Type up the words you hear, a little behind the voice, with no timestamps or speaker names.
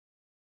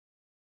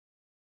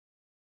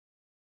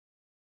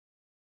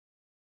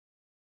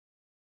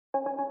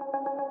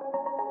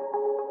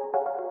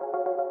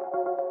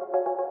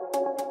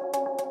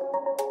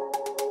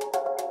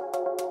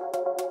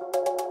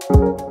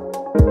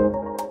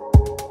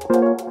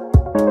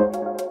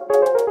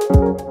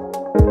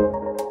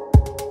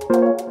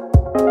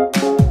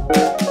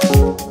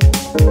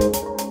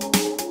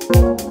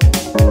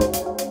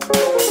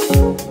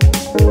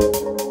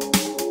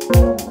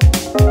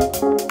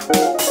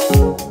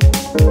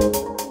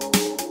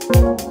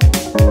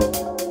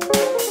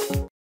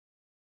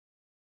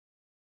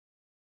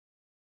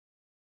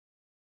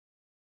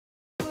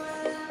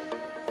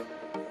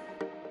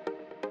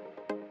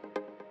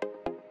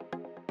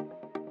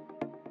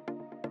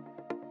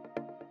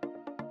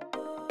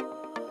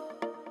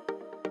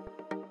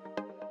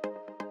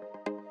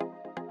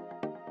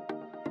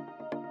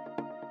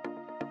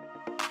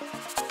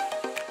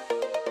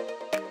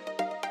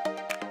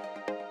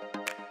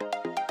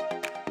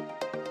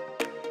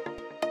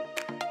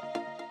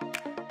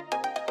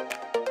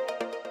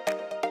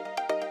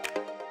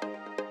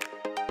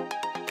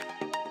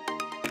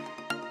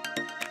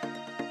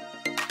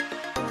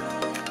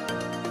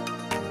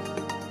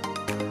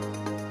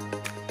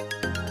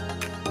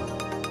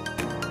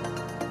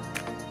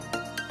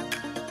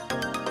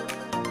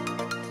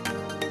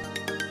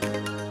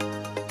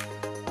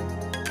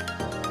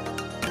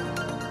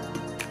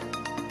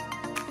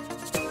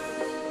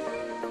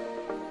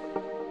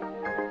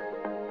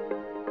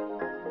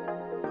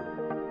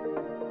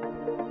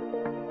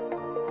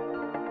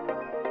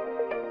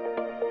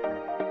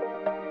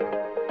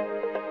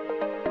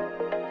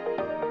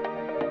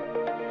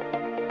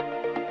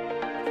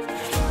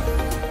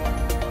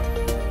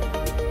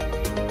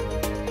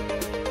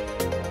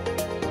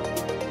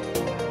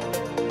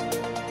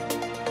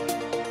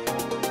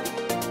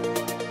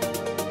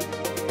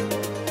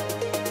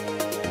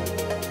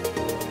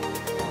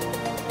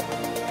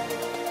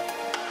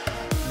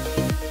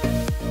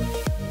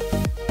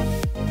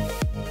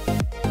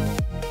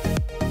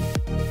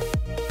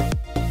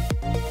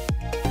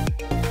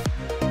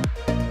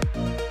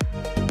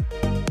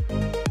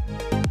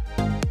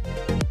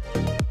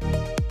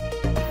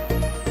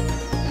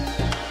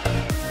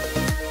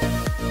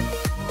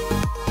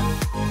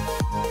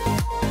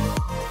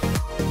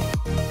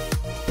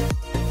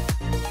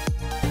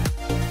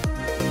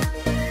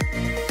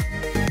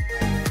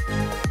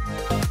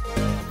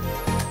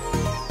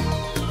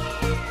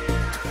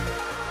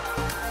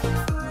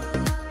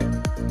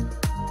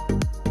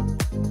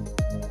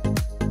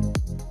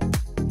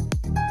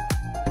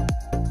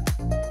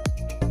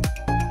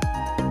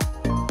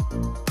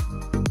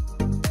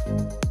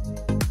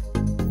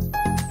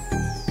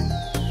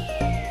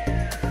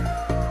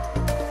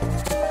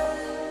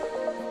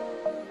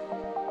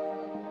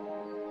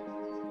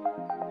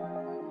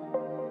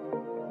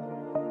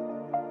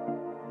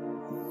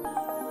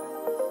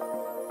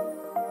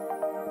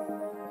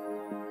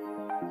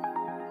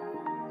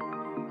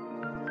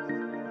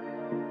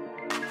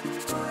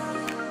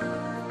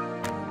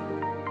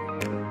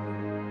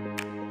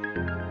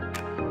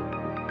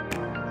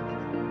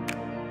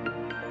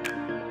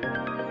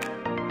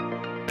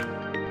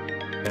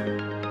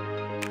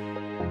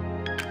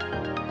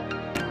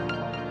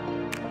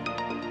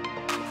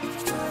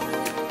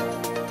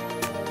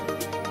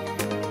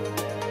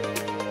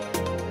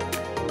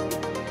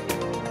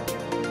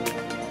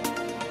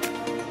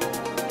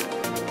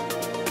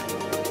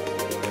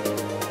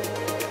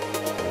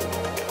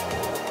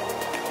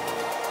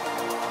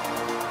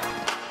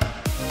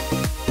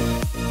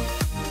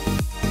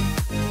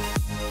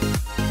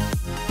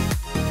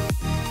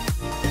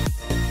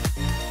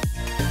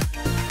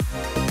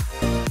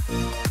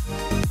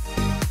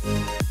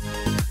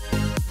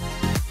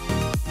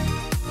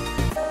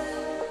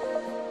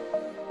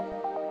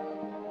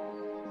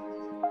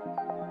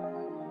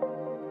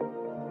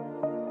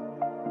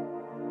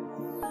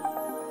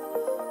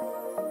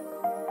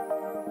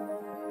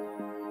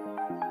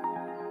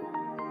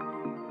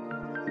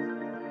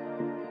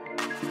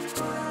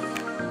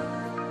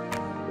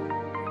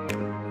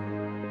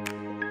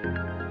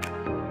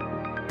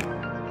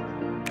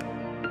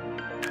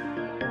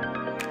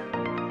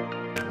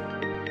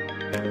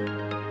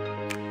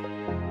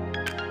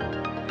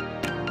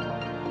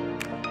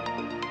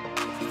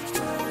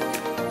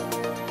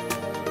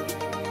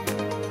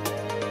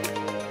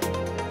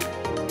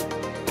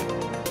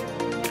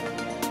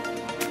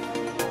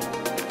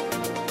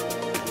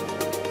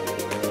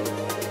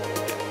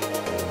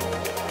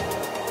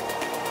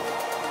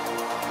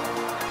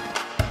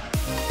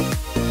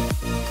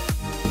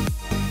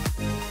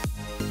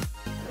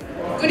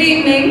Good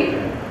evening.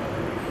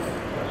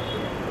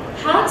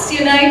 Hearts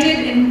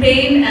united in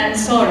pain and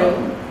sorrow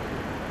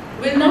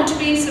will not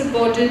be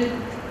separated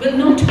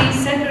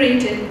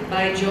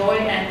by joy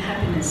and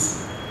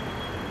happiness.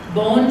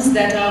 Bonds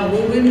that are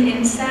woven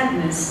in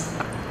sadness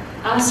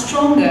are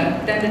stronger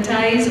than the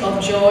ties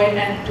of joy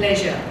and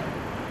pleasure.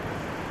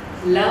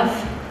 Love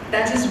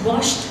that is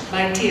washed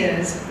by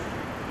tears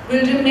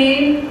will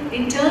remain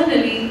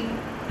eternally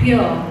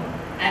pure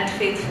and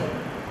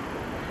faithful.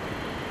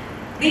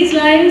 These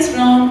lines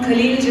from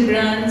Khalil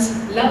Gibran's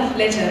Love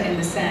Letter in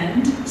the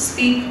Sand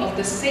speak of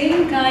the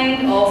same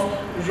kind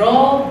of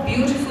raw,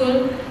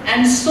 beautiful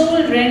and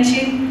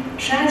soul-wrenching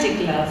tragic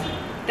love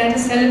that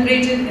is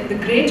celebrated in the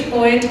great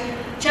poet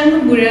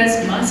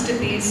Changanpuzha's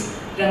masterpiece,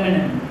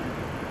 Ramanan.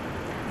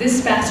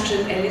 This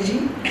pastoral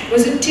elegy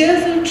was a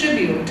tearful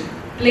tribute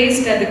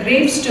placed at the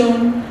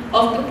gravestone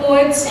of the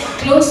poet's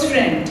close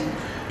friend,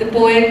 the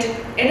poet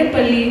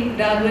Edappalli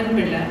Raghavan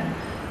Pilla,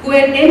 who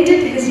had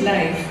ended his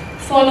life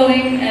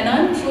following an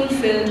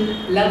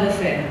unfulfilled love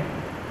affair.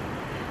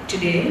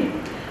 Today,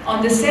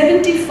 on the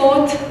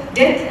 74th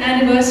death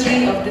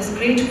anniversary of this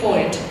great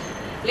poet,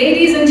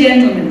 ladies and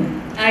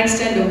gentlemen, I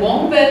extend a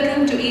warm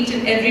welcome to each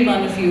and every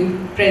one of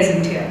you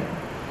present here.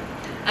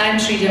 I am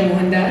Shrija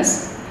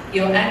Mohandas,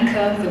 your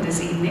anchor for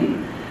this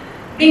evening.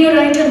 Being a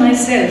writer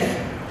myself,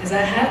 as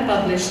I have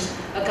published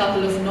a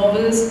couple of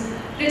novels,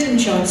 written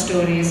short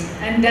stories,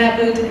 and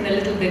dabbled in a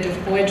little bit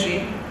of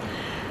poetry,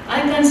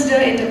 I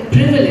consider it a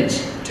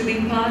privilege to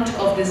be part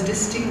of this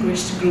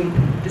distinguished group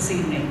this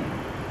evening.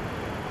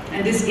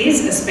 And this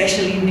is a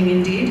special evening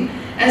indeed,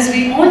 as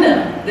we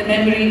honor the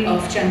memory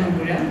of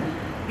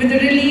Changanpuzha with the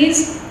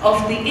release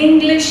of the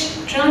English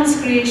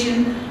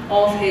transcreation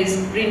of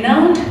his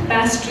renowned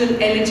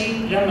pastoral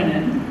elegy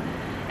Ramanan.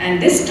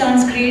 And this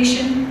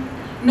transcreation,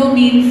 no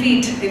mean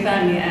feat if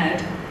I may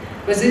add,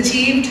 was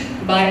achieved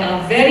by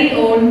our very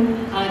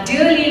own, our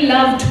dearly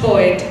loved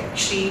poet,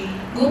 Shri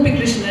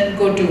Gopikrishnan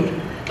Kotur.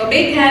 A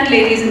big hand,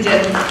 ladies and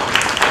gentlemen.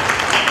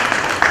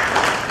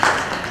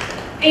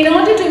 In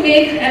order to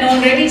make an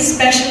already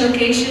special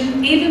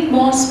occasion even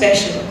more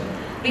special,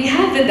 we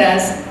have with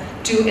us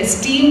two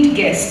esteemed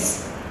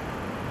guests.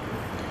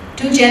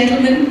 Two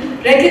gentlemen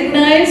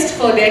recognized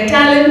for their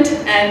talent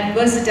and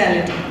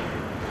versatility.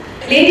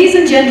 Ladies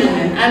and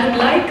gentlemen, I would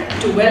like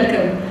to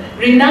welcome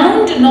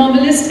renowned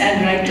novelist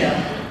and writer,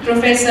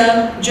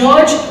 Professor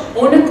George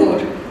Onakur.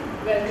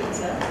 Welcome,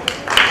 sir.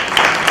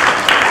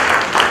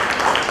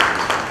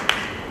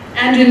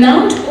 And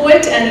renowned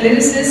poet and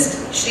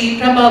lyricist, Shri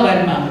Prabha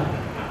Verma.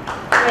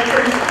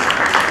 Welcome.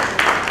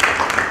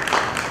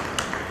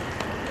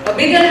 A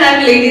bigger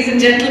hand, ladies and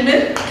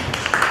gentlemen.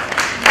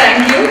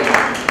 Thank you.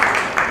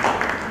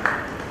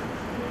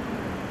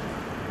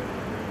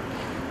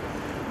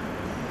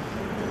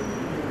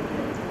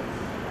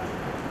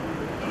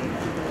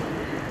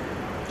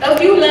 A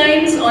few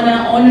lines on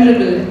our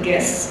honorable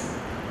guests.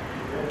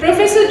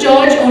 Professor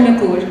George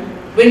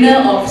Onakur, winner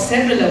of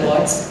several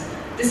awards,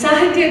 the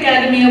Sahitya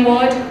Academy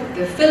Award,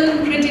 the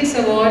Film Critics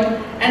Award,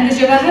 and the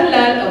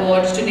Jawaharlal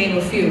Award, to name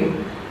a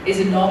few, is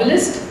a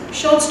novelist,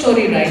 short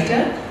story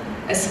writer,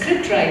 a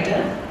script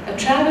writer, a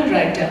travel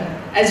writer,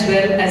 as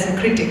well as a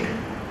critic.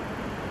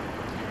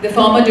 The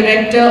former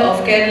director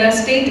of Kerala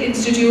State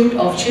Institute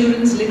of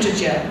Children's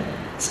Literature,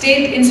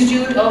 State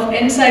Institute of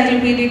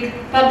Encyclopedic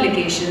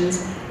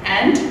Publications,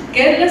 and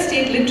Kerala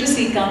State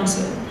Literacy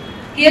Council.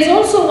 He has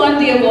also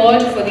won the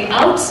award for the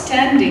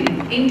Outstanding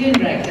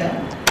Indian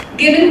Writer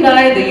given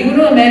by the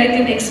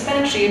Euro-American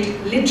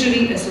Expatriate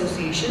Literary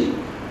Association,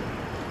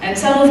 and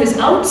some of his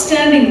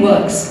outstanding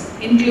works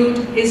include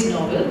his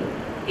novel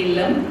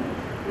Illam,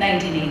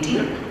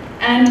 1980,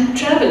 and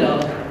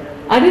travelogue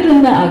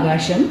Adirunna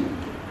Agasham,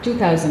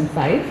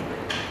 2005,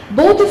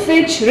 both of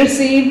which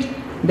received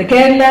the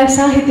Kerala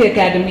Sahitya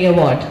Academy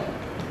Award.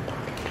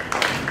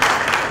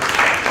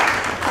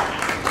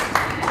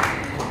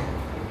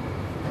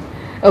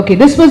 Okay,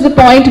 this was the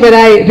point where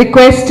I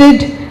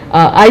requested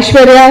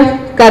Aishwarya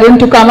Karun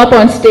to come up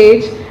on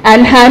stage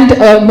and hand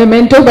a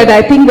memento, but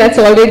I think that's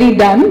already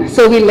done,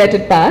 so we'll let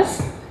it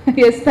pass.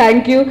 Yes,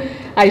 thank you,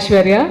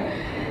 Aishwarya.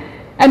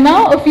 And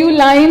now a few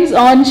lines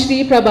on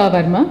Shri Prabha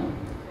Verma,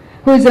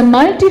 who is a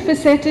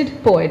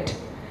multifaceted poet,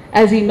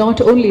 as he not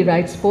only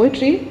writes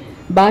poetry,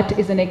 but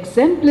is an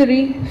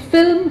exemplary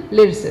film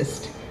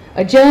lyricist,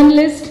 a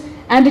journalist,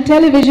 and a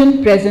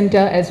television presenter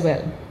as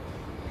well.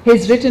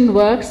 His written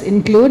works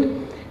include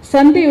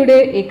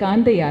Sandhyude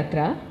Ekanta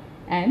Yatra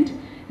and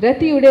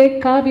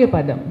Ratiyude Kavya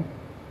Padam.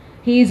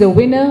 He is a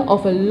winner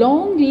of a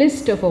long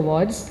list of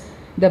awards,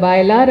 the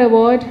Vayalar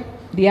Award,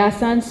 the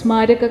Asan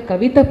Smaraka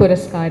Kavita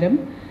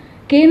Puraskaram,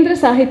 Kendra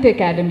Sahitya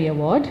Academy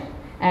Award,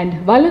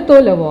 and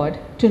Valatol Award,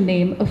 to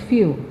name a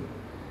few.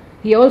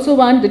 He also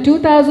won the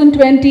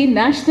 2020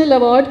 National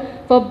Award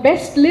for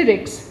Best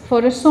Lyrics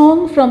for a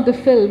song from the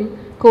film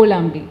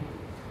Kolambi.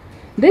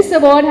 This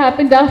award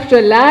happened after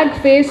a lag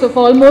phase of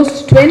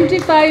almost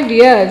 25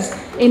 years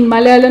in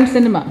Malayalam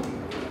cinema.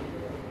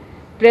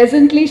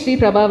 Presently, Shri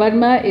Prabha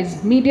Verma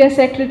is Media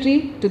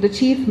Secretary to the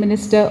Chief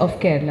Minister of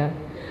Kerala.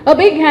 A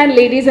big hand,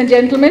 ladies and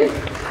gentlemen.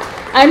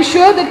 I'm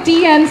sure the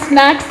tea and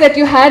snacks that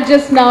you had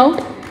just now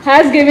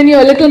has given you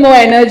a little more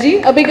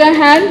energy. A bigger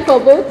hand for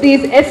both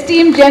these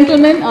esteemed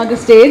gentlemen on the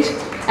stage,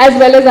 as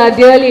well as our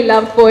dearly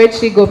loved poet,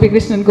 Shri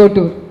Gopikrishnan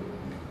Kotur.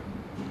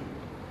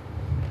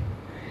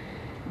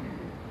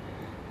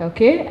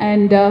 Okay,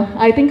 and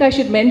I think I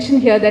should mention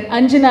here that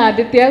Anjana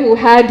Aditya, who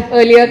had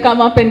earlier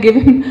come up and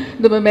given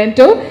the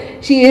memento,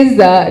 she is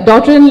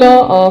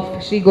daughter-in-law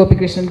of Sri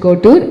Gopikrishnan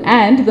Kotur,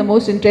 and the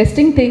most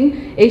interesting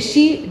thing is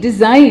she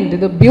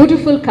designed the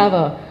beautiful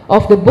cover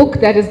of the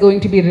book that is going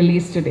to be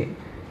released today.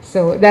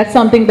 So that's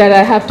something that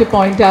I have to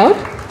point out.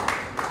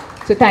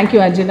 So thank you,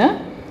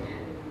 Anjana.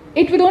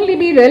 It would only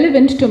be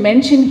relevant to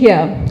mention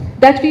here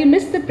that we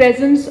miss the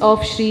presence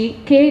of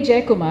Sri K.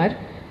 Jayakumar,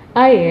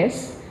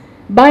 IAS,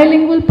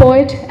 bilingual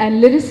poet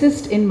and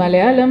lyricist in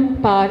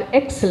Malayalam par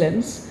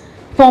excellence,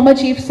 former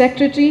Chief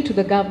Secretary to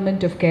the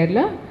Government of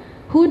Kerala,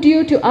 who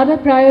due to other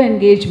prior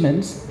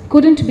engagements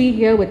couldn't be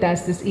here with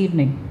us this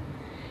evening.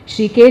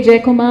 Sri K.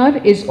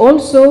 Jayakumar is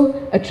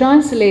also a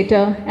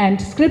translator and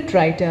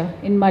scriptwriter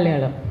in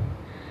Malayalam.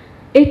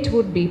 It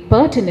would be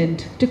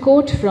pertinent to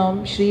quote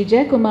from Sri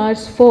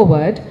Jayakumar's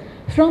foreword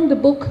from the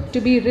book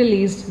to be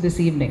released this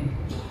evening.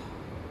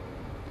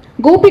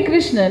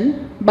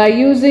 Gopikrishnan, by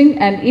using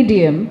an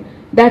idiom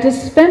that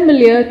is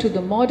familiar to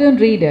the modern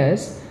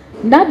readers,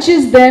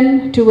 nudges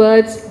them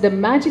towards the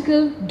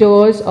magical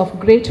doors of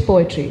great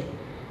poetry,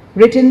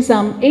 written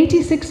some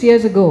 86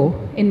 years ago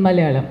in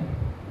Malayalam.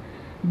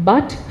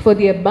 But for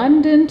the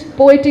abundant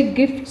poetic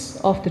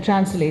gifts of the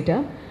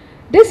translator,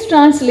 this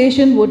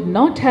translation would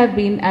not have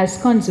been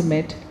as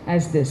consummate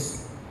as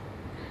this.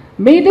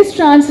 May this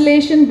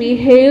translation be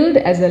hailed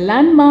as a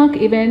landmark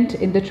event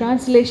in the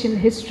translation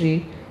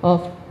history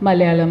of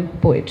Malayalam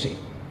poetry.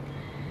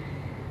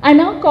 I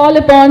now call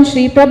upon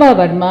Sri Prabha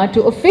Verma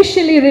to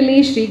officially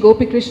release Sri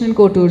Gopikrishnan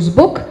Kotur's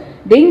book,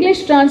 the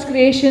English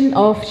translation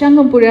of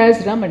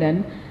Changanpuzha's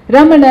Ramanan,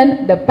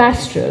 Ramanan the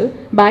Pastoral,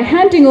 by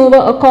handing over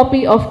a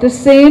copy of the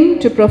same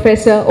to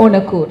Professor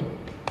Onakur.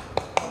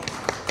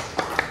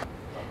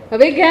 A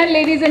big hand,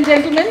 ladies and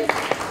gentlemen.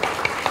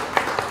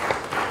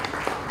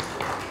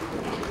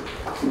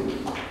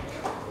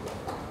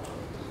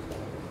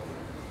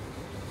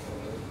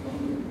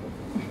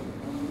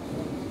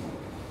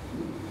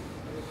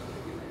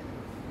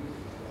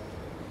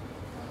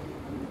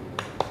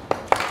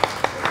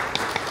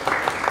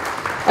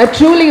 A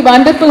truly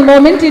wonderful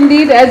moment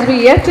indeed as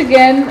we yet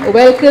again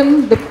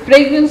welcome the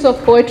fragrance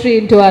of poetry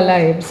into our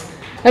lives.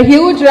 A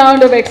huge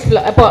round of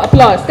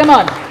applause. Come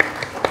on.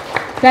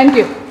 Thank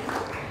you.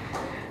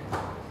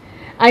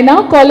 I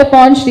now call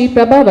upon Sri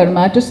Prabha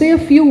Verma to say a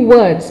few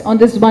words on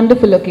this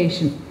wonderful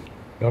occasion.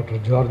 Dr.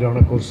 George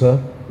Anakur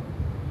sir,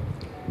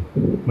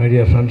 my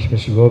dear friends,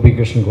 Mr.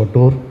 Gopikrishnan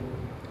Kotur,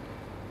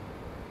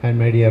 and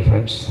my dear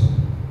friends,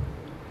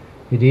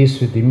 it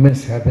is with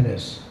immense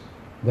happiness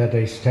that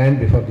I stand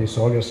before this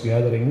august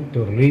gathering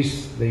to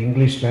release the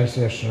English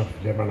translation of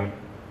Ramanan,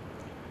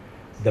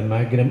 the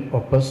magnum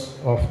opus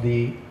of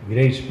the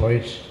great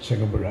poet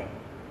Changanpuzha.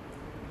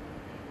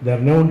 The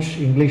renowned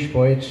English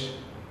poet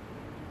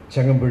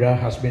Changanpuzha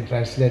has been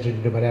translated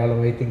into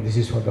Malayalam. I think this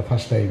is for the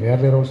first time.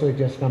 Earlier also it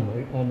has come,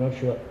 I am not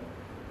sure.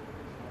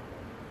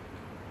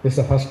 This is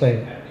the first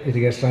time it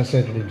gets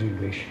translated into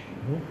English.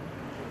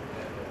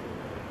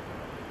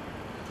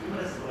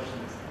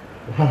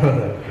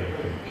 Okay.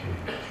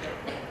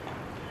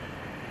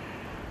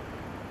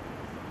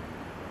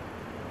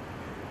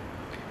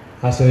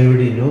 As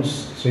everybody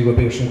knows, Sri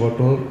Gopikrishnan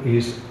Kotur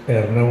is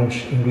a renowned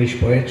English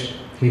poet.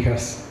 He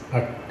has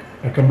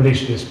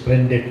accomplished a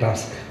splendid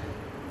task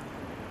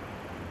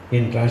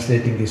in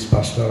translating this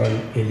pastoral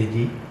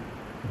elegy,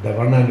 the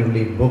one and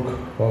only book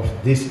of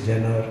this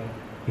genre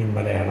in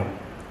Malayalam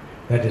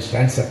that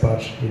stands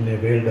apart in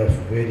a world of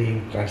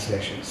varying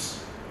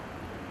translations.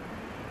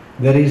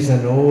 There is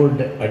an old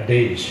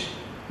adage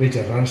which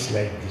runs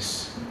like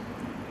this: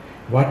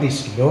 what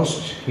is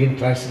lost in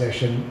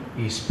translation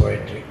is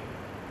poetry.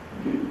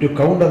 To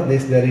counter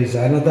this, there is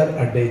another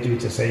adage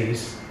which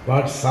says,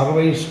 what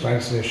survives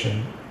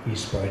translation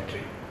is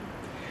poetry.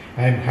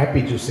 I am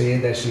happy to say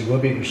that Sri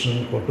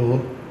Gopikrishnan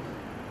Kotur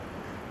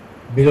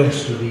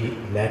belongs to the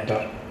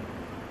latter.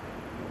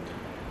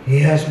 He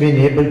has been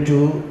able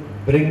to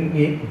bring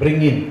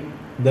in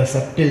the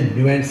subtle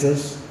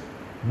nuances,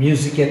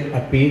 musical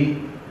appeal,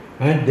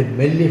 and the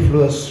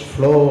mellifluous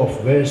flow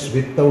of verse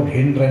without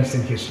hindrance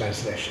in his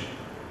translation.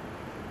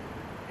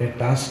 A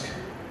task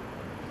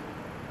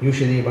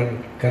usually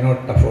one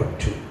cannot afford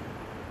to.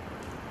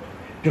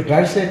 To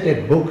translate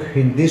a book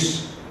in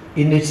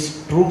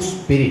its true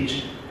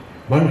spirit,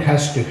 one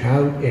has to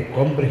have a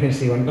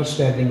comprehensive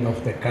understanding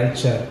of the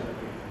culture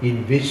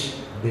in which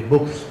the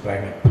book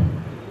sprang up.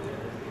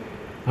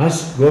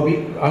 As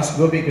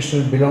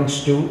Gopikrishnan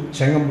belongs to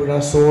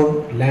Changanpuzha's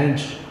own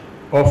land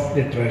of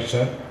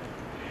literature,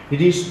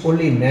 it is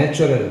only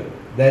natural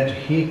that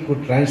he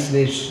could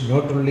translate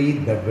not only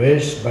the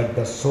verse but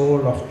the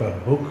soul of the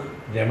book,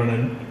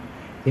 Ramanan,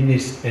 in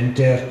its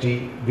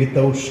entirety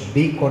without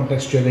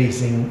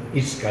decontextualizing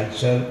its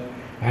culture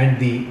and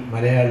the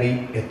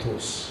Malayali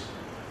ethos.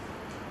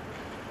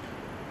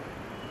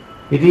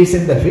 It is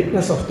in the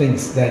fitness of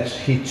things that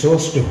he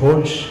chose to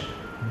hold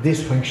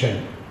this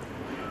function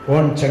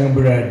on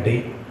Changanpuzha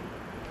Day.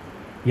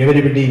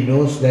 Everybody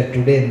knows that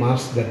today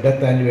marks the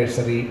death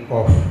anniversary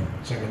of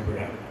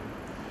Changanpuzha.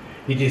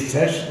 It is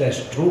said that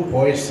true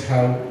poets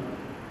have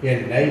a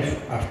life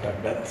after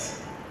death.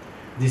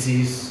 This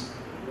is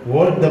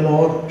all the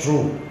more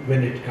true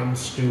when it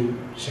comes to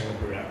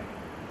Changanpuzha.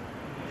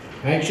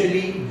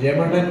 Actually,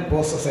 Ramanan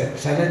poses a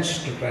challenge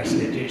to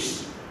translators.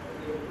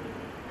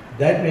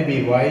 That may be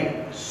why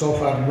so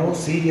far no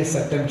serious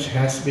attempt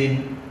has been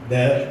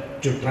there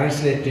to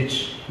translate it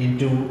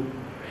into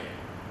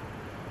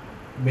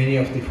many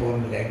of the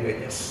foreign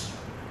languages.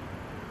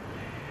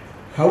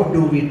 How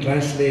do we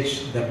translate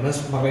the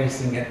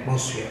mesmerizing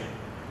atmosphere,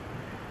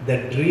 the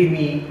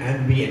dreamy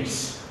ambience,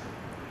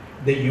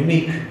 the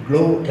unique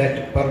glow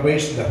that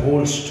pervades the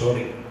whole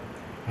story,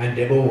 and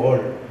above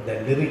all, the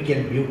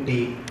lyrical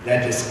beauty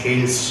that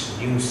scales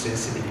new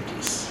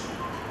sensibilities?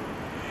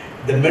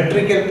 The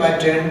metrical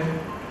pattern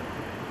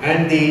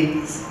and the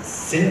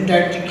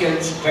syntactical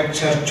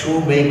structure too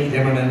make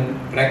Ramanan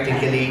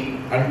practically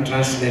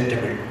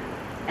untranslatable.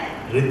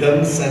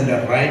 Rhythms and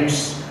rhymes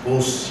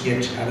pose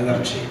yet another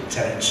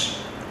challenge.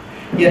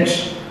 Yet,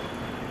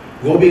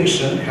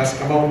 Gopikrishnan has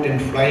come out in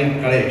flying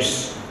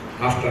colors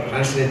after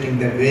translating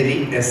the very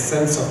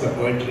essence of the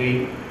poetry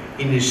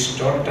in its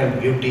total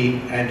beauty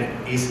and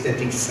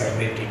aesthetic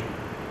serenity.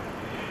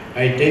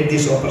 I take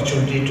this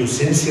opportunity to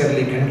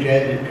sincerely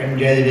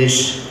congratulate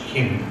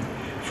him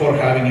for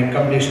having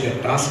accomplished a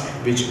task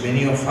which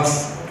many of us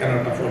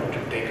cannot afford to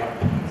take up.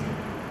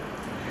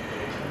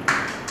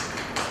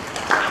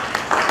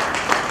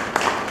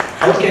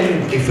 How can you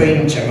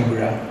define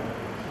Changanpuzha?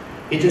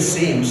 It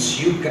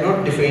seems you cannot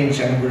define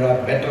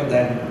Changanpuzha better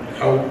than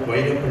how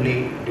Vaidapalli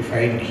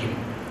defined him.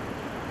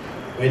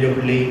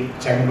 Vaidapalli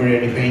Changanpuzha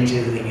define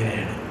ചെയ്തത്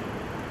ഇങ്ങനെയാണ്: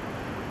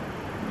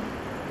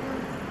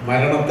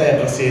 മരണത്തെ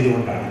address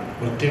ചെയ്തുകൊണ്ടാണ്,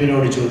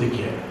 മൃത്യുവിനോട്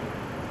ചോദിക്കുക.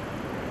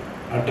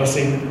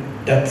 Addressing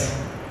death,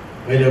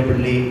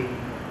 Vyloppilli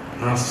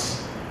as,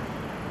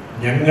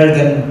 ഞങ്ങൾ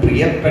തൻ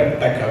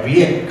പ്രിയപ്പെട്ട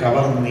കവിയെ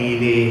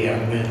കവർന്നീലേ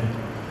അങ്ങ്,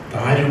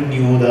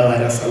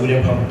 താരുണ്യോദാര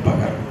സൗരഭം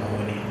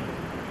പകർന്നോനെ,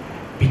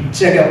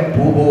 പിച്ചക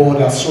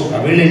പൂപോലസു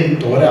കവിളിൽ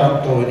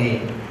തോരാത്തോനെ,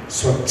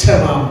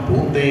 സ്വച്ഛമാം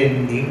പൂന്തേൻ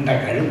നീണ്ട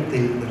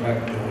കഴുത്തിൽ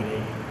നിറഞ്ഞോനെ,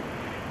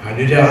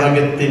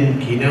 അനുരാഗത്തിൻ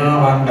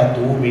കിനാവാണ്ട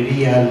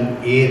തൂമിഴിയാൽ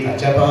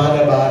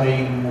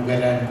ഏതജപാലബാലയും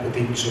മുകരാൻ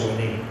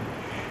കുതിച്ചോനെ,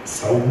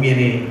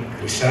 സൗമ്യനെ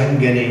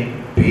കൃശാങ്കനെ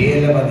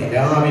പേലവ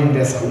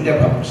നിലാവിൻ്റെ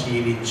സൗരഭം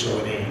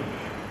ശീലിച്ചോനെ,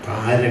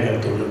 താരകൾ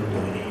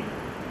തൊഴുന്നോനെ.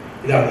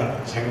 ഇതാണ്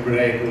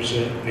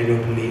ചങ്ങമ്പുഴയെക്കുറിച്ച്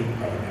വൈലോപ്പള്ളി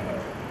പറഞ്ഞത്.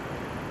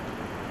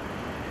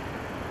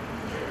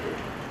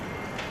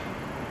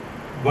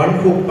 One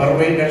who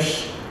pervades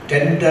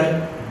tender,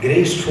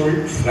 graceful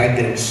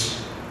fragrance,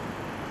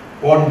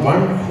 on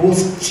one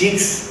whose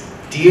cheeks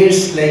tears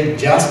like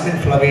jasmine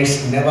flowers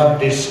never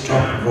did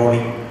stop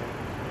rolling,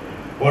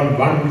 on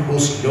one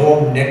whose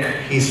long neck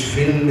is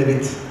filled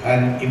with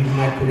an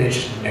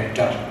immaculate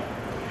nectar,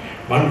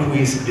 one who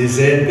is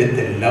desired with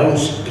the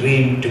love's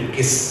dream to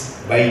kiss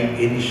by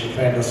any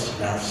chivalrous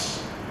lass,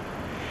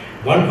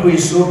 one who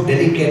is so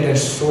delicate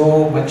and so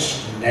much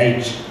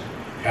light,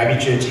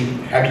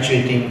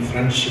 habituating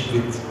friendship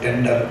with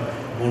tender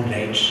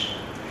moonlight.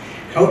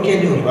 How can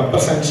you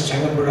represent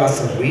Changanpuzha's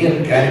real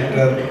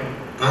character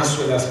as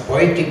well as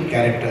poetic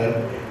character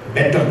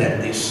better than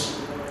this?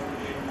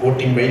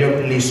 Quoting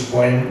Vaidapalli's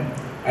poem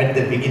at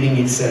the beginning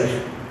itself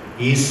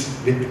is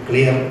with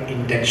clear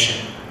intention.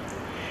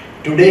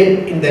 Today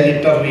in the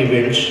literary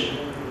world,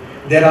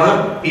 there are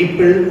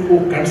people who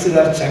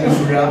consider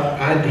Changanpuzha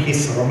and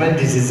his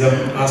romanticism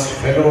as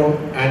felon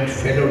and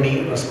felony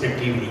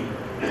respectively.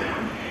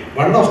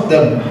 One of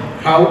them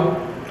have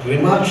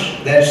remarked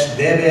that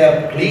they were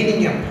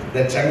cleaning up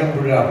the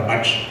Changanpuzha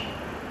mud.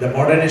 The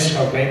modernists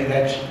have claimed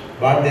that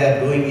what they are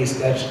doing is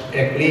that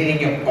a cleaning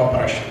up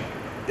operation.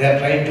 They are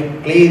trying to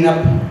clean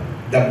up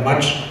the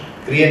mud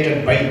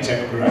created by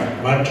Changanpuzha,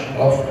 mud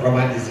of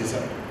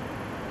romanticism.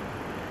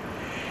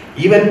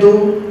 Even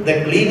though the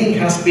cleaning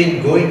has been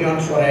going on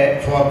for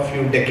a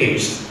few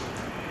decades,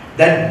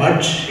 that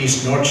mud is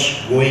not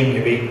going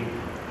away.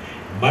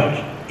 Mud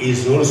is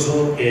also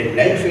a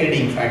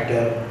life-aiding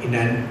factor in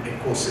an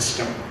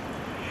ecosystem.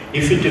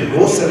 If it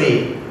goes away,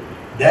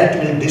 that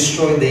will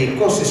destroy the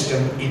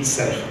ecosystem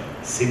itself.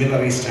 Similar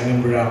is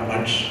Changanpuzha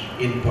mud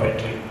in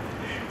poetry.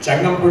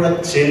 Changanpuzha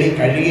ചെളി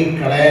കഴുകി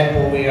കളയാൻ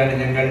പോവുകയാണ്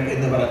ഞങ്ങൾ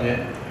എന്ന് പറഞ്ഞ്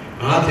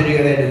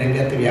ആധുനികതയുടെ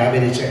രംഗത്ത്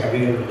വ്യാപരിച്ച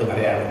കവികളുണ്ട്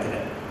മലയാളത്തിൽ.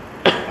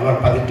 അവർ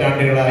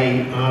പതിറ്റാണ്ടുകളായി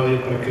ആ ഒരു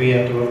പ്രക്രിയ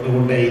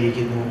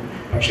തുടർന്നുകൊണ്ടേയിരിക്കുന്നു.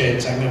 പക്ഷേ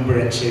ചങ്ങമ്പുഴ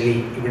ചെളി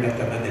ഇവിടെ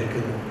തന്നെ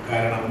നിൽക്കുന്നു.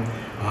 കാരണം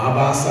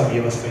ആവാസ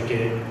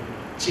വ്യവസ്ഥയ്ക്ക്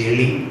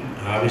ചെളി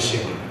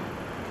ആവശ്യമാണ്.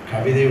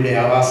 കവിതയുടെ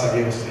ആവാസ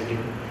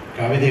വ്യവസ്ഥയ്ക്കും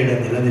കവിതയുടെ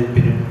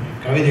നിലനിൽപ്പിനും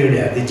കവിതയുടെ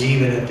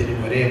അതിജീവനത്തിനും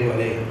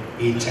ഒരേപോലെ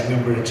ഈ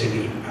ചങ്ങമ്പുഴ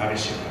ചെളി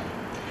ആവശ്യമാണ്.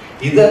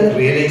 ഇത്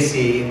റിയലൈസ്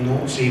ചെയ്യുന്നു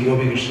ശ്രീ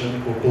ഗോപികൃഷ്ണൻ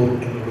കൊട്ടൂർ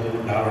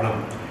എന്നുള്ളതുകൊണ്ടാവണം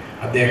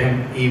അദ്ദേഹം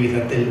ഈ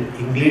വിധത്തിൽ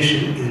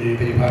ഇംഗ്ലീഷിൽ ഇതിനൊരു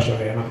പരിഭാഷ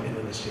വേണം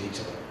എന്ന്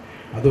നിശ്ചയിച്ചത്.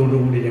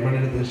 അതോടുകൂടി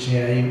രമണന്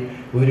തീർച്ചയായും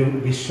ഒരു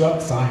വിശ്വ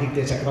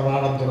സാഹിത്യ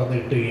ചക്രവാളം തുറന്ന്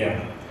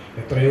കിട്ടുകയാണ്.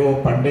 എത്രയോ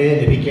പണ്ടേ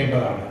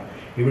ലഭിക്കേണ്ടതാണ്.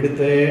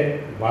 ഇവിടുത്തെ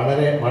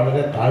വളരെ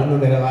വളരെ താഴ്ന്ന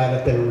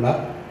നിലവാരത്തിലുള്ള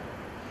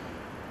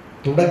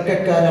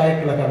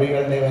തുടക്കക്കാരായിട്ടുള്ള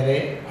കവികളുടെ വരെ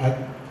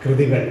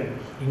കൃതികൾ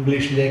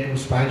ഇംഗ്ലീഷിലേക്കും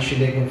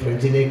സ്പാനിഷിലേക്കും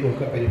ഫ്രഞ്ചിലേക്കും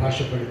ഒക്കെ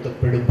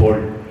പരിഭാഷപ്പെടുത്തപ്പെടുമ്പോൾ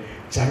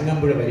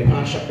ചങ്ങമ്പുഴ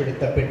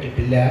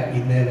പരിഭാഷപ്പെടുത്തപ്പെട്ടിട്ടില്ല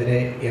ഇന്നേ വരെ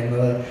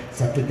എന്നത്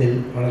സത്യത്തിൽ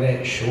വളരെ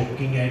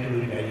ഷോക്കിംഗ്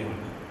ആയിട്ടുള്ളൊരു കാര്യമാണ്.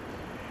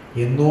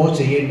 എന്നോ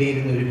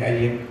ചെയ്യേണ്ടിയിരുന്ന ഒരു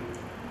കാര്യം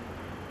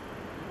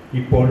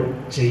ഇപ്പോൾ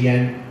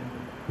ചെയ്യാൻ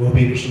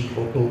ഗോപികൃഷ്ണൻ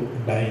ഫോട്ടോ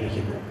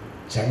ഉണ്ടായിരിക്കുന്നു.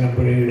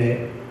 ചങ്ങമ്പുഴയുടെ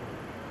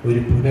ഒരു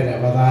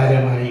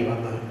പുനരവതാരമായി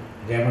വന്ന്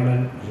രമണൻ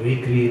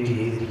റീക്രിയേറ്റ്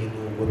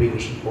ചെയ്തിരിക്കുന്നു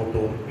ഗോപികൃഷ്ണൻ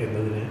ഫോട്ടോ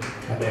എന്നതിന്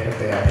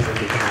അദ്ദേഹത്തെ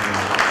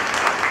അഭിനന്ദിക്കണമെന്നാണ്.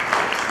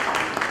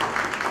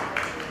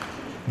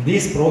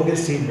 These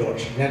progressive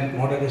dots, ഞാൻ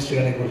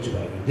മോഡേണിസ്റ്റുകളെ കുറിച്ച്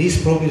പറഞ്ഞു. These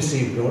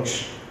progressive dots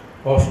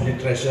of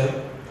literature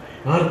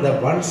are the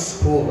ones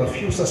who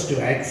refuses to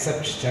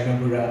accept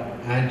Changanpuzha,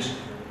 and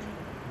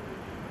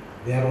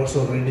they are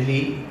also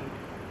readily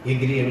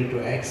agreeable to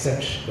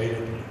accept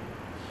Vairapalli.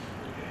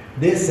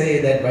 They say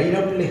that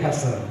Vairapalli has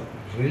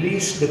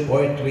released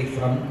poetry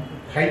from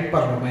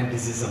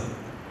hyper-romanticism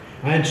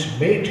and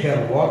made her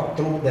walk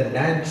through the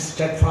land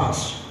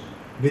steadfast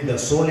with the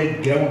solid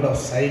ground of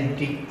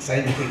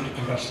scientific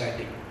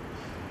understanding.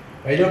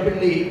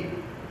 Vyloppilly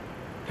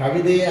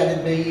കവിതയെ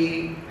അതിൻ്റെ ഈ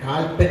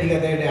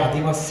കാൽപ്പനികതയുടെ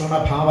അതിമസൃണ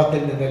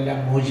ഭാവത്തിൽ നിന്നെല്ലാം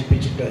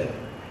മോചിപ്പിച്ചിട്ട്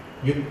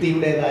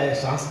യുക്തിയുടേതായ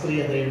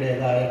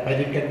ശാസ്ത്രീയതയുടേതായ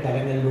പരുക്കൻ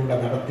തലങ്ങളിലൂടെ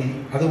നടത്തി.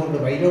 അതുകൊണ്ട്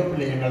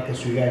വൈലോപ്പിള്ളി ഞങ്ങൾക്ക്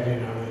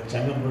സ്വീകാര്യനാണ്,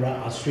 ചങ്ങമ്പുഴ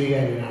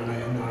അസ്വീകാര്യനാണ്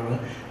എന്നാണ്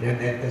ഞാൻ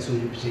നേരത്തെ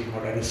സൂചിപ്പിച്ച ഈ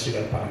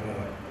മോഡേണിസ്റ്റുകൾ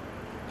പറഞ്ഞത്.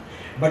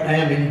 But I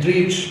am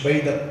intrigued by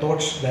the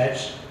thoughts that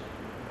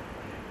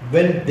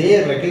when they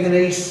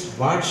recognize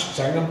what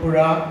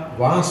Changanpuzha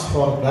was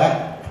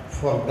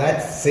for that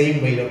same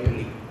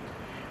Vairapalli.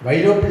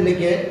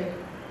 വൈലോപ്പിള്ളിക്ക്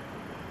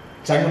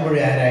Changampuzha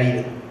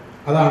ആരായിരുന്നു?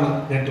 അതാണ്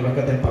ഞാൻ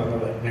തുടക്കത്തിൽ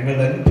പറഞ്ഞത്.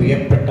 ഞങ്ങളുടെ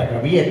പ്രിയപ്പെട്ട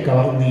കവിയെ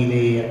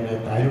കവർന്നിയിലേ എന്ന്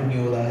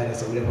താരുണ്യോദാര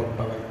സൗരഭം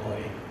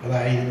പകർന്നോരെ.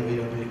 അതായിരുന്നു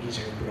വൈലോപ്പിള്ളിക്ക്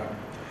ചങ്ങമ്പുഴ.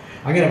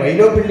 അങ്ങനെ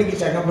വൈലോപ്പിള്ളിക്ക്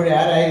ചങ്ങമ്പുഴ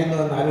ആരായിരുന്നു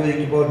എന്ന്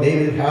ആലോചിക്കുമ്പോൾ they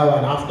will have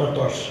an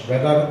afterthought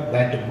whether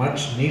that much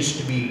needs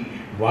to be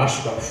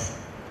washed off.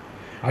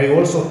 I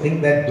also think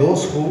that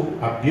those who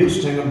abuse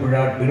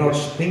Changanpuzha do not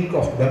think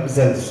of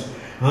themselves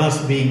as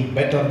being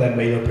better than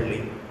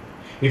Vairapalli.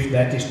 If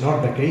that is not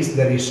the case,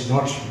 there is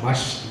not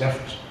much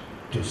left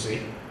to say.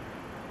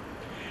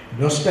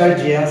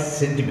 Nostalgia,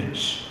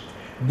 sentiments.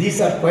 These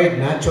are quite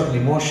natural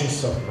emotions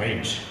of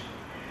mind.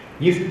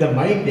 If the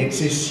mind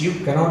exists, you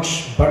cannot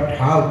but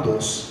have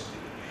those.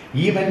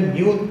 Even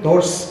new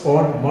thoughts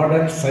on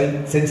modern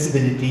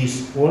sensibilities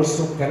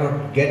also cannot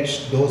get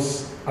those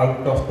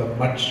out of the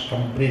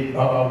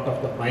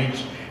mind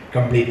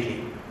completely.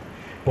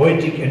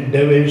 Poetic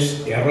endeavors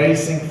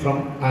arising from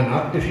an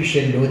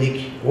artificial logic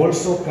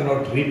also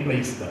cannot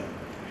replace them.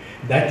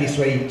 That is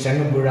why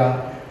Changanpuzha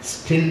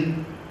still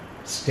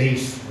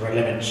stays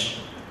relevant.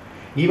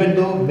 Even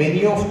though the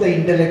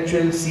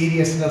intellectual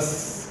seriousness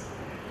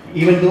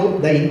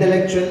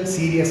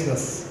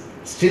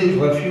still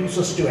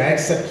refuses to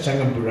accept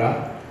Changanpuzha,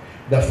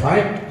 the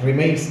fact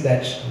remains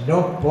that no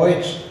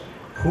poet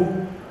who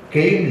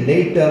came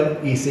later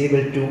is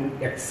able to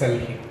excel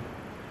him.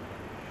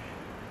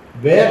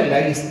 Where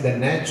lies the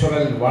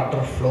natural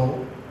water flow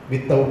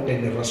without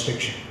any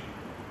restriction?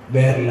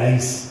 Where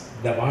lies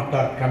the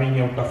water coming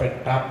out of a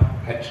tap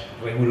at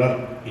regular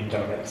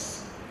intervals?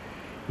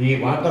 ഈ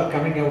water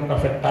coming out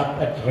of A tap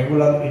at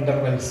regular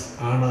intervals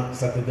ആണ്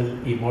സത്യത്തിൽ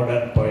ഈ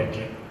modern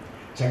poetry.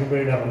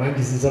 ചങ്ങമ്പുഴയുടെ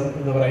romanticism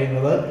എന്ന്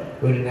പറയുന്നത്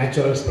ഒരു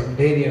natural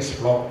spontaneous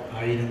flow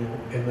ആയിരുന്നു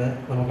എന്ന്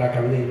നമുക്ക് ആ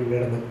കവിതയിലൂടെ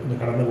ഒന്ന്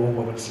കടന്നു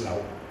പോകുമ്പോൾ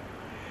മനസ്സിലാവും.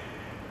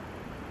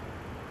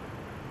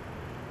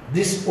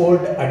 This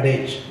old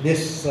adage,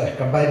 this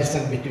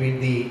comparison between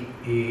the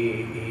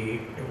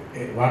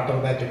water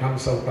that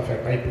comes out of a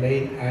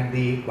pipeline and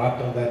the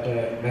water that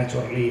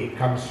naturally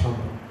comes from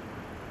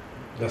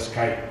the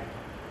sky,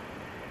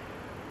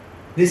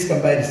 this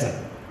comparison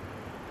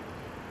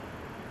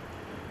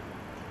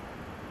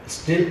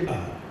still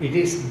it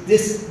is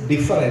this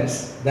difference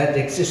that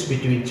exists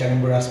between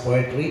Changanpuzha's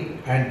poetry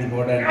and the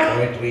modern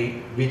poetry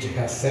which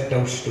has set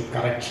out to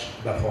correct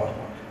the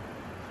former.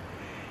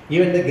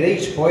 Even the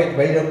great poet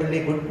Vairapalli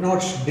could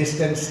not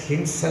distance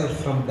himself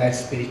from that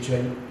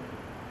spiritual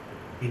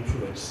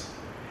influence.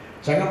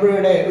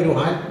 ചങ്ങമ്പുഴയുടെ ഒരു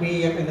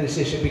ആത്മീയം എന്ന്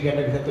വിശേഷിപ്പിക്കേണ്ട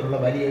വിധത്തിലുള്ള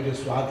വലിയൊരു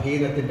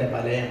സ്വാധീനത്തിൻ്റെ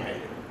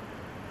വലയമായിരുന്നു.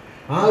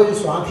 ആ ഒരു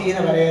സ്വാധീന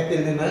വലയത്തിൽ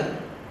നിന്ന്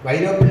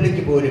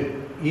വൈലോപ്പിള്ളിക്ക് പോലും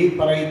ഈ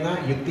പറയുന്ന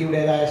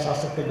യുക്തിയുടേതായ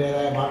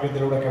ശാസ്ത്രത്തിൻ്റെതായ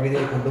മാർഗത്തിലൂടെ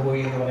കവിതയെ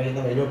കൊണ്ടുപോയി എന്ന്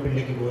പറയുന്ന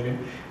വൈലോപ്പിള്ളിക്ക് പോലും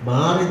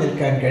മാറി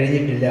നിൽക്കാൻ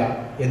കഴിഞ്ഞിട്ടില്ല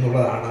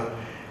എന്നുള്ളതാണ്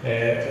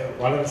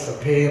വളരെ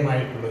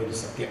ശ്രദ്ധേയമായിട്ടുള്ള ഒരു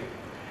സത്യം.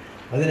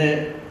 അതിന്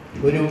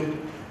ഒരു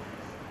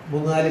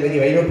 3-4 വരി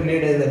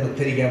വൈലോപ്പിള്ളിയുടെ തന്നെ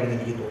ഉദ്ധരിക്കാമെന്ന്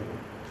എനിക്ക് തോന്നുന്നു.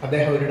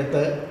 അദ്ദേഹം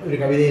ഒരിടത്ത് ഒരു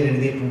കവിതയിൽ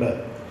എഴുതിയിട്ടുണ്ട്: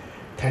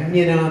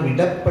 ധന്യനാം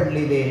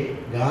ഇടപ്പള്ളിലെ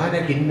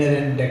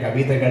ഗാനകിന്നരൻ്റെ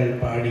കവിതകൾ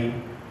പാടി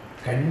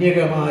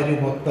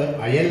കന്യകമാരുമൊത്ത്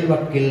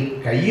അയൽവക്കിൽ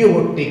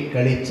കയ്യുകൊട്ടി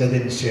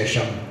കളിച്ചതിന്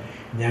ശേഷം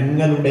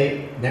എന്നുടെ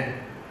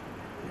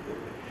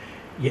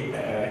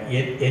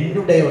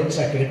ഒച്ച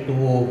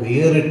കേട്ടുവോ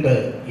വേറിട്ട്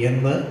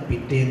എന്ന്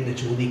പിറ്റേന്ന്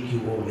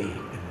ചോദിക്കുവോളേ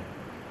എന്ന്.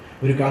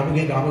 ഒരു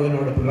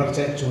കാമുകനോട്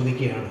പുലർച്ചെ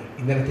ചോദിക്കുകയാണ്.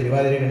 ഇന്നലെ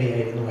തിരുവാതിര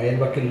കളിയായിരുന്നു,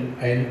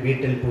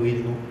 വീട്ടിൽ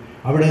പോയിരുന്നു,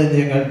 അവിടെ നിന്ന്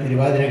ഞങ്ങൾ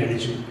തിരുവാതിര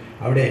കളിച്ചു,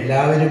 അവിടെ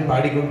എല്ലാവരും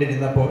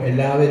പാടിക്കൊണ്ടിരുന്നപ്പോൾ,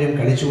 എല്ലാവരും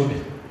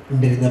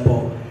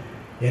കളിച്ചുകൊണ്ടിരുന്നപ്പോൾ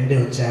എൻ്റെ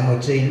ഒച്ച ആ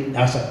ഒച്ചയിൽ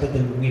ആ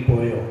ശബ്ദത്തിൽ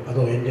മുങ്ങിപ്പോയോ,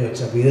 അതോ എൻ്റെ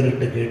ഒച്ച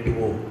വേറിട്ട്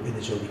കേട്ടുവോ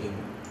എന്ന്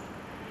ചോദിക്കുന്നു.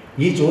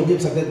 ഈ ചോദ്യം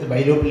സത്യത്തിൽ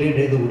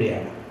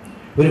വൈലോപ്പിള്ളിയുടേതുകൂടിയാണ്.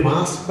 ഒരു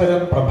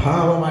മാസ്പരം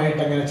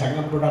പ്രഭാവമായിട്ട് അങ്ങനെ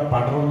ചങ്ങമ്പുഴ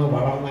പടർന്ന്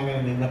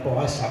വളർന്നങ്ങനെ നിന്നപ്പോൾ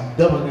ആ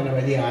ശബ്ദം അങ്ങനെ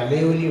വലിയ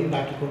അലയൊലി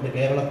ഉണ്ടാക്കിക്കൊണ്ട്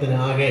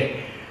കേരളത്തിനാകെ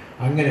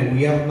അങ്ങനെ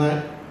ഉയർന്ന്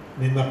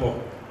നിന്നപ്പോൾ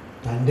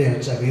തൻ്റെ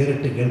ഒച്ച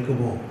വേറിട്ട്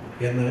കേൾക്കുമോ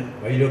എന്ന്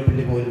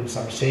വൈലോപ്പിള്ളി പോലും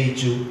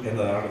സംശയിച്ചു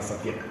എന്നതാണ്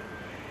സത്യം.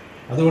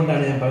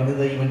 അതുകൊണ്ടാണ് ഞാൻ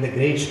പറഞ്ഞത്, ഈവൻ ദ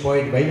ഗ്രേറ്റ്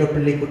പോയിറ്റ്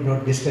Vyloppilly could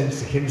not distance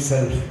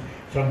himself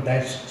from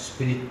that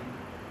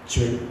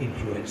spiritual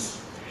influence,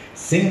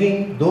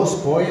 singing those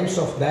poems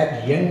of that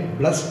young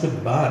blessed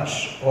Bard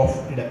of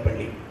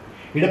Edappally.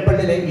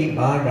 ഇടപ്പള്ളിലെ ഈ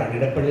ബാർഡാണ്,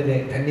 ഇടപ്പള്ളിലെ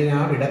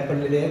ധന്യനാം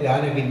ഇടപ്പള്ളിലെ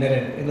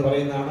ഗാനകിന്നരൻ എന്ന്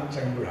പറയുന്നതാണ്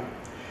ചങ്ങമ്പുഴ.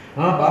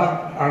 ആ ബാർഡ്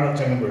ആണ്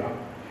Changampuzha.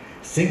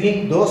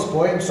 Singing those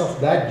poems of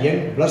that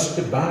young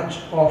blessed Bard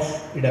of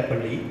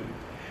Edappally,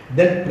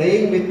 then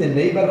playing with the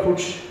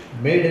neighborhood's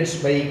maidens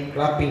by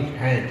clapping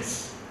hands.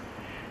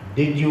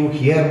 Did you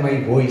hear my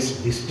voice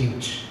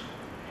distinct?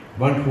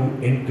 One who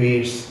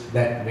inquires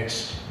that next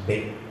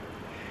day.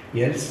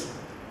 Else,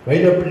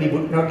 Vailoppilli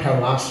would not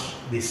have asked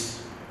this.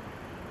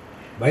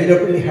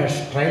 Vailoppilli has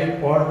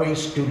tried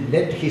always to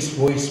let his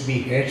voice be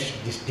heard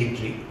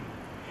distinctly.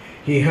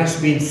 He has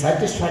been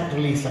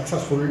satisfactorily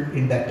successful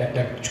in that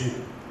attempt too.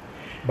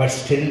 But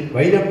still,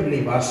 Vailoppilli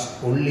was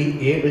only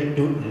able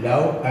to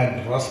love and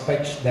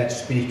respect that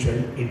spiritual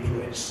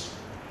influence.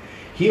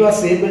 He was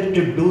able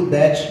to do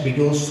that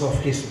because of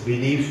his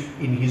belief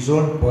in his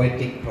own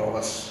poetic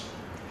prowess.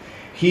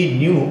 He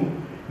knew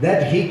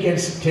that he can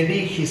steady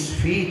his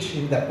feet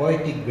in the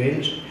poetic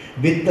world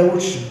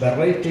without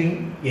berating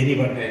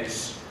anyone else.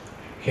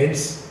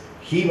 Hence,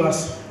 he was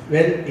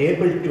well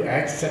able to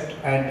accept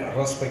and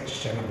respect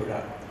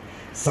Changanpuzha.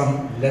 Some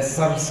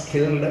lesser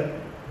skilled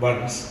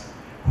ones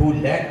who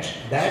lacked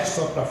that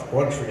sort of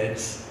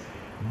confidence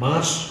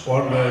marched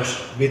onwards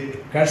with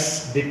curse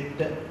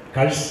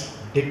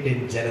dipped in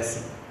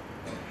jealousy.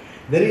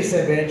 There is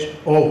a word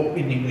 "O"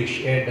 in English,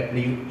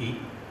 A-W-E.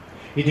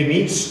 It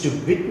means to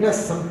witness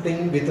something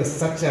with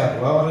such a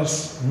reverence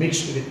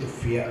mixed with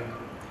fear.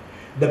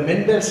 The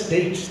mental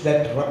state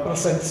that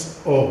represents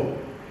 "O"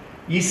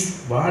 is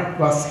what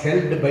was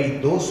held by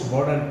those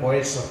modern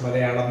poets of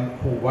Malayalam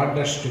who want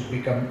us to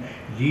become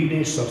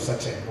leaders of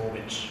such a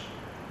movement.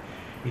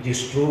 It is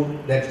true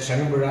that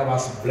Changanpuzha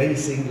was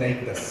blazing like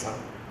the sun.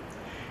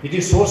 It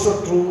is also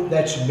true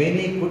that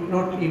many could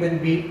not even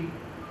be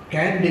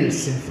candles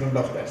in front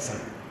of that sun.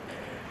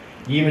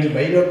 Even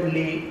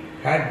Vailoppilli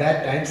had that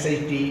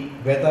anxiety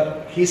whether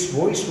his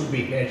voice would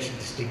be heard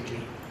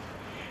distinctly.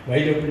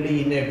 Vailoppilli,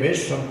 in a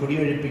verse from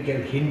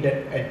Kudiyozhippikal, hinted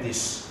at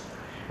this.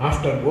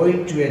 After going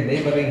to a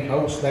neighboring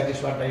house, that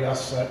is what I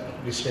was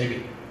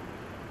describing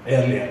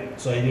earlier,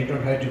 so I need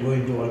not have to go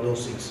into all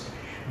those things.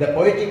 The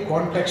poetic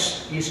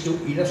context is to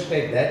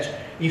illustrate that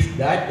if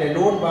that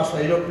alone was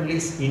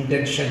Vailoppilli's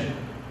intention,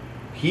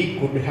 he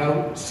could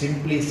have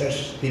simply said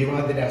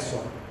Tiruvadira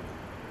song.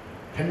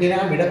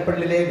 ധന്യനാം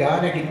ഇടപ്പള്ളിലെ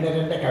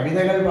ഗാനകിന്നരൻ്റെ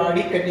കവിതകൾ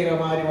പാടി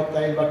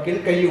കന്യകമാരിമൊത്തായി വക്കിൽ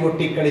കൈ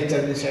കൊട്ടി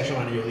കളിച്ചതിന്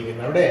ശേഷമാണ്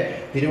ചോദിക്കുന്നത്. അവിടെ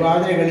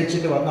തിരുവാതിര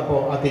കളിച്ചിട്ട് വന്നപ്പോൾ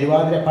ആ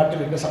തിരുവാതിര പാട്ടിൽ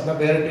എൻ്റെ ശബ്ദം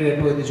വേറിട്ട്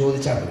കേട്ടു എന്ന്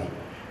ചോദിച്ചാൽ മതി.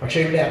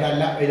 പക്ഷേ ഇവിടെ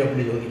അതല്ല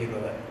വൈലോപ്പിള്ളി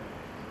ചോദിക്കുന്നത്.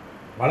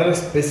 വളരെ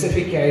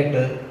സ്പെസിഫിക്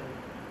ആയിട്ട്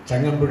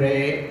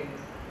ചങ്ങമ്പുഴയെ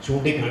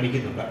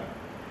ചൂണ്ടിക്കാണിക്കുന്നുണ്ട്.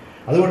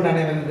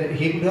 അതുകൊണ്ടാണ്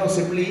he could have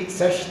simply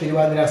said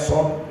Tiruvadira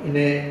song in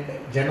a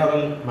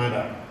general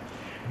manner,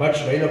 but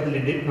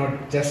Vailoppilli did not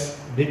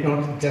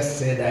just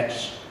say that.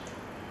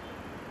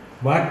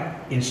 But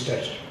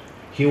instead,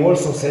 he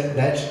also said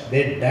that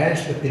they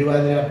danced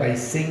Tiruvadira by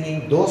singing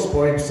those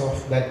poems of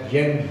that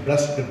young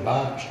blessed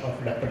bard of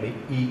Idappalli.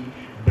 He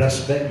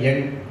blessed the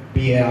young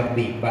BARD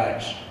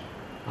bard.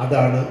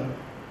 Adanu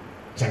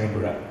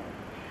Changanpuzha.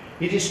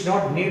 It is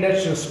not needed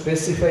to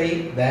specify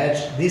that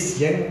this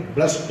young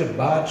blessed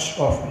bard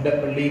of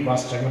Idappalli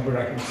was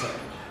Changanpuzha himself.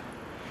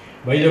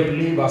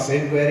 Vailoppilli was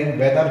inquiring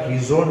whether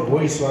his own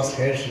voice was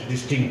heard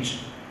distinct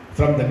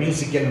from the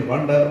musical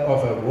wonder of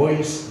a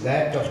voice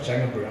that of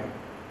Changanpuzha.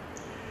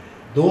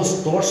 Those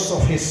thoughts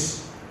of his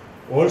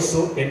also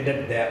ended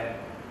there,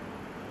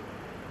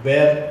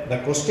 where the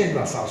question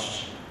was asked.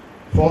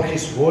 For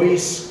his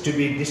voice to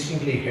be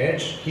distinctly heard,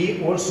 he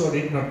also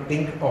did not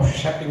think of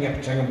shutting up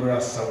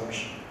Changanpuzha's sound.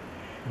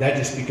 That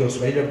is because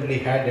Vailoppilli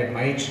had a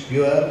mind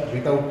pure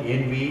without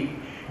envy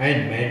and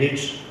made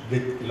it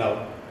with love.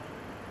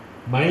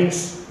 Minds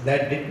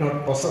that did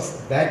not possess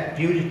that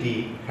purity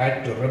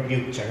had to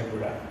rebuke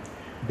Changanpuzha.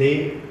 They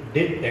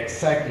did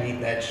exactly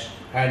that,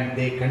 and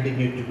they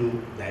continue to do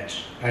that,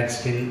 and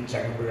still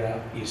Changanpuzha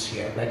is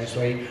here. That is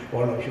why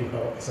all of you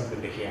have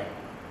assembled here.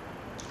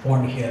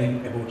 On hearing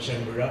about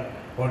Changanpuzha,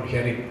 on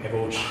hearing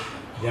about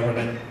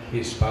Ramanan,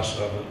 his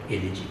pastoral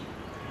elegy.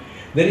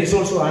 There is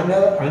also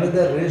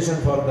another reason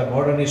for the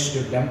modernists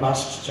to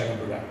lambast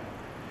Changanpuzha.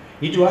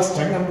 It was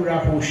Changanpuzha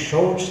who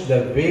showed the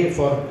way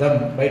for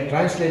them by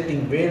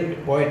translating veiled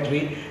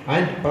poetry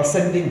and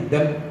presenting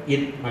them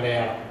in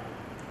Malayalam.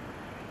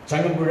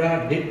 Changanpuzha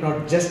did not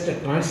just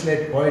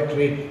translate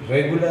poetry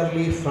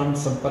regularly from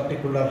some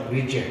particular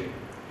region.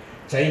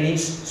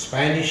 Chinese,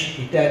 Spanish,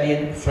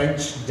 Italian,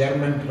 French,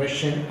 German,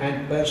 Russian and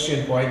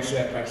Persian poets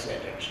were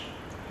translated.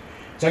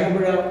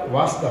 Changanpuzha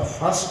was the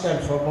first and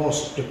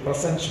foremost to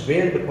present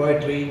world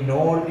poetry in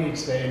all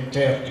its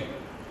entirety.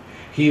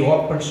 He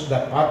opens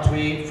the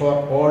pathway for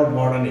all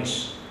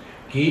modernists.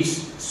 Keats,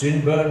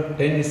 Swinburne,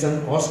 Tennyson,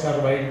 Oscar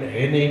Wilde,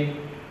 Heine,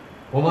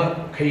 Omar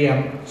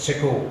Khayyam,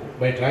 Chekhov.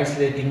 By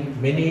translating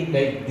many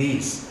like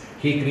these,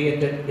 he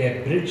created a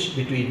bridge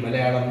between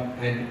Malayalam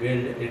and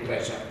world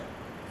literature.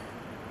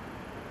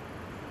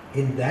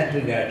 In that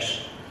regard,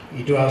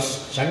 it was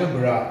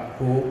Changanpuzha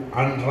who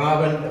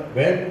unraveled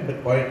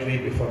world poetry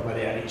before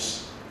Malayalis.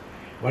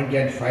 One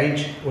can find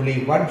only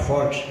one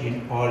fault in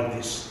all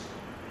this.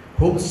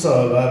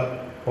 Whomsoever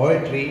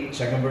poetry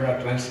Changanpuzha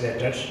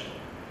translated,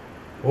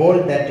 all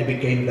that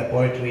became the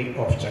poetry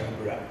of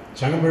Changanpuzha.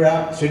 Changanpuzha,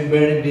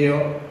 Swinburne'ന്റെയോ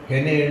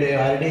ഹെന്നയുടെയോ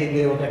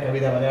ആരുടെയോ ഒക്കെ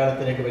കവിത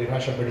മലയാളത്തിലേക്ക്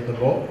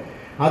പരിഭാഷപ്പെടുത്തുമ്പോൾ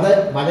അത്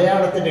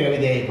മലയാളത്തിൻ്റെ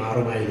കവിതയായി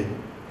മാറുമായിരുന്നു.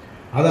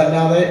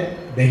 അതല്ലാതെ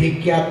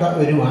ദഹിക്കാത്ത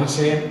ഒരു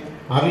ആശയം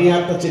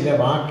അറിയാത്ത ചില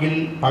വാക്കിൽ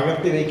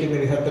പകർത്തി വയ്ക്കുന്ന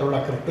വിധത്തിലുള്ള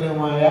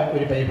കൃത്രിമമായ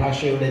ഒരു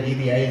പരിഭാഷയുടെ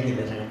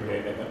രീതിയായിരുന്നില്ല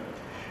ചങ്ങമ്പുഴയുടേത്.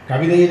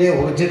 കവിതയിലെ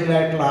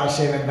ഒറിജിനലായിട്ടുള്ള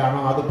ആശയം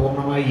എന്താണോ അത്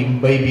പൂർണ്ണമായി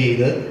ഇംബൈബ്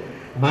ചെയ്ത്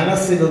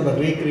മനസ്സിലൊന്ന്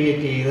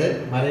റീക്രിയേറ്റ് ചെയ്ത്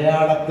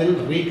മലയാളത്തിൽ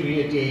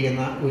റീക്രിയേറ്റ്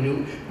ചെയ്യുന്ന ഒരു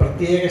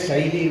പ്രത്യേക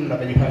ശൈലിയിലുള്ള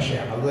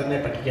പരിഭാഷയാണ്. അതുതന്നെ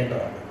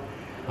പഠിക്കേണ്ടതാണ്.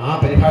 ആ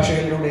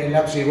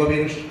പരിഭാഷകളിലൂടെയെല്ലാം ശ്രീ ഗോപി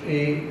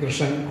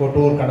കൃഷ്ണൻ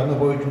കോട്ടൂർ കടന്നു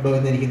പോയിട്ടുണ്ടോ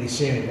എന്ന് എനിക്ക്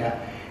നിശ്ചയമില്ല.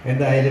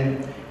 എന്തായാലും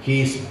he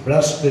is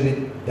blessed with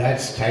that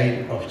style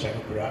of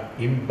Changanpuzha,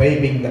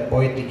 imbibing the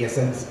poetic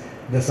essence,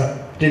 the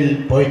subtle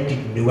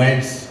poetic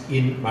nuance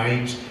in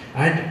minds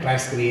and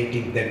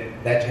transcreating them.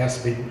 That has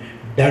been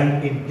done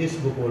in this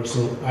book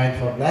also, and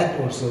for that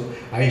also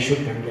I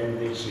should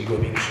congratulate Sri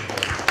Gopi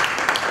Krishnan.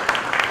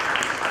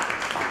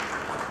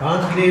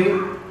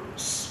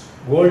 Congrave's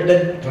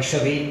golden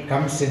treasury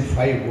comes in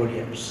 5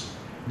 volumes.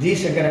 G.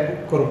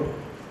 Changanpuzha,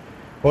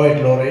 poet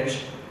laureate,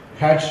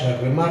 had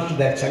remarked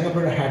that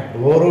Changanpuzha had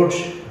borrowed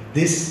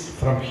this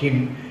from him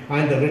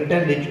and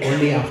returned it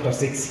only after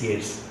 6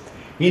 years.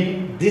 In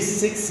these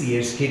 6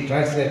 years, he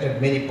translated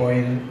many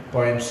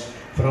poems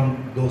from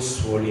those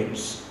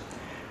volumes.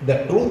 The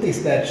truth is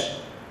that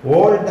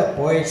all the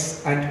poets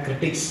and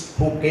critics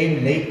who came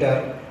later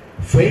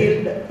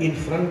failed in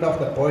front of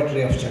the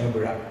poetry of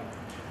Changanpuzha.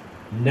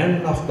 None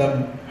of them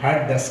had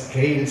the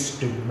scales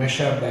to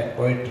measure that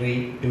poetry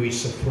to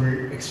its full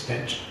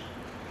extent.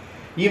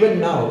 Even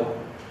now,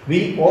 we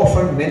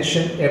often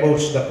mention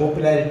about the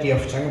popularity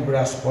of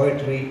Changanpuzha's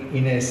poetry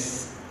in a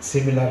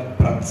similar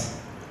breath.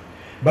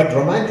 But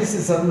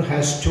Romanticism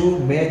has 2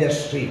 major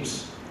streams.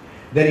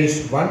 There is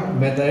one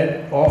method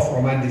of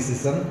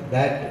Romanticism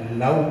that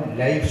loved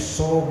life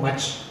so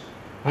much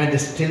and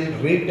still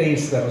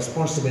retains the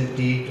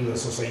responsibility to the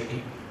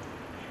society.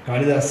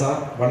 Kalidasa,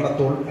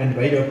 Vallathol and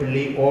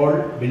Vaidapalli all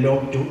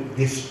belong to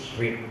this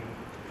stream.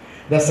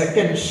 The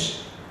second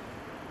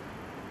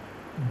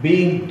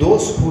being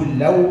those who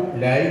love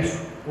life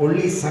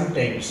only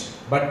sometimes,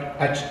 but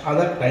at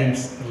other times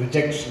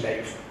reject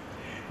life.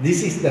 This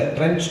is the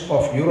trend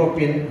of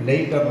European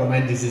later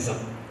Romanticism.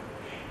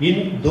 In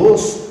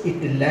those it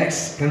lacks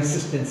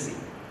consistency.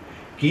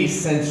 Keats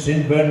and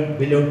Swinburne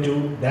belong to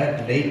that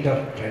later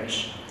trend.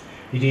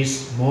 It is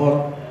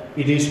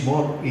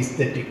more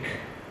aesthetic,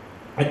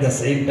 at the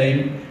same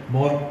time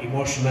more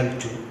emotional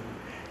too.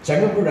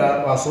 Changanpuzha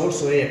was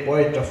also a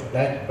poet of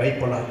that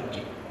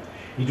bipolarity.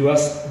 It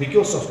was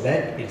because of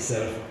that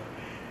itself,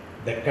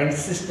 the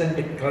consistent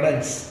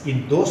credence in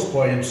those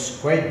poems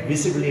quite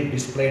visibly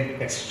displayed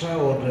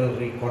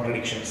extraordinary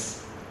contradictions.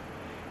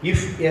 If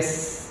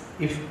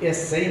a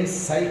same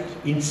sight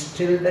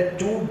instilled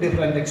 2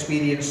 different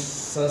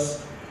experiences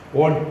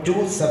on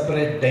 2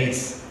 separate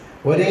days,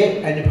 ഒരേ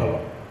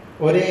അനുഭവം,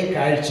 ഒരേ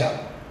കാഴ്ച,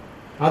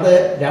 അത്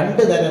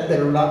 2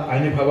 തരത്തിലുള്ള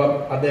അനുഭവം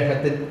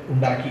അദ്ദേഹത്തിൽ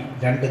ഉണ്ടാക്കി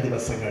 2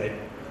 ദിവസങ്ങളിൽ.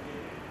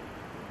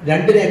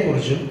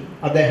 രണ്ടിനെക്കുറിച്ചും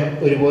അദ്ദേഹം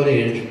ഒരുപോലെ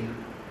എഴുതി.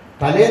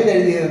 തലേന്ന്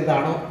എഴുതിയത്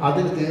എന്താണോ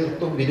അതിന്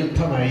തീർത്തും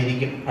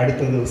വിരുദ്ധമായിരിക്കും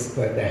അടുത്ത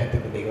ദിവസത്തെ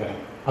അദ്ദേഹത്തിൻ്റെ നിഗമനം.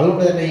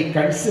 അതുകൊണ്ട് തന്നെ ഈ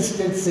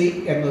കൺസിസ്റ്റൻസി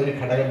എന്നൊരു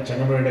ഘടകം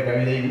ചങ്ങമ്പുഴയുടെ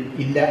കവിതയിൽ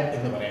ഇല്ല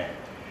എന്ന് പറയാം.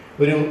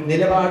 ഒരു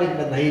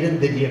നിലപാടിൻ്റെ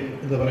നൈരന്തര്യം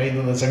എന്ന്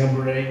പറയുന്നത്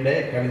ചങ്ങമ്പുഴയുടെ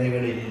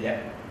കവിതകളിലില്ല.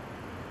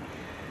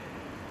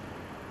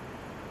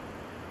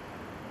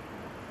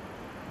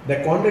 The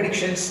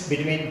contradictions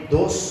between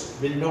those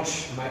will not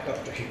matter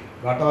to him.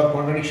 Whatever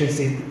contradictions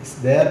is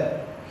there,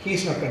 he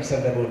is not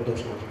concerned about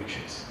those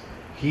contradictions.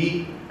 He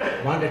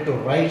wanted to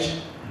write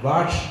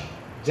what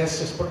just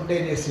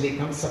spontaneously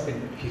comes up in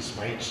his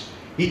mind.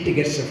 It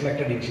gets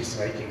reflected in his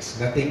writings.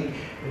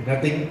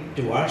 Nothing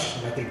to watch,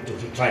 nothing to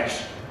retract.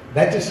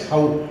 That is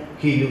how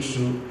he used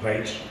to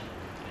write.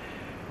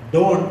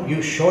 Dawn, you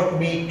showed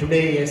me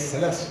today a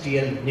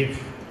celestial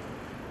nymph.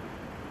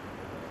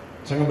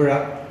 Changanpuzha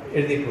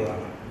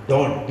എഴുതിയിട്ടുള്ളതാണ്.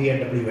 Dawn,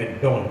 D-A-W-N,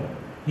 dawn.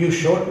 You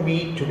showed me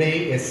today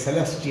a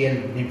celestial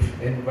nymph,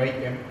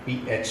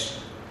 N-Y-M-P-H.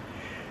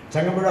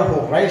 Changanpuzha, who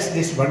writes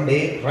this one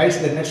day, writes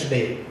the next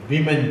day,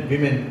 women,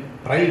 women,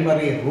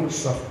 primary roots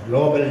of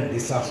global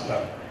disaster,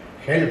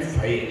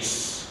 hellfires.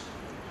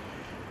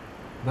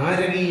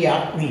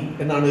 നാരകീയാഗ്നി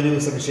എന്നാണ് ഒരു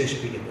ദിവസം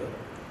വിശേഷിപ്പിക്കുന്നത്.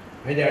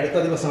 അതിൻ്റെ അടുത്ത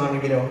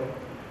ദിവസമാണെങ്കിലോ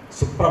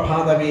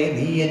സുപ്രഭാതമേ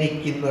നീ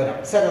എനിക്കുന്നൊരു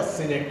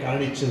അപ്സരസ്സിനെ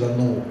കാണിച്ചു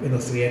തന്നു എന്ന്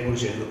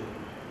സ്ത്രീയെക്കുറിച്ച് എഴുതും.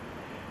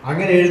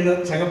 അങ്ങനെ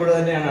എഴുതുന്ന ചങ്ങമ്പുഴ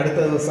തന്നെയാണ് അടുത്ത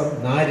ദിവസം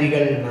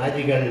നാരികൾ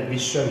നാരികൾ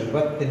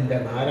വിശ്വവിപത്തിൻ്റെ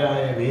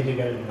നാരായ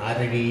വേരുകൾ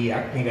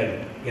നാരകീയാഗ്നികൾ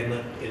എന്ന്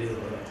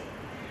എഴുതുന്നത്.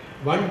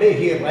 One day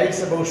he writes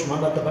about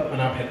Shmandatha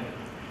Padmanabhan.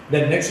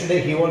 The next day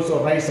he also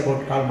writes about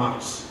Karl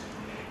Marx.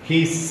 He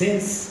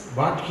sings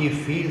what he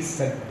feels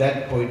at that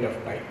point of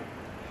time.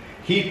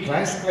 He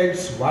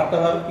transcribes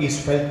whatever is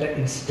felt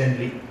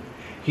instantly.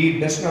 He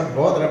does not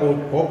bother about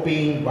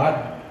copying what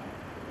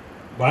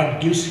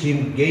gives him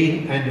gain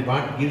and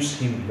what gives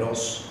him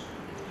loss.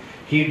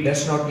 He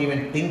does not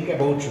even think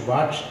about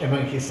what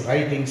among his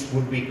writings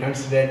would be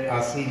considered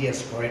as serious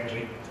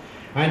poetry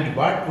and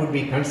what would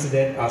be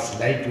considered as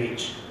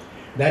lightweight.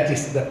 That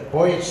is the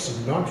poet's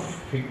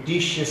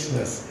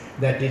non-fictitiousness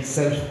that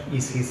itself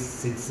is his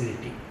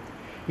sincerity.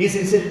 ഈ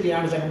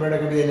സിൻസിരിറ്റിയാണ് ചങ്ങമ്പുഴയുടെ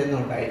കവിതയിൽ നിന്നും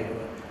ഉണ്ടായിരുന്നത്.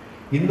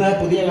 ഇന്ന്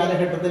പുതിയ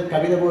കാലഘട്ടത്തിൽ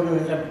കവിത പോലും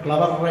ഒരുതരം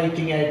clever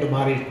writing ആയിട്ട്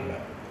മാറിയിട്ടുണ്ട്.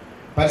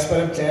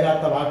 പരസ്പരം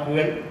ചേരാത്ത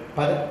വാക്കുകൾ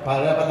പല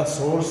പല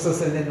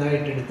സോഴ്സസിൽ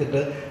നിന്നായിട്ട്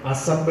എടുത്തിട്ട്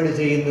അസംബിൾ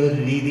ചെയ്യുന്ന ഒരു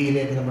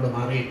രീതിയിലേക്ക് നമ്മൾ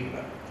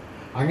മാറിയിട്ടുണ്ട്.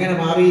 അങ്ങനെ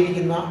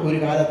മാറിയിരിക്കുന്ന ഒരു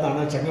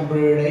കാലത്താണ്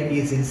ചങ്ങമ്പുഴയുടെ ഈ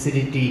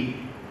സിൻസിരിറ്റി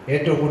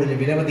ഏറ്റവും കൂടുതൽ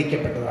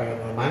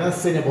വിലമതിക്കപ്പെട്ടതാകുന്നത്.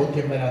 മനസ്സിന്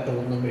ബോധ്യം വരാത്ത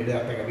ഒന്നും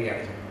എഴുതാത്ത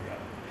കവിയാണ് ചങ്ങമ്പുഴ.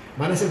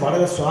 മനസ്സിൽ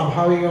വളരെ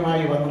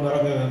സ്വാഭാവികമായി വന്നു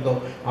നിറഞ്ഞതെന്തോ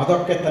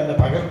അതൊക്കെ തന്നെ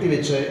പകർത്തി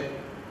വെച്ച്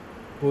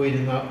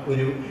പോയിരുന്ന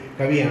ഒരു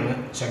കവിയാണ്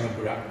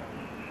Changampuzha.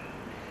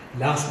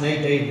 Last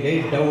night I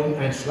laid down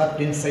and slept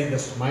inside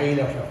the smile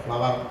of a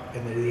flower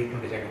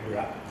എന്നെഴുതിയിട്ടുണ്ട് Changampuzha.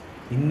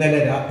 ഇന്നലെ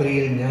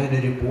രാത്രിയിൽ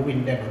ഞാനൊരു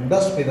പൂവിൻ്റെ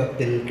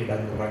മന്ദസ്മിതത്തിൽ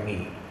കിടന്നുറങ്ങി.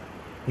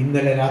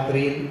 ഇന്നലെ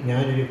രാത്രിയിൽ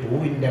ഞാനൊരു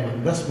പൂവിൻ്റെ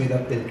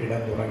മന്ദസ്മിതത്തിൽ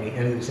കിടന്നുറങ്ങി.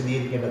 ഞാനത്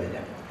വിശദീകരിക്കേണ്ടതില്ല.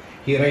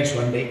 He writes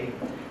one day,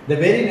 the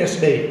very next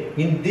day,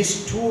 in these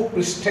two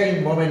pristine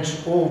moments,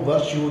 O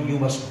virtue, you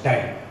must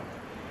die.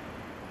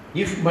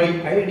 If my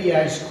idea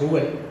is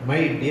cruel,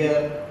 my dear,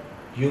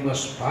 you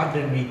must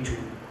pardon me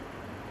too.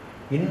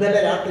 ഇന്നലെ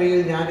രാത്രിയിൽ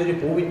ഞാനൊരു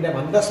പൂവിൻ്റെ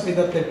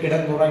മന്ദസ്മിതത്തിൽ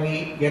കിടന്നുറങ്ങി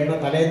എന്ന്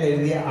തലേന്ന്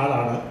എഴുതിയ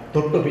ആളാണ്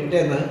തൊട്ടു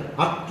പിറ്റേന്ന്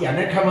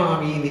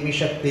അത്യനഘമാമീ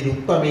നിമിഷത്തിൽ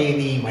ഉത്തമേ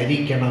നീ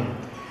മരിക്കണം,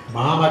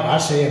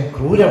 മാമകാശയം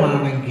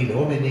ക്രൂരമാണെങ്കിൽ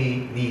ഓമനെ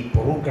നീ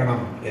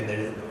പൊറുക്കണം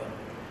എന്നെഴുതുന്നത്.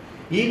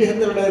 ഈ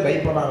വിധത്തിലുള്ള ഒരു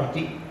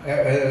ബൈപോളാരിറ്റി,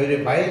 ഒരു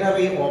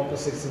ബൈനറി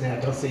ഓപ്പോസിറ്റ്സിനെ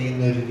അഡ്രസ്സ്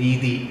ചെയ്യുന്ന ഒരു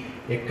രീതി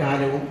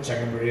എക്കാലവും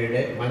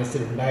ചങ്ങമ്പുഴയുടെ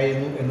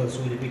മനസ്സിലുണ്ടായിരുന്നു എന്നത്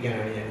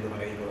സൂചിപ്പിക്കാനാണ് ഞാനിത്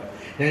പറയുന്നത്.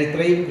 ഞാൻ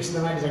ഇത്രയും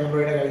വിശദമായിട്ട്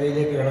ചങ്ങമ്പുഴയുടെ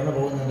കവിതയിലേക്ക് കടന്നു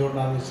പോകുന്നത്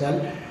എന്തുകൊണ്ടാണെന്ന് വെച്ചാൽ,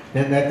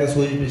 ഞാൻ നേരത്തെ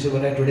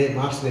സൂചിപ്പിച്ചതുപോലെ today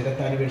marks the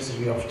death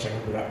anniversary of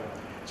Changampuzha.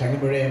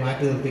 ചങ്ങമ്പുഴയെ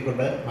മാറ്റി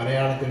നിർത്തിക്കൊണ്ട്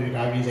മലയാളത്തിലൊരു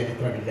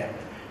കാവ്യചരിത്രമില്ല.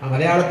 ആ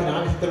മലയാളത്തിന്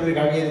ആവശ്യത്തിലൊരു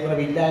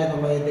കാവ്യചരിത്രമില്ല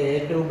എന്നുള്ളതിൻ്റെ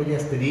ഏറ്റവും വലിയ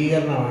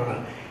സ്ഥിരീകരണമാണ്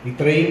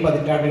ഇത്രയും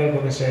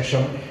പതിറ്റാണ്ടുകൾക്ക്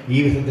ശേഷം ഈ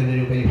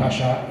വിധത്തിലൊരു പരിഭാഷ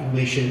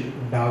ഇംഗ്ലീഷിൽ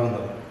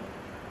ഉണ്ടാകുന്നത്.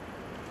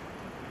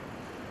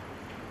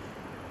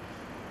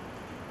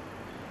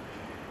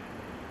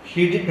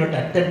 He did not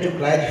attempt to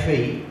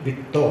clarify with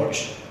thoughts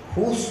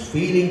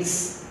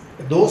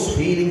those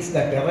feelings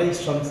that arise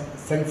from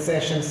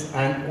sensations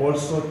and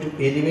also to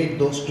elevate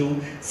those to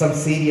some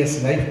serious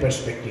life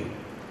perspective.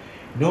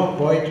 No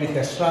poet with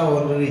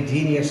extraordinary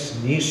genius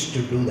needs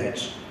to do that.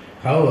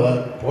 However,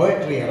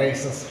 poetry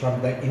arises from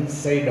the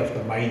inside of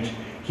the mind.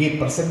 He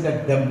presented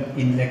them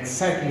in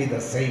exactly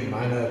the same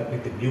manner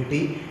with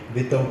beauty,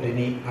 without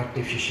any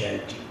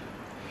artificiality.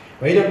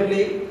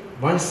 Vairapalli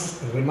once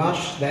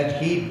remarks that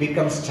he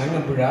becomes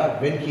Changanpuzha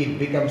when he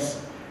becomes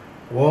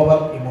over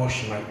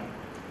emotional.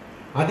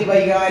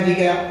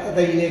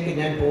 അതിവൈകാരികതയിലേക്ക്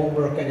ഞാൻ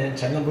പോകുമ്പോഴൊക്കെ ഞാൻ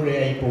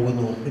ചങ്ങമ്പുഴയായി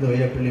പോകുന്നു എന്ന്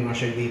വൈരപ്പള്ളി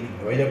മാഷ്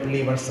എഴുതിയിട്ടുണ്ട്. വൈരപ്പള്ളി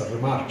once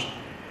remarked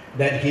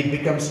that he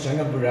becomes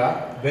Changanpuzha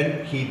when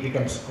he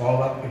becomes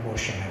over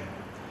emotional.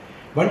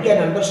 One can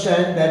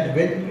understand that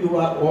when you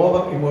are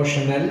over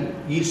emotional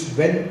is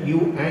when you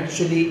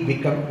actually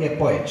become a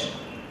poet,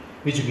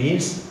 which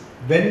means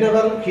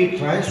whenever he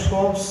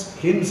transforms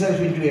himself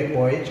into a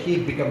poet, he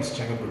becomes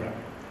Changanpuzha.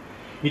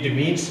 It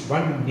means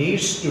one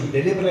needs to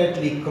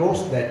deliberately cross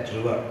that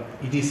river.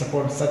 It is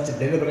upon such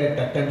deliberate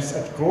attempts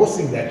at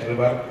crossing that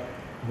river,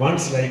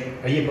 ones like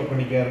Ayyappa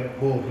Panikar,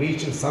 who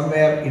reached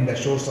somewhere in the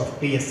shores of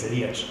T.S.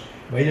 Eliot.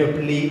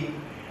 Vairapalli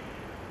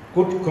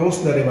could cross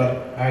the river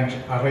and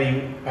arrive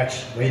at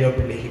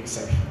Vairapalli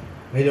himself.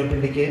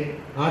 Vairapalliക്ക്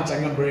ആ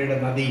ചങ്ങമ്പുഴയുടെ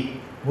നദി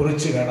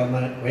മുറിച്ചു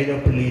കടന്ന്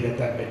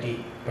വൈരപ്പള്ളിയിലെത്താൻ പറ്റി.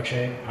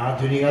 പക്ഷേ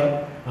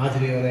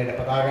ആധുനികതയുടെ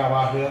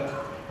പതാകവാഹകർ,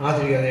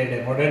 ആധുനികതയുടെ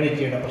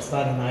മോഡേണിറ്റിയുടെ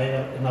പ്രസ്ഥാന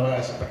നായകർ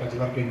എന്നവകാശപ്പെട്ട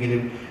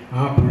ചിലർക്കെങ്കിലും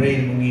ആ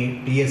പുഴയിൽ മുങ്ങി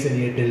T.S.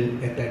 എലിയട്ടിൽ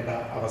എത്തേണ്ട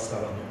അവസ്ഥ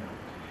വന്നു.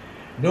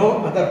 No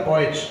other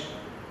poet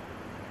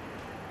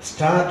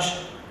starts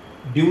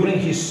during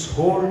his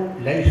whole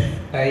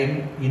lifetime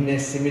in a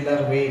similar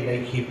way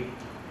like him.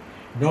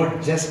 Not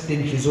just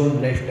in his own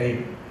lifetime,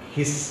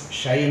 his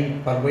shine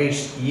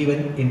pervades even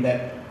in the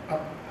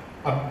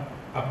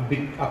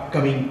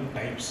upcoming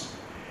times.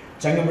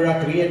 Changanpuzha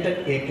created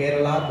a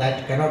Kerala that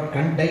cannot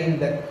contain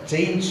the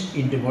change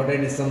into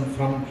modernism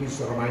from his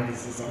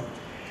romanticism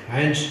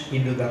and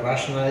into the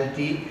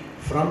rationality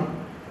from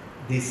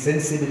the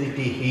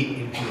sensibility he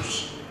infused.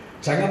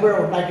 Changampuzha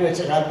ഉണ്ടാക്കി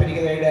വെച്ച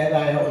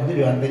കാൽപ്പനികതയുടേതായ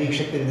ഒന്നൊരു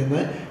അന്തരീക്ഷത്തിൽ നിന്ന്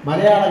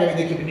മലയാള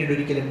കവിതയ്ക്ക് പിന്നീട്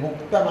ഒരിക്കലും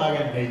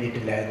മുക്തമാകാൻ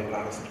കഴിഞ്ഞിട്ടില്ല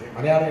എന്നുള്ളതാണ് സത്യം.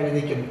 മലയാള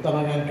കവിതയ്ക്ക്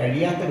മുക്തമാകാൻ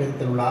കഴിയാത്ത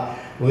വിധത്തിലുള്ള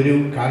ഒരു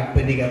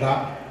കാൽപ്പനികത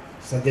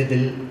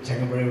സത്യത്തിൽ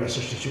ചങ്ങമ്പുഴയുടെ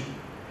സൃഷ്ടിച്ചു.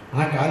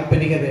 ആ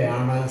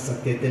കാൽപ്പനികതയാണ്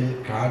സത്യത്തിൽ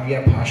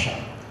കാവ്യഭാഷ.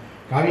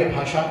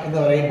 കാവ്യഭാഷ എന്ന്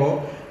പറയുമ്പോൾ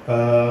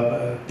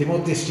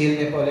തിമോത്തി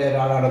സ്റ്റീലിനെ പോലെ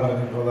ഒരാളാണ്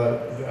പറഞ്ഞിട്ടുള്ളത്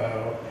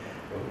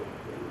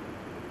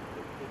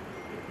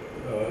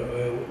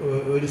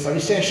ഒരു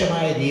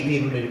സവിശേഷമായ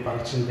രീതിയിലുള്ള ഒരു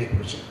പറച്ചിലിനെ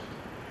കുറിച്ച്.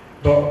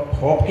 ഇപ്പോൾ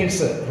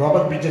ഹോപ്കിൻസ്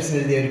റോബർട്ട് ബ്രിഡ്ജസിന്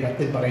എഴുതിയ ഒരു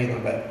കത്തിൽ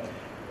പറയുന്നുണ്ട്,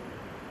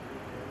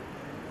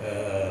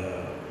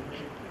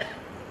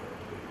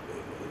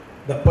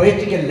 the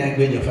poetical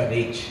language of an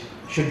age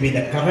should be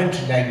the current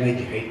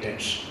language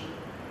hated.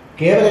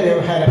 കേവല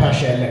വ്യവഹാര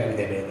ഭാഷയല്ല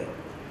കവിതയുടേത്.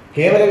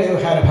 കേവല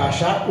വ്യവഹാര ഭാഷ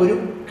ഒരു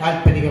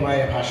കാൽപ്പനികമായ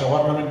ഭാഷ,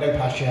 ഓർണമെൻ്റൽ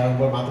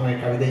ഭാഷയാകുമ്പോൾ മാത്രമേ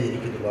കവിത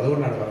ജനിക്കുന്നുള്ളൂ.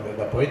 അതുകൊണ്ടാണ് പറഞ്ഞത്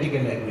the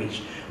poetical language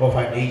of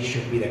an age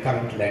should be the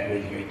current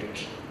language hated.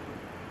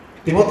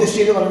 Timothy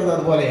steel പറഞ്ഞത്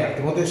അതുപോലെയാണ്.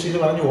 തിമോത്തി സ്റ്റീൽ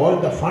പറഞ്ഞു all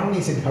the fun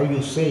is in how you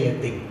say a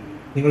thing.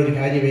 നിങ്ങളൊരു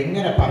കാര്യം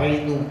എങ്ങനെ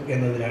പറയുന്നു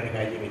എന്നതിലാണ്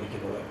കാര്യം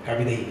ഇരിക്കുന്നത്,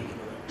 കവിത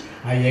ഇരിക്കുന്നത്.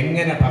 ആ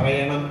എങ്ങനെ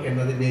പറയണം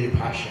എന്നതിൻ്റെ ഒരു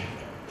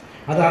ഭാഷയുണ്ട്,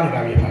 അതാണ്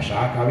കാവ്യഭാഷ.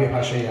 ആ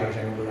കാവ്യഭാഷയിലാണ്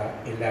ചങ്ങമ്പുഴ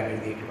എല്ലാം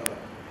എഴുതിയിട്ടുള്ളത്.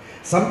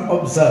 Some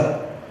observe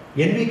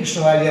N.V.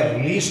 Krishnavaliya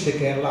released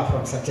Kerala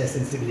from such a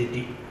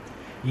sensibility.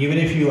 Even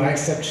if you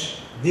accept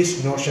this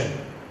notion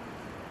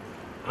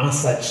as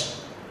such,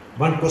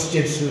 one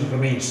question still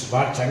remains: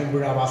 what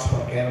Changanpuzha was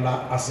for Kerala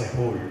as a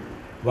whole?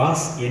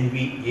 Was N.V.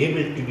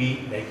 able to be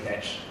like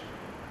that?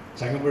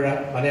 Changampuzha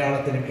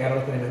മലയാളത്തിനും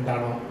കേരളത്തിനും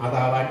എന്താണോ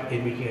അതാവാൻ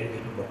N.V.ക്ക്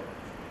എഴുതിയിട്ടുണ്ടോ?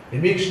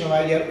 N.V.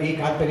 Krishna Warrier ഈ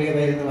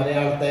കാൽപ്പനികതയിൽ നിന്ന്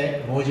മലയാളത്തെ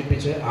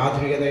മോചിപ്പിച്ച്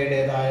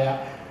ആധുനികതയുടേതായ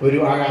ഒരു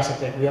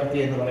ആകാശത്തെ ഉയർത്തി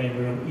എന്ന്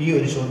പറയുമ്പോഴും ഈ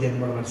ഒരു ചോദ്യം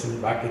നമ്മുടെ മനസ്സിൽ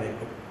ബാക്കി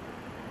നിൽക്കും.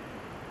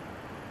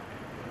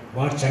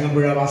 What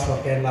Changanpuzha was for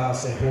Kerala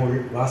as a whole,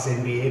 was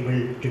N.V. able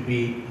to be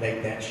like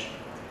that?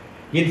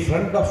 In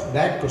front of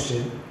that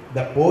question,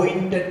 the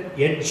pointed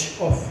edge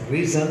of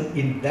reason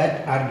in that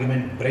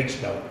argument breaks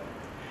down.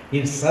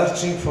 In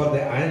searching for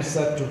the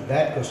answer to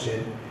that question,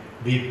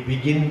 we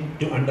begin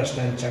to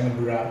understand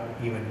Changanpuzha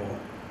even more.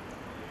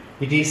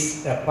 It is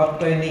a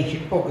pertaining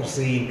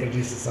hypocrisy in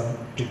criticism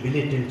to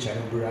belittle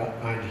Changanpuzha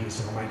and his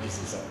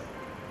romanticism.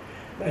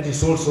 That is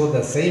also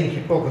the same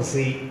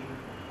hypocrisy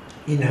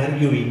in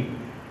arguing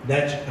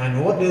that an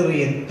ordinary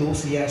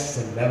enthusiast's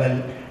level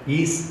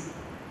is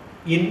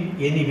in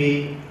any way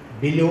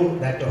below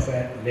that of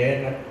a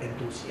learned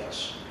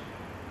enthusiast.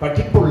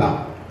 പഠിപ്പുള്ള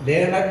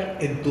learned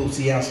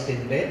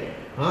എന്തൂസിയാസ്റ്റിൻ്റെ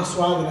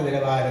ആസ്വാദന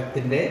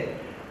നിലവാരത്തിൻ്റെ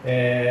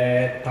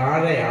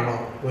താഴെയാണോ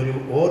ഒരു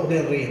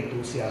ordinary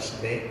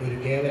എന്തൂസിയാസ്റ്റിൻ്റെ, ഒരു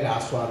കേവല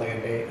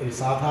ആസ്വാദകൻ്റെ, ഒരു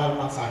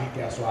സാധാരണ സാഹിത്യ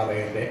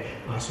ആസ്വാദകൻ്റെ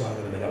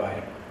ആസ്വാദന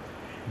നിലവാരം?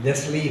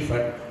 Leslie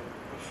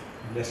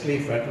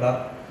ഫെഡ്ലർ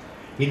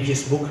in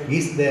his book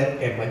Is There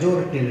a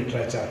Majority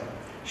Literature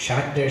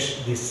shatters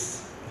these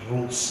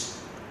rules.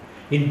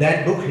 In that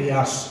book he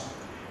asks,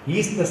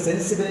 is the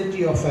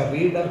sensibility of a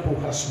reader who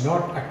has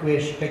not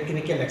acquired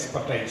technical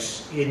expertise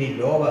any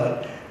lower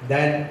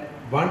than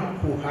one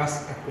who has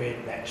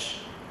acquired that?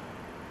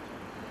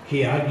 He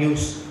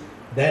argues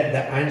that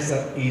the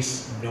answer is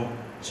no.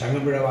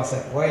 Changanpuzha was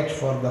a poet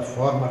for the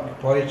former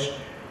poet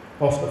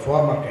of the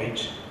former kind.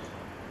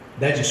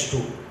 That is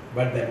true,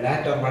 but the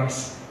latter ones,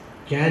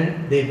 can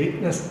they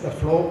witness the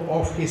flow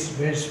of his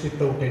words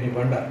without any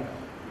wonder?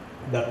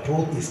 The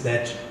truth is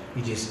that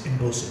it is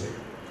impossible.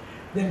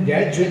 Then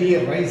gradually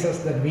rises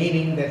the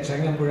meaning that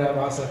Changanpuzha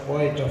was a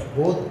poet of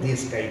both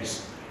these kinds,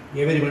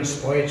 everyone's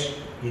poet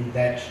in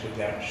that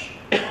regard.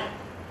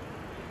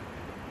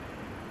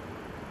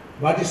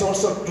 What is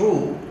also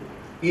true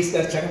is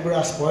that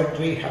Changanpuzha's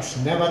poetry has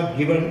never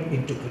given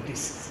into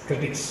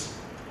critics.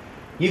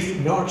 If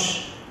not,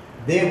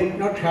 they would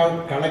not have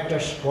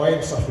collected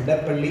poems of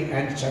Idappalli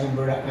and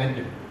Changanpuzha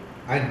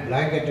and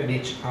blanketed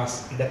it as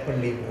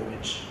Idappalli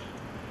movement.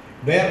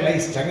 Where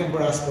lies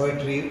Changanpuzha's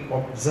poetry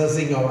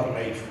obsessing our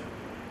life?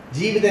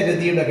 ജീവിത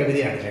രതിയുടെ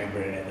കവിതയാണ്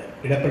ചങ്ങമ്പുഴയുടേത്.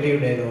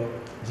 ഇടപ്പള്ളിയുടേതോ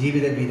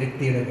ജീവിത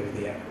വിരക്തിയുടെ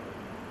കവിതയാണ്.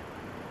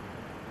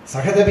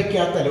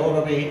 സഹതപിക്കാത്ത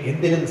ലോകമേ,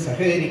 എന്തിനും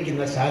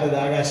സഹകരിക്കുന്ന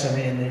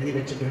ശാരദാകാശമേ എന്ന് എഴുതി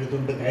വെച്ചിട്ട്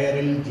എഴുതുണ്ട്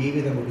കയറിൽ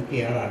ജീവിതം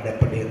ഒടുക്കിയാണ്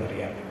ഇടപ്പള്ളി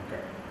എന്നറിയാം നമുക്ക്.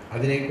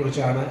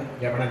 അതിനെക്കുറിച്ചാണ്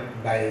രമണൻ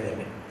ഉണ്ടായത്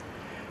തന്നെ.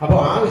 അപ്പോൾ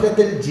ആ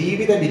വിധത്തിൽ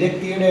ജീവിത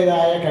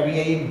വിരക്തിയുടേതായ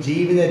കവിയെയും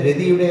ജീവിത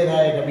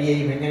രതിയുടേതായ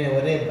കവിയെയും എങ്ങനെ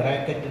ഒരേ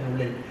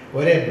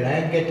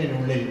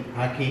ബ്ലാങ്കറ്റിനുള്ളിൽ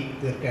ആക്കി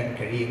തീർക്കാൻ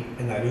കഴിയും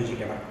എന്ന്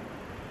ആലോചിക്കണം.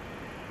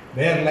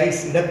 Where lies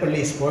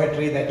Idappalli's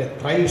poetry that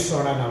thrives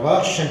on an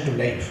aversion to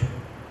life?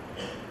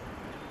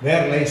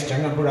 Where lies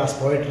Changanpuzha's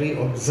poetry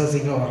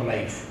obsessing our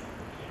life?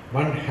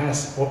 One has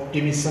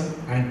optimism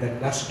and the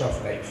lust of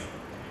life.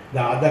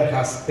 The other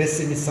has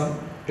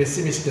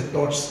pessimistic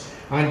thoughts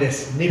and a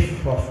sniff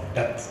of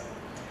death.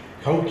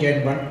 How can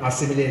one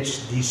assimilate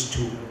these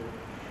two?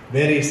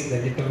 Where is the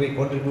literary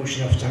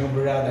contribution of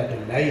Changanpuzha that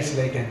lies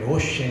like an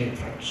ocean in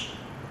front?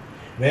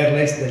 Where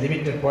lies the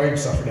limited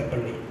poems of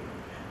Idappalli?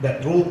 The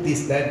truth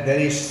is that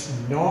there is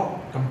no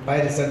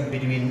comparison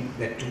between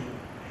the two.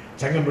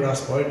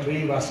 Changanpuzha's poetry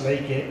was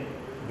like a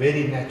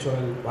very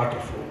natural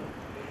water flow.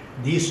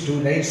 These two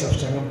lines of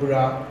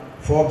Changanpuzha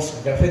forms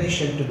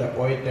definition to the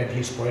poet and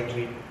his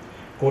poetry.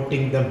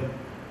 Quoting them,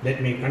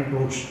 let me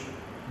conclude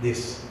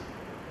this.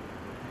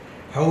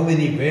 How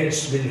many words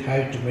will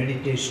have to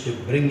meditate to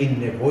bring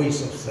in a voice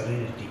of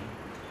serenity?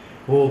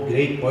 O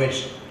great poets,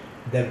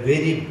 the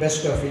very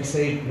best of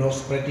insight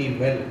knows pretty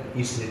well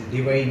is the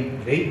divine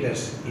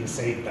greatness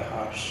inside the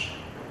heart.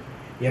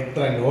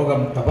 എത്ര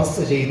ലോകം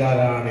തപസ്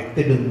ചെയ്താലാണ്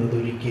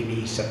എത്തിടുന്നതൊരിക്കൽ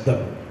ഈ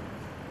ശബ്ദം.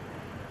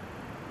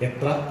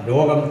 എത്ര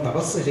ലോകം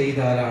തപസ്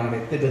ചെയ്താലാണ്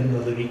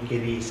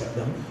എത്തിടുന്നതൊരിക്കൽ ഈ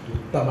ശബ്ദം.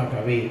 ഉത്തമ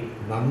കവി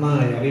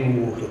നന്നായി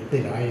അറിവൂ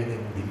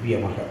ഹൃത്തിലായതിന്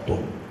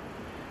ദിവ്യമഹത്വം.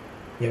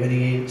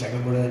 യവനികയിൽ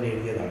ചങ്ങമ്പുഴ തന്നെ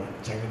എഴുതിയതാണ്.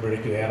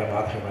 ചങ്ങമ്പുഴയ്ക്ക് വേറെ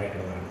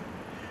ബാധകമായിട്ടുള്ളതാണ്.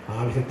 ആ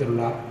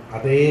വിധത്തിലുള്ള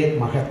അതേ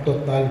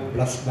മഹത്വത്താൽ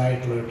ബ്ലസ്ഡ്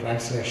ആയിട്ടുള്ളൊരു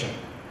ട്രാൻസ്ലേഷൻ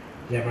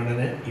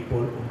രമണന്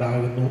ഇപ്പോൾ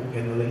ഉണ്ടാകുന്നു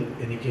എന്നതിൽ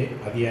എനിക്ക്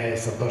അതിയായ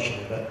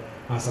സന്തോഷമുണ്ട്.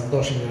 ആ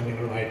സന്തോഷം ഞാൻ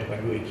നിങ്ങളുമായിട്ട്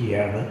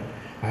പങ്കുവയ്ക്കുകയാണ്.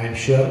 I am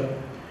sure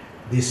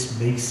this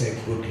makes A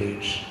good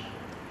read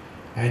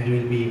and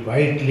will be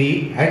widely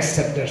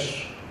accepted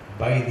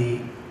by the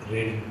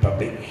reading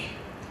public.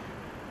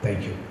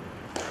 Thank you.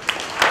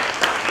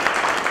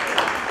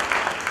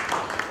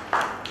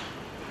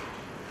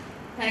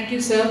 Thank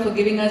you, sir, for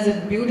giving us a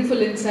beautiful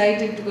insight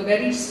into the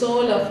very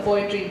soul of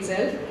poetry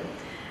itself.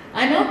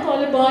 I now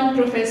call upon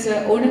Professor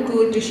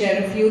Onakur to share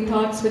a few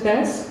thoughts with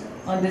us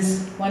on this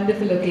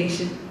wonderful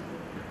occasion.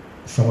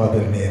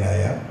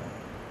 സമാദരണീയനായ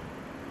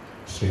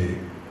Shri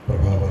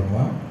Prabha Varma,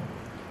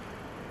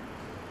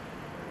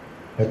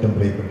 ഏറ്റവും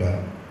പ്രിയപ്പെട്ട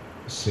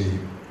ശ്രീ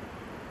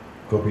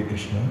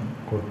ഗോപികൃഷ്ണൻ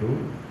കൊട്ടൂർ,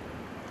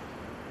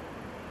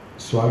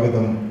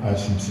 സ്വാഗതം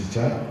ആശംസിച്ച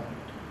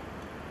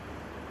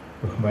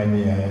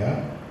ബഹുമാന്യയായ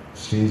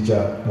ശ്രീജ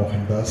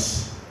മോഹൻദാസ്,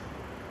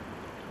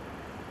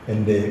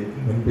 എൻ്റെ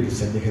മുൻപിൽ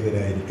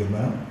സന്നിഹിതരായിരിക്കുന്ന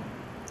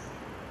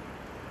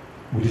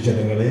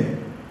ഗുരുജനങ്ങളെ,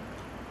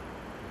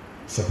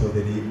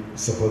 സഹോദരി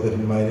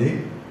സഹോദരന്മാരെ,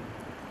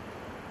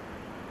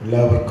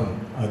 എല്ലാവർക്കും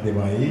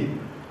ആദ്യമായി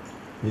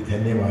ഈ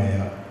ധന്യമായ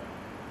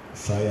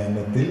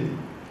സായാഹ്നത്തിൽ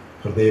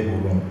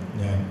ഹൃദയപൂർവ്വം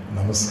ഞാൻ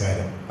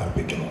നമസ്കാരം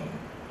അർപ്പിക്കുന്നു.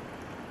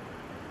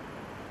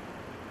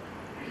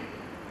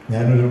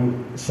 ഞാനൊരു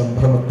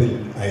സംഭ്രമത്തിൽ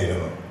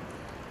ആയിരുന്നു.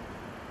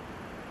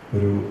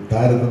 ഒരു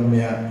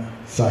താരതമ്യ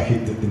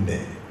സാഹിത്യത്തിൻ്റെ,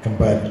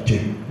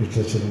 കമ്പാരിറ്റീവ്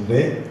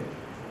ലിറ്ററേച്ചറിൻ്റെ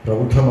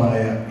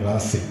പ്രൗഢമായ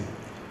ക്ലാസ്സിൽ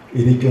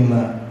ഇരിക്കുന്ന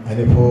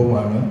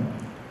അനുഭവമാണ്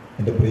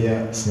എൻ്റെ പ്രിയ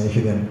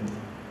സ്നേഹിതൻ,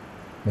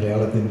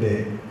 മലയാളത്തിൻ്റെ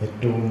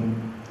ഏറ്റവും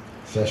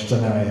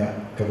ശ്രേഷ്ഠനായ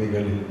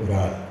കവികളിൽ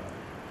ഒരാൾ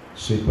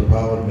ശ്രീ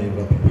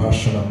പ്രഭാവർമ്മയുടെ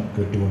പ്രഭാഷണം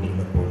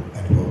കേട്ടുകൊണ്ടിരുന്നപ്പോൾ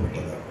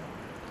അനുഭവപ്പെട്ടത്.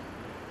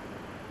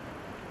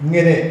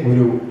 ഇങ്ങനെ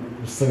ഒരു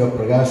പുസ്തക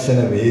പ്രകാശന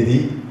വേദി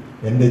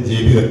എൻ്റെ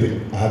ജീവിതത്തിൽ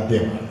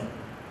ആദ്യമാണ്.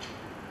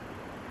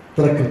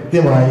 ഇത്ര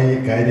കൃത്യമായി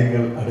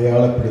കാര്യങ്ങൾ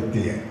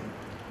അടയാളപ്പെടുത്തിയ,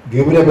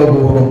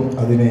 ഗൗരവപൂർവം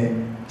അതിനെ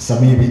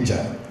സമീപിച്ച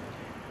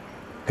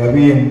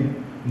കവിയും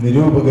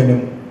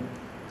നിരൂപകനും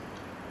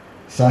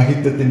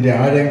സാഹിത്യത്തിൻ്റെ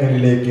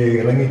ആഴങ്ങളിലേക്ക്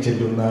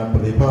ഇറങ്ങിച്ചെല്ലുന്ന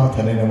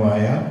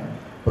പ്രതിഭാധനനുമായ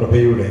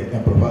പ്രഭയുടെ,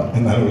 ഞാൻ പ്രഭ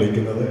എന്നാണ്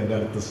വിളിക്കുന്നത്, എൻ്റെ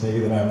അടുത്ത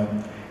സ്നേഹിതനാണ്,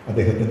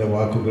 അദ്ദേഹത്തിൻ്റെ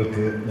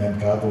വാക്കുകൾക്ക് ഞാൻ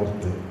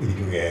കാതോർത്ത്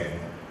ഇരിക്കുകയായിരുന്നു.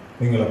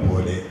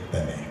 നിങ്ങളെപ്പോലെ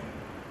തന്നെ.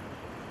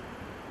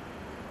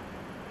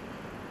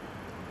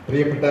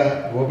 പ്രിയപ്പെട്ട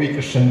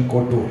ഗോപികൃഷ്ണൻ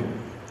കോട്ടൂർ,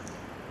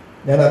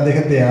 ഞാൻ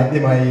അദ്ദേഹത്തെ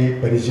ആദ്യമായി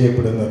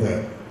പരിചയപ്പെടുന്നത്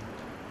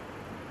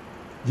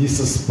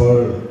ജീസസ്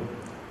പേൾ,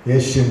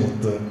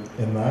 യേശുമുത്ത്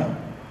എന്ന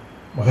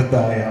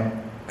മഹത്തായ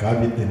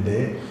കാവ്യത്തിൻ്റെ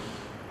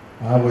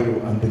ആ ഒരു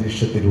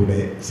അന്തരീക്ഷത്തിലൂടെ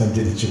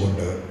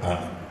സഞ്ചരിച്ചുകൊണ്ട്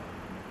ആണ്.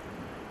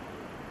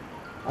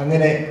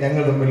 അങ്ങനെ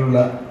ഞങ്ങൾ തമ്മിലുള്ള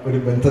ഒരു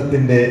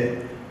ബന്ധത്തിൻ്റെ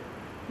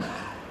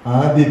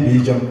ആദ്യ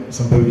ബീജം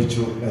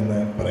സംഭവിച്ചു എന്ന്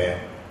പറയാം.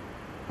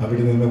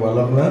 അവിടെ നിന്ന്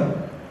വളർന്ന്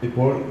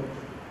ഇപ്പോൾ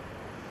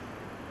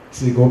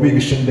ശ്രീ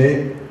ഗോപികൃഷ്ണൻ്റെ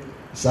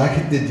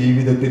സാഹിത്യ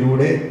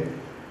ജീവിതത്തിലൂടെ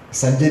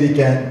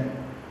സഞ്ചരിക്കാൻ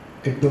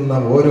കിട്ടുന്ന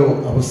ഓരോ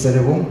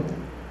അവസരവും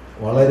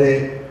വളരെ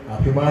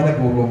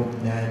അഭിമാനപൂർവ്വം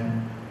ഞാൻ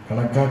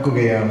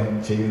കണക്കാക്കുകയാണ്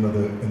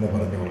ചെയ്യുന്നത് എന്ന്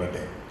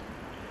പറഞ്ഞുകൊള്ളട്ടെ.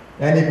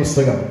 ഞാൻ ഈ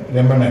പുസ്തകം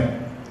രമണൻ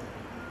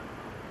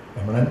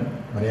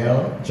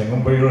മലയാളം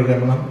ചങ്ങമ്പുഴയുടെ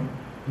രമണൻ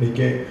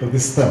എനിക്ക്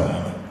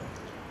ഹൃദിസ്ഥമാണ്.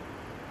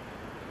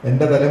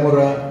 എൻ്റെ തലമുറ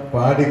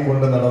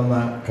പാടിക്കൊണ്ട് നടന്ന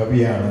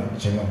കവിയാണ്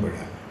ചങ്ങമ്പുഴ.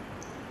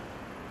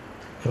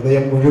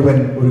 ഹൃദയം മുഴുവൻ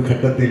ഒരു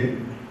ഘട്ടത്തിൽ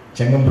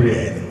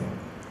ചങ്ങമ്പുഴയായിരുന്നു.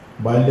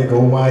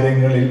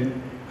 ബാല്യകൗമാരങ്ങളിൽ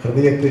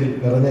ഹൃദയത്തിൽ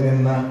നിറഞ്ഞു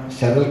നിന്ന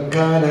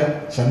ശരൽക്കാല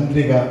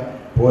ചന്ദ്രിക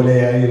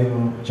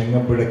പോലെയായിരുന്നു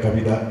ചങ്ങമ്പുഴ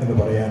കവിത എന്ന്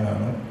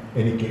പറയാനാണ്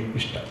എനിക്ക്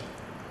ഇഷ്ടം.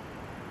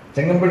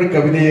 ചങ്ങമ്പുഴ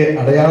കവിതയെ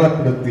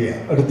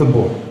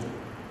അടയാളപ്പെടുത്തുമ്പോൾ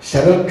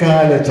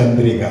ശരൽക്കാല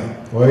ചന്ദ്രിക,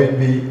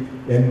 ONV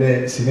എൻ്റെ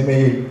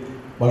സിനിമയിൽ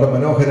വളരെ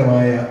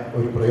മനോഹരമായ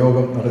ഒരു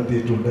പ്രയോഗം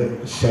നടത്തിയിട്ടുണ്ട്.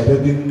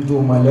 ശരദിന്ദു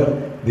മലർ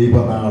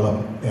ദീപനാളം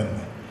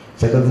എന്ന്.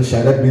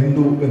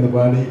 ശരബിന്ദു എന്ന്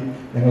പാടി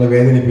ഞങ്ങളെ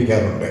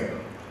വേദനിപ്പിക്കാറുണ്ട്.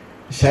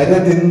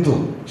 ശരദിന്ദു,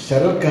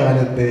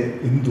 ശരൽക്കാലത്തെ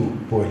ഇന്ദു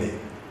പോലെ.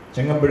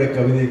 ചങ്ങമ്പുഴ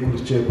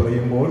കവിതയെക്കുറിച്ച്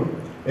പറയുമ്പോൾ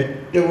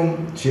ഏറ്റവും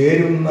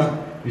ചേരുന്ന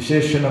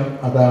വിശേഷണം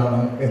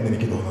അതാണ്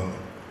എന്നെനിക്ക് തോന്നുന്നു.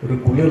 ഒരു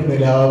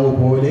കുളിർനിലാവ്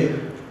പോലെ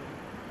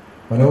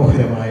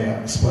മനോഹരമായ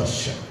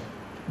സ്പർശം,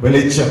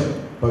 വെളിച്ചം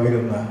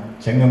പകരുന്ന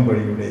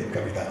ചങ്ങമ്പുഴയുടെ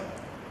കവിത.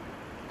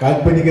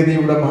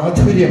 കാൽപ്പനികതയുടെ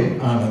മാധുര്യം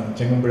ആണ്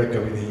ചങ്ങമ്പുഴ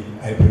കവിതയിൽ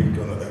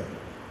അനുഭവിക്കുന്നത്.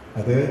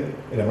 അത്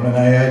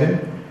രമണനായാലും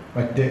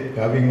മറ്റ്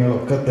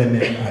കാവ്യങ്ങളൊക്കെ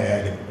തന്നെ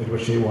ആയാലും,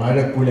 ഒരുപക്ഷെ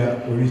വാഴക്കുല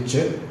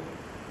ഒഴിച്ച്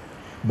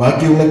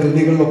ബാക്കിയുള്ള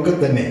കൃതികളിലൊക്കെ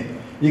തന്നെ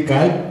ഈ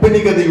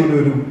കാൽപ്പനികതയുടെ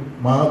ഒരു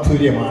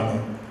മാധുര്യമാണ്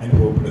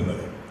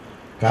അനുഭവപ്പെടുന്നത്.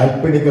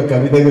 കാൽപ്പനിക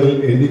കവിതകൾ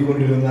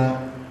എഴുതിക്കൊണ്ടിരുന്ന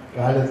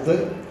കാലത്ത്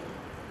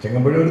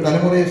ചങ്ങമ്പുഴ ഒരു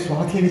തലമുറയെ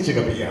സ്വാധീനിച്ച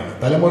കവിയാണ്,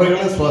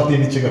 തലമുറകളെ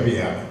സ്വാധീനിച്ച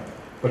കവിയാണ്.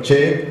 പക്ഷേ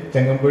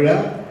ചങ്ങമ്പുഴ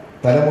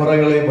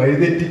തലമുറകളെ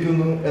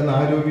വഴിതെറ്റിക്കുന്നു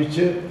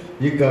എന്നാരോപിച്ച്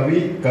ഈ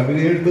കവിത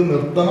എഴുത്ത്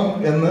നിർത്തണം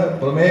എന്ന്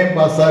പ്രമേയം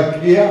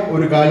പാസാക്കിയ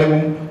ഒരു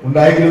കാലവും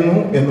ഉണ്ടായിരുന്നു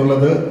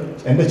എന്നുള്ളത്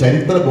എൻ്റെ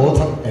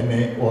ചരിത്രബോധം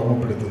എന്നെ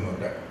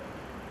ഓർമ്മപ്പെടുത്തുന്നുണ്ട്.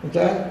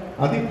 എന്നുവെച്ചാൽ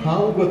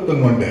അതിഭാവുകത്വം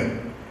കൊണ്ട്,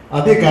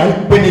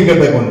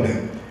 അതികാൽപ്പനികത കൊണ്ട്,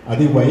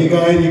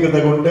 അതിവൈകാരികത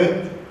കൊണ്ട്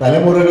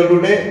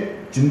തലമുറകളുടെ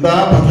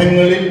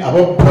ചിന്താപഥങ്ങളിൽ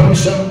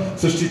അപഭ്രംശം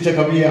സൃഷ്ടിച്ച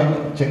കവിയാണ്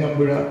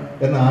ചങ്ങമ്പുഴ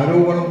എന്ന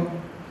ആരോപണം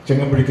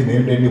ചങ്ങമ്പുഴയ്ക്ക്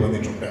നേരിടേണ്ടി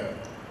വന്നിട്ടുണ്ട്.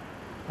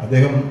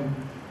 അദ്ദേഹം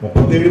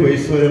 37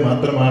 വയസ്സ് വരെ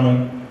മാത്രമാണ്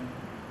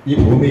ഈ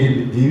ഭൂമിയിൽ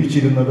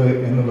ജീവിച്ചിരുന്നത്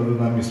എന്നുള്ളത്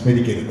നാം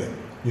വിസ്മരിക്കരുത്.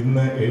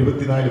 ഇന്ന്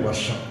 74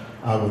 വർഷം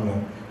ആകുന്നു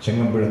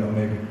ചങ്ങമ്പുഴ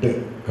നമ്മെ വിട്ട്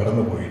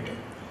കടന്നുപോയിട്ട്.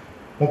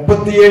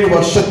 37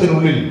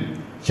 വർഷത്തിനുള്ളിൽ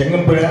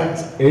ചങ്ങമ്പുഴ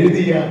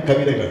എഴുതിയ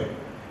കവിതകൾ,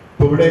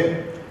 ഇപ്പോൾ ഇവിടെ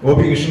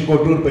ഗോപികൃഷ്ണൻ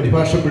കോട്ടൂർ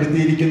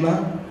പരിഭാഷപ്പെടുത്തിയിരിക്കുന്ന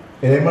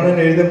രമണൻ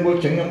എഴുതുമ്പോൾ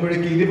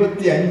ചങ്ങമ്പുഴയ്ക്ക്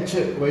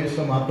 25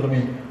 വയസ്സ്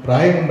മാത്രമേ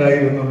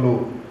പ്രായമുണ്ടായിരുന്നുള്ളൂ.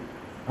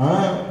 ആ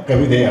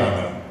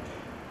കവിതയാണ്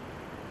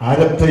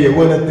ആരബ്ധ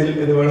യൗവനത്തിൽ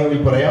എന്ന്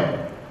വേണമെങ്കിൽ പറയാം.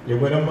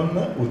 യൗവനം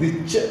വന്ന്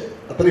ഉദിച്ച്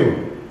അത്രയേ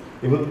ഉള്ളൂ.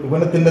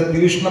 യൗവനത്തിൻ്റെ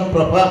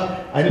തീഷ്ണപ്രഭ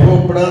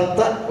അനുഭവപ്പെടാത്ത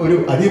ഒരു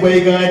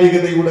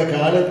അതിവൈകാരികതയുടെ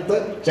കാലത്ത്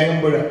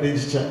ചങ്ങമ്പുഴ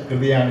രചിച്ച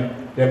കൃതിയാണ്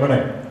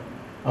രമണൻ.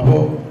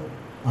 അപ്പോൾ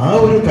ആ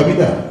ഒരു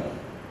കവിത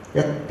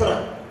എത്ര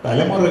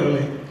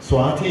തലമുറകളെ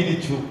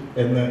സ്വാധീനിച്ചു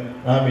എന്ന്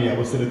നാം ഈ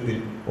അവസരത്തിൽ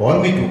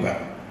ഓർമ്മിക്കുക.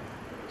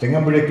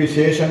 ചങ്ങമ്പുഴയ്ക്ക്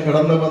ശേഷം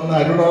കടന്നു വന്ന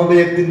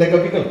അരുണോദയത്തിൻ്റെ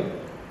കവികൾ,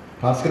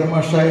 ഭാസ്കര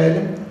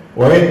മാഷായാലും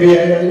ONV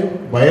ആയാലും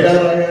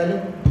വയലാറായാലും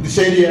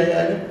പുതുശ്ശേരി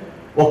ആയാലും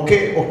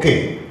ഒക്കെ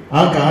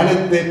ആ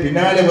കാലത്തെ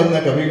പിന്നാലെ വന്ന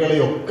കവികളെ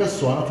ഒക്കെ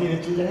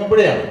സ്വാധീനിച്ച്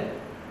ചങ്ങമ്പുഴയാണ്.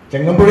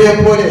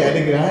 ചങ്ങമ്പുഴയെപ്പോലെ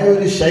അല്ലെങ്കിൽ ആ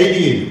ഒരു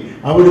ശൈലിയിൽ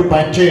ആ ഒരു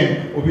പാറ്റേൺ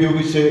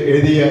ഉപയോഗിച്ച്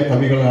എഴുതിയ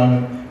കവികളാണ്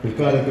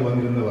പിൽക്കാലത്ത്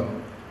വന്നിരുന്നവർ.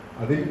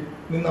 അതിൽ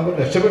നിന്ന് അവർ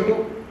രക്ഷപ്പെട്ടു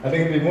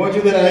അല്ലെങ്കിൽ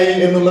വിമോചിതരായി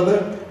എന്നുള്ളത്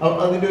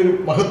അതിൻ്റെ ഒരു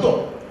മഹത്വം,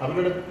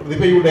 അവരുടെ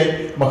പ്രതിഭയുടെ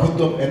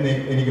മഹത്വം എന്നേ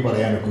എനിക്ക്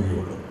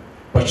പറയാനൊക്കുകയുള്ളൂ.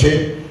 പക്ഷേ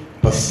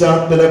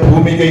പശ്ചാത്തല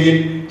ഭൂമികയിൽ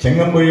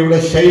ചങ്ങമ്പുഴയുടെ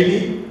ശൈലി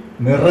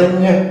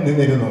നിറഞ്ഞ്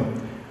നിന്നിരുന്നു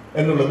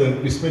എന്നുള്ളത്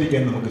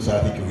വിസ്മരിക്കാൻ നമുക്ക്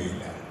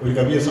സാധിക്കുകയില്ല. ഒരു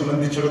കവിയെ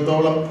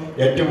സംബന്ധിച്ചിടത്തോളം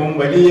ഏറ്റവും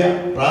വലിയ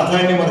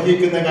പ്രാധാന്യം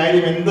അർഹിക്കുന്ന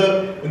കാര്യം എന്ത്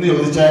എന്ന്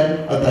ചോദിച്ചാൽ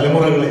അത്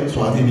തലമുറകളെ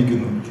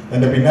സ്വാധീനിക്കുന്നു.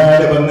 തൻ്റെ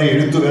പിന്നാലെ വന്ന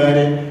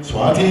എഴുത്തുകാരെ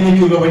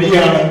സ്വാധീനിക്കുക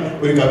വഴിയാണ്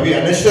ഒരു കവി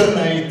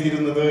അനശ്വരനായി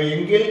തീരുന്നത്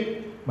എങ്കിൽ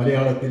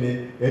മലയാളത്തിലെ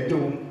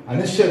ഏറ്റവും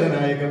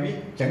അനശ്വരനായ കവി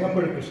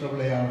ചങ്ങമ്പുഴ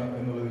കൃഷ്ണപിള്ളയാണ്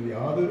എന്നുള്ളതിൽ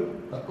യാതൊരു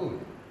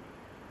തർക്കവുമില്ല.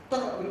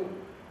 അത്ര ഒരു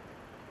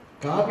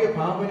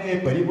കാവ്യഭാവനയെ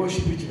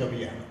പരിപോഷിപ്പിച്ച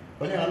കവിയാണ്.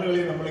 പല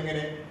ആളുകളെയും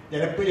നമ്മളിങ്ങനെ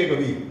ജനപ്രിയ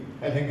കവി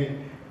അല്ലെങ്കിൽ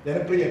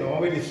ജനപ്രിയ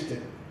നോവലിസ്റ്റ്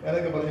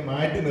എന്നൊക്കെ പറഞ്ഞ്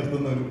മാറ്റി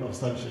നിർത്തുന്ന ഒരു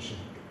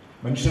അവസ്ഥാവിശേഷമുണ്ട്.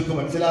 മനുഷ്യർക്ക്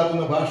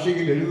മനസ്സിലാകുന്ന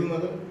ഭാഷയിൽ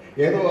എഴുതുന്നത്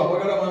ഏതോ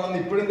അപകടമാണെന്ന്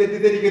ഇപ്പോഴും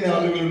തെറ്റിദ്ധരിക്കുന്ന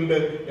ആളുകളുണ്ട്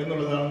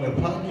എന്നുള്ളതാണ്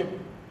നിർഭാഗ്യം.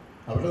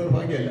 അവരുടെ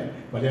നിർഭാഗ്യമല്ല,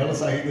 മലയാള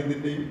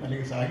സാഹിത്യത്തിൻ്റെയും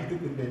അല്ലെങ്കിൽ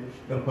സാഹിത്യത്തിൻ്റെ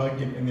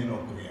നിർഭാഗ്യം എന്ന് ഞാൻ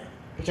ഓർക്കുകയാണ്.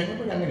 പക്ഷെ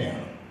ചങ്ങമ്പുഴ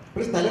അങ്ങനെയാണ്,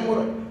 ഒരു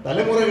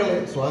തലമുറകളെ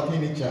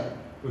സ്വാധീനിച്ച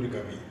ഒരു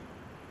കവി.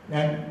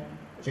 ഞാൻ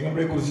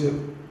ചങ്ങമ്പുഴയെക്കുറിച്ച്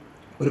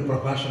ഒരു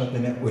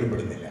പ്രഭാഷണത്തിന്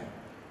ഒരുപ്പെടുന്നില്ല,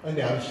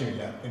 അതിൻ്റെ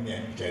ആവശ്യമില്ല എന്ന്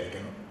ഞാൻ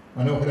വിചാരിക്കുന്നു.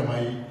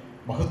 മനോഹരമായി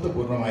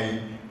മഹത്വപൂർണമായി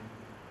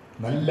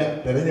നല്ല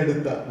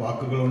തിരഞ്ഞെടുത്ത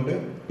വാക്കുകളുണ്ട്.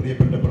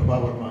 പ്രിയപ്പെട്ട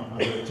പ്രഭാവർമ്മ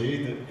അത്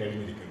ചെയ്ത്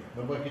കഴിഞ്ഞിരിക്കുന്നു,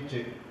 നിർവഹിച്ച്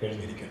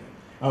കഴിഞ്ഞിരിക്കുന്നു.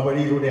 ആ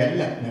വഴിയിലൂടെ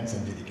അല്ല ഞാൻ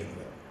സഞ്ചരിക്കുന്നത്.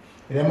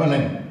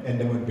 രമണൻ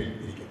എൻ്റെ മുൻപിൽ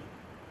ഇരിക്കുന്നു.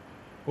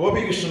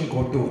 ഗോപികൃഷ്ണൻ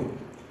കോട്ടൂർ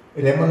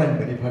രമണൻ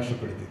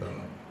പരിഭാഷപ്പെടുത്തി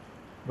തന്നു.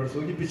 ഇവിടെ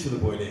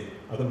സൂചിപ്പിച്ചതുപോലെ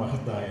അത്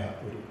മഹത്തായ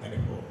ഒരു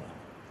അനുഭവമാണ്.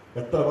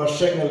 എത്ര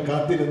വർഷങ്ങൾ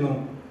കാത്തിരുന്നു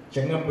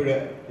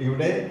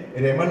ചങ്ങമ്പുഴയുടെ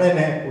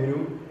രമണന് ഒരു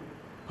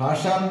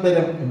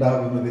ഭാഷാന്തരം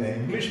ഉണ്ടാകുന്നതിന്,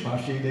 ഇംഗ്ലീഷ്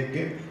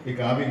ഭാഷയിലേക്ക് ഈ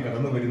കാവ്യം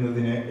കടന്നു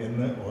വരുന്നതിന്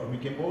എന്ന്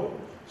ഓർമ്മിക്കുമ്പോൾ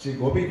ശ്രീ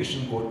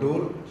ഗോപികൃഷ്ണൻ കോട്ടൂർ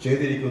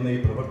ചെയ്തിരിക്കുന്ന ഈ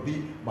പ്രവൃത്തി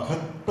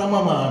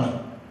മഹത്തമമാണ്.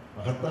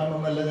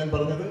 മഹത്തമെന്നല്ല ഞാൻ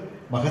പറഞ്ഞത്,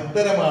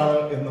 മഹത്തരമാണ്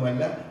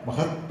എന്നുമല്ല,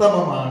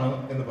 മഹത്തമമാണ്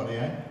എന്ന്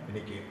പറയാൻ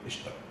എനിക്ക്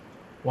ഇഷ്ടം.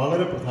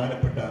 വളരെ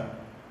പ്രധാനപ്പെട്ട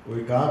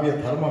ഒരു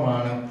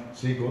കാവ്യധർമ്മമാണ്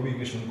ശ്രീ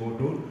ഗോപികൃഷ്ണൻ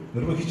കോട്ടൂർ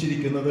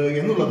നിർവഹിച്ചിരിക്കുന്നത്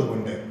എന്നുള്ളത്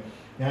കൊണ്ട്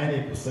ഞാൻ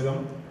ഈ പുസ്തകം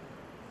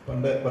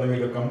പണ്ട്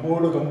പറയുമല്ലോ,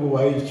 കമ്പോട് കമ്പ്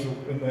വായിച്ചു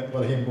എന്ന്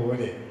പറയും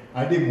പോലെ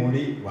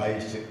അടിമുടി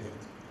വായിച്ചു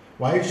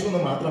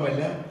എന്ന്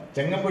മാത്രമല്ല,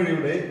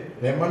 ചങ്ങമ്പുഴയുടെ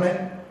രമണൻ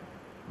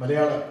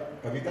മലയാള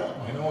കവിത,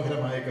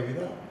 മനോഹരമായ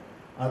കവിത,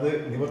 അത്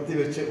നിവർത്തി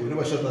വെച്ച് ഒരു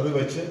വശത്ത് അത്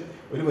വെച്ച്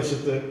ഒരു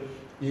വശത്ത്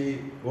ഈ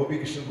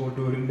ഗോപികൃഷ്ണൻ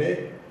കോട്ടൂരിൻ്റെ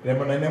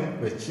രമണനും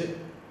വെച്ച്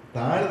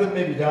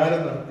താരതമ്യ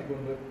വിചാരം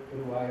നടത്തിക്കൊണ്ട്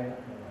ഒരു വായന.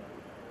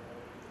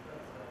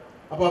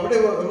 അപ്പോൾ അവിടെ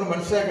നമ്മൾ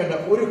മനസ്സിലാക്കേണ്ട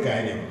ഒരു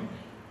കാര്യം,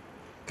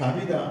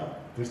 കവിത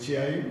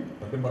തീർച്ചയായും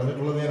പണ്ടും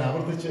പറഞ്ഞിട്ടുള്ളത് ഞാൻ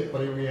ആവർത്തിച്ച്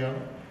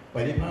പറയുകയാണ്,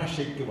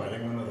 പരിഭാഷയ്ക്ക്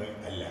വഴങ്ങുന്നത്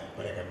അല്ല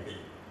പല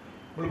കവിതയും.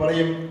 നമ്മൾ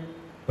പറയും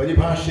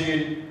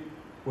പരിഭാഷയിൽ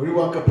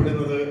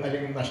ഒഴിവാക്കപ്പെടുന്നത്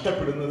അല്ലെങ്കിൽ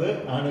നഷ്ടപ്പെടുന്നത്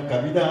ആണ്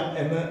കവിത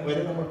എന്ന്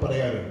വരെ നമ്മൾ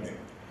പറയാറുണ്ട്.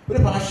 ഒരു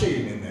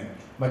ഭാഷയിൽ നിന്ന്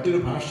മറ്റൊരു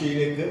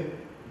ഭാഷയിലേക്ക്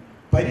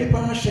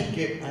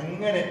പരിഭാഷയ്ക്ക്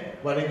അങ്ങനെ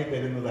വഴങ്ങി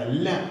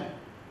തരുന്നതല്ല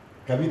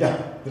കവിത.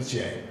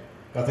 തീർച്ചയായും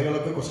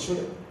കഥകളൊക്കെ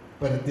കുറച്ചുകൂടെ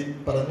പരത്തി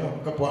പറഞ്ഞോ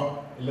ഒക്കെ പോവാം,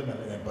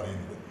 ഇല്ലെന്നല്ല ഞാൻ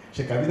പറയുന്നത്.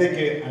 പക്ഷെ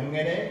കവിതയ്ക്ക്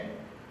അങ്ങനെ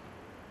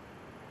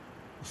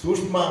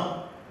സൂക്ഷ്മ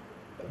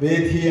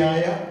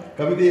വേദിയായ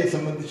കവിതയെ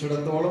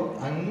സംബന്ധിച്ചിടത്തോളം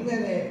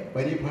അങ്ങനെ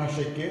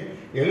പരിഭാഷയ്ക്ക്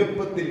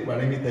എളുപ്പത്തിൽ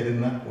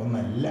വഴങ്ങിത്തരുന്ന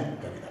ഒന്നല്ല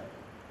കവിത.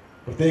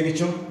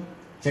 പ്രത്യേകിച്ചും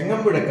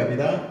ചെങ്ങമ്പുഴ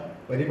കവിത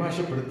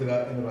പരിഭാഷപ്പെടുത്തുക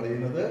എന്ന്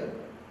പറയുന്നത്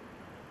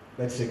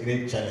ദാറ്റ്സ് എ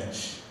ഗ്രേറ്റ്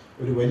ചലഞ്ച്.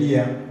 ഒരു വലിയ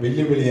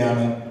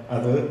വെല്ലുവിളിയാണ്.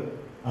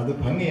 അത്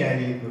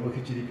ഭംഗിയായി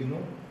നിർവഹിച്ചിരിക്കുന്നു.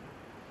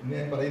 ഇന്ന്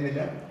ഞാൻ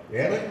പറയുന്നില്ല,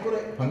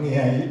 ഏറെക്കുറെ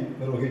ഭംഗിയായി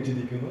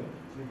നിർവഹിച്ചിരിക്കുന്നു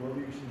ശ്രീ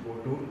ഗോപികൃഷ്ണൻ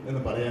കോട്ടൂർ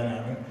എന്ന്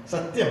പറയാനാണ്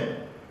സത്യം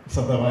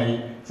സ്വന്തമായി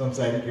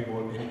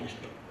സംസാരിക്കുമ്പോൾ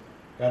എനിക്കിഷ്ടം.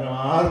 കാരണം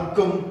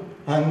ആർക്കും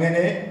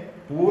അങ്ങനെ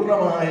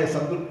പൂർണ്ണമായ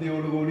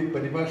സംതൃപ്തിയോടുകൂടി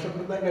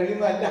പരിഭാഷപ്പെടുത്താൻ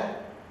കഴിയുന്നതല്ല.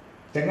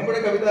 ചെങ്ങമ്പുഴ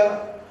കവിത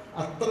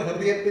അത്ര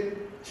ഹൃദയത്തിൽ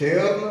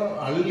ചേർന്ന്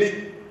അള്ളി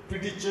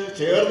പിടിച്ച്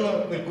ചേർന്ന്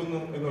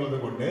നിൽക്കുന്നു എന്നുള്ളത്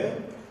കൊണ്ട്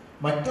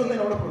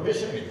മറ്റൊന്നിനവിടെ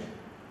പ്രവേശനമില്ല.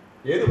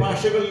 ഏത്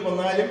ഭാഷകളിൽ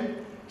വന്നാലും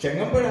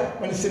ചെങ്ങമ്പുഴ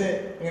മനസ്സിനെ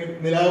അങ്ങനെ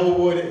നിലാവ്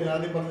പോലെ,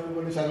 ആദ്യം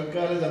പറഞ്ഞതുപോലെ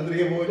ശരത്കാല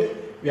ചന്ദ്രിക പോലെ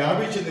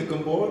വ്യാപിച്ചു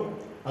നിൽക്കുമ്പോൾ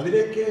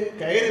അതിലേക്ക്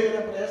കയറി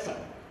വരാൻ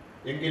പ്രയാസമാണ്.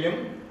 എങ്കിലും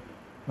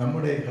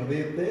നമ്മുടെ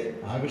ഹൃദയത്തെ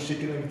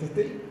ആകർഷിക്കുന്ന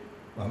വിധത്തിൽ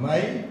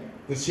നന്നായി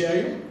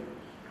തീർച്ചയായും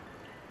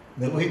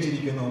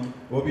നിർവഹിച്ചിരിക്കുന്നു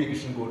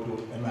ഗോപികൃഷ്ണൻ കോട്ടൂർ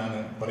എന്നാണ്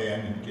പറയാൻ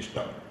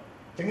എനിക്കിഷ്ടം.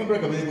 ചെങ്ങമ്പുഴ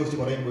കവിതയെക്കുറിച്ച്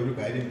പറയുമ്പോൾ ഒരു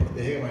കാര്യം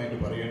പ്രത്യേകമായിട്ട്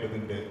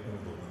പറയേണ്ടതുണ്ട് എന്ന്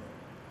തോന്നുന്നു.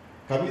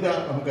 കവിത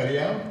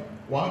നമുക്കറിയാം,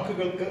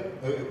 വാക്കുകൾക്ക്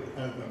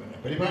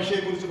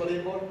പരിഭാഷയെക്കുറിച്ച്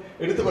പറയുമ്പോൾ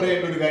എടുത്തു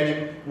പറയേണ്ട ഒരു കാര്യം,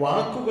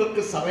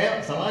 വാക്കുകൾക്ക്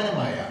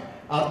സമാനമായ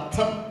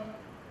അർത്ഥം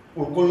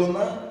ഉൾക്കൊള്ളുന്ന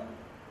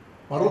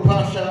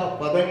മറുഭാഷാ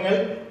പദങ്ങൾ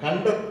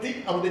കണ്ടെത്തി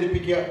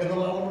അവതരിപ്പിക്കുക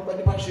എന്നുള്ളതാണ് നമ്മൾ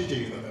പരിഭാഷ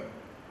ചെയ്യുന്നത്.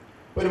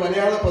 ഒരു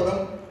മലയാള പദം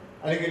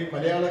അല്ലെങ്കിൽ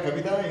മലയാള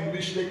കവിത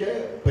ഇംഗ്ലീഷിലേക്ക്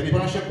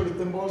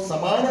പരിഭാഷപ്പെടുത്തുമ്പോൾ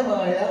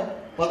സമാനമായ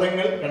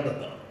പദങ്ങൾ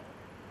കണ്ടെത്തണം.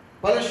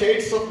 പല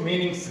ഷെയ്ഡ്സ് ഓഫ്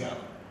മീനിങ്സ്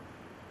കാണും.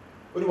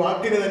 ഒരു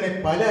വാക്കിന് തന്നെ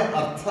പല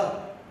അർത്ഥ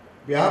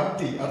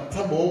വ്യാപ്തി,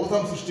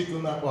 അർത്ഥബോധം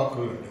സൃഷ്ടിക്കുന്ന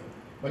വാക്കുകളുണ്ട്.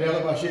 മലയാള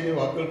ഭാഷയിലെ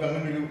വാക്കുകൾക്ക്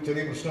അങ്ങനെ ഒരു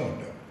ചെറിയ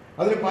പ്രശ്നമുണ്ട്.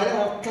 അതിന് പല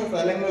അർത്ഥ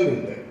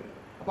തലങ്ങളുണ്ട്.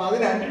 അപ്പം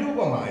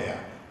അതിനനുരൂപമായ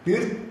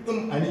തീർത്തും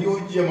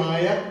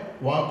അനുയോജ്യമായ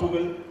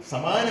വാക്കുകൾ,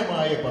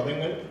 സമാനമായ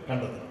പദങ്ങൾ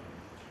കണ്ടെത്തണം.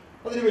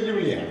 അതൊരു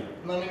വെല്ലുവിളിയാണ്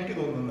എന്നാണ് എനിക്ക്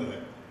തോന്നുന്നത്.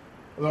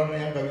 അതുകൊണ്ടാണ്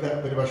ഞാൻ കവിത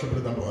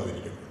പരിഭാഷപ്പെടുത്താൻ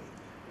പോകാതിരിക്കുന്നത്.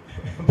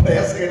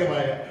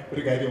 പ്രയാസകരമായ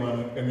ഒരു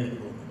കാര്യമാണ് എന്നെനിക്ക്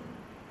തോന്നുന്നു.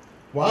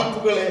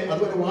 അതുപോലെ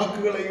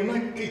വാക്കുകളെ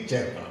ഇണക്കി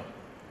ചേർക്കണം.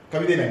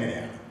 കവിതയിൽ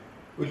അങ്ങനെയാണ്.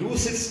 ഒരു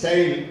ലൂസിഡ്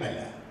സ്റ്റൈൽ അല്ല,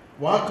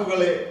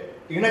 വാക്കുകളെ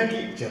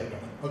ഇണക്കി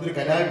ചേർക്കണം. അതൊരു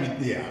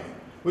കലാവിദ്യയാണ്,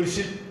 ഒരു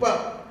ശില്പ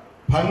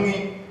ഭംഗി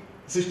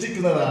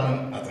സൃഷ്ടിക്കുന്നതാണ്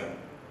അത്.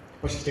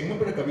 പക്ഷെ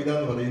ചെങ്ങമ്പുഴ കവിത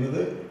എന്ന്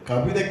പറയുന്നത്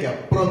കവിതയ്ക്ക്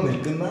അപ്പുറം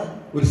നിൽക്കുന്ന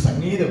ഒരു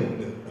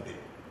സംഗീതമുണ്ട്.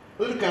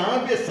 അതൊരു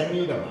കാവ്യ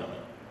സംഗീതമാണ്.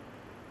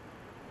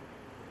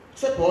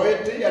 It's A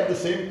poetry at the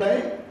same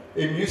time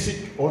A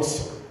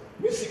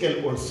musical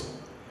also.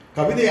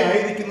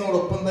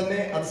 കവിതയായിരിക്കുന്നതോടൊപ്പം തന്നെ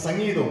അത്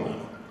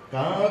സംഗീതവുമാണ്,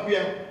 കാവ്യ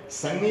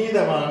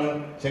സംഗീതമാണ്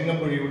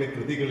ചെങ്ങമ്പുഴയുടെ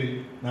കൃതികളിൽ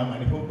നാം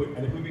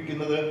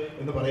അനുഭവിക്കുന്നത്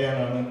എന്ന്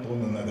പറയാനാണ്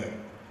തോന്നുന്നത്.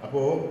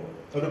 അപ്പോൾ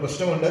ഒരു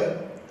പ്രശ്നമുണ്ട്,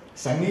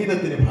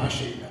 സംഗീതത്തിന്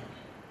ഭാഷയില്ല.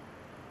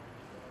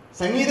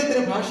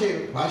 സംഗീതത്തിന്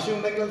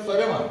ഭാഷയുണ്ടെങ്കിൽ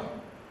സ്വരമാണ്.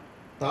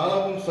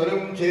 താളവും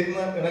സ്വരവും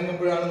ചേർന്ന്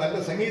ഇണങ്ങുമ്പോഴാണ് നല്ല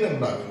സംഗീതം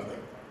ഉണ്ടാകുന്നത്.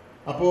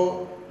 അപ്പോൾ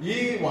ഈ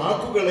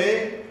വാക്കുകളെ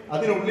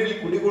അതിനുള്ളിൽ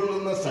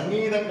കുടികൊള്ളുന്ന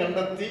സംഗീതം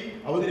കണ്ടെത്തി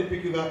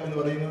അവതരിപ്പിക്കുക എന്ന്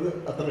പറയുന്നത്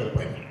അത്ര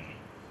എളുപ്പമല്ല.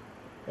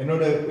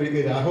 എന്നോട്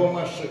ഒരിക്കൽ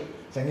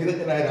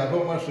സംഗീതജ്ഞനായ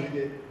രാഘവ മാഷ്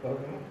ഒരിക്കൽ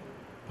പറഞ്ഞു,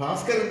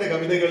 ഭാസ്കരന്റെ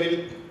കവിതകളിൽ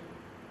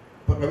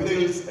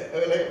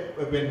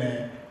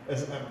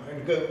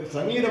എനിക്ക്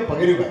സംഗീതം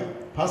പകരുക,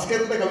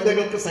 ഭാസ്കരന്റെ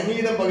കവിതകൾക്ക്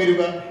സംഗീതം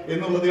പകരുക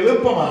എന്നുള്ളത്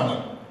എളുപ്പമാണ്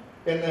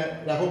എന്ന്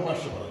രാഘവ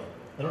മാഷ് പറഞ്ഞു.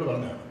 എന്നോട്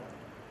പറഞ്ഞാണ്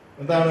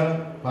എന്താണ്,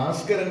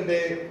 ഭാസ്കരന്റെ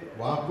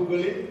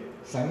വാക്കുകളിൽ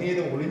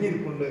സംഗീതം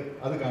ഒളിഞ്ഞിരിപ്പുണ്ട്,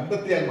 അത്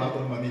കണ്ടെത്തിയാൽ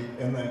മാത്രം മതി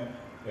എന്ന്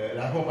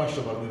രാഘവ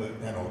മാഷ് പറഞ്ഞത്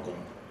ഞാൻ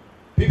ഓർക്കുന്നു.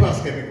 പി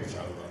ഭാസ്കരനെ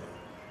കുറിച്ചാണ് പറഞ്ഞത്.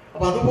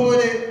 അപ്പൊ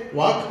അതുപോലെ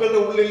വാക്കുകളുടെ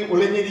ഉള്ളിൽ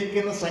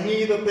ഒളിഞ്ഞിരിക്കുന്ന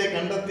സംഗീതത്തെ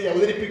കണ്ടെത്തി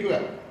അവതരിപ്പിക്കുക,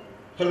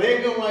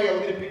 ഹൃദയംഗമായി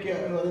അവതരിപ്പിക്കുക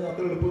എന്ന് പറയുന്നത്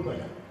അത്ര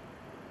എളുപ്പമൊന്നുമല്ല.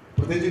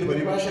 പ്രത്യേകിച്ച് ഒരു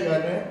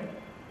പരിഭാഷകാരന്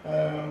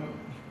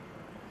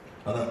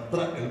അതത്ര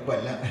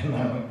എളുപ്പമല്ല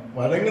എന്നാണ്,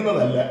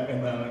 വഴങ്ങുന്നതല്ല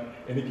എന്നാണ്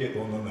എനിക്ക്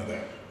തോന്നുന്നത്.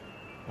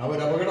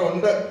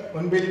 അപകടമുണ്ട്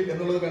മുൻപിൽ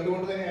എന്നുള്ളത്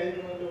കണ്ടുകൊണ്ട് തന്നെ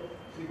ആയിരിക്കുമല്ലോ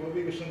ശ്രീ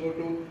ഗോപികൃഷ്ണൻ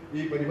കോട്ടൂർ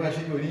ഈ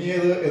പരിഭാഷയ്ക്ക്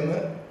ഒരുങ്ങിയത് എന്ന്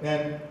ഞാൻ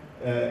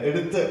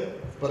എടുത്ത്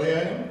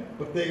പറയാനും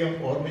പ്രത്യേകം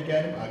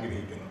ഓർമ്മിക്കാനും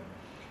ആഗ്രഹിക്കുന്നു.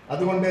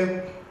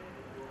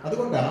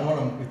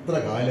 അതുകൊണ്ടാവണം ഇത്ര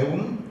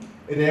കാലവും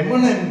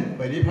രമണൻ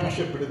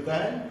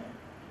പരിഭാഷപ്പെടുത്താൻ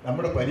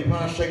നമ്മുടെ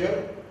പരിഭാഷകർ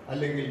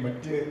അല്ലെങ്കിൽ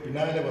മറ്റ്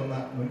പിന്നാലെ വന്ന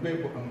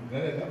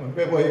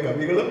മുൻപേ പോയ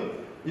കവികളും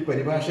ഈ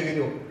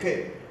പരിഭാഷകരും ഒക്കെ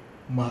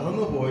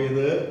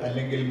മറന്നുപോയത്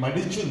അല്ലെങ്കിൽ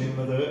മടിച്ചു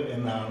നിന്നത്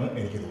എന്നാണ്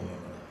എനിക്ക്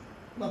തോന്നുന്നത്.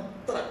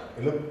 അത്ര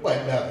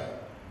എളുപ്പമല്ലാതെ,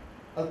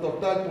 അത്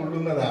തൊട്ടാൽ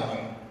കൊള്ളുന്നതാണ്,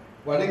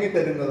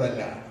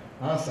 വഴങ്ങിത്തരുന്നതല്ല.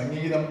 ആ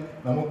സംഗീതം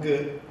നമുക്ക്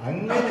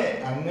അങ്ങനെ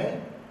അങ്ങ്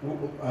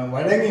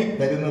വഴങ്ങി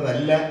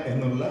തരുന്നതല്ല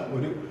എന്നുള്ള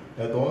ഒരു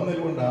തോന്നൽ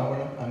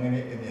കൊണ്ടാവണം അങ്ങനെ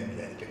എന്ന് ഞാൻ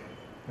വിചാരിക്കുന്നു.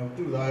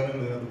 ഒത്തിരി ഉദാഹരണങ്ങൾ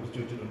ഇതിനകത്ത് കുറിച്ച്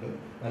വെച്ചിട്ടുണ്ട്.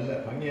 നല്ല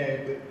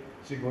ഭംഗിയായിട്ട്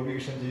ശ്രീ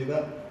ഗോപികൃഷ്ണൻ ചെയ്ത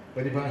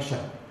പരിഭാഷ.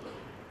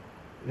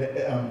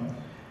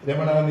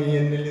 രമണ, നീ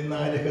എന്നിൽ നിന്ന്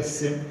ആ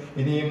രഹസ്യം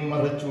ഇനിയും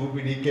മറച്ചു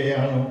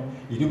പിടിക്കയാണോ?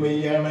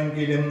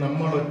 ഇരുമയാണെങ്കിലും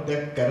നമ്മളൊറ്റ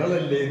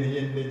കരളല്ലേ, നീ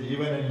എൻ്റെ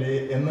ജീവനല്ലേ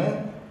എന്ന്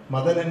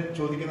മദനൻ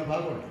ചോദിക്കുന്ന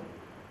ഭാഗമുണ്ട്.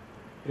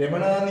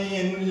 രമണ, നീ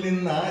എന്നിൽ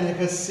നിന്ന് ആ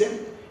രഹസ്യം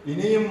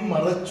ഇനിയും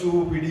മറച്ചു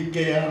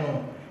പിടിക്കയാണോ?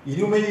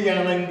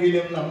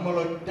 ഇരുമയാണെങ്കിലും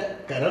നമ്മളൊറ്റ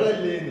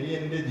കരളല്ലേ, നീ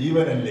എൻ്റെ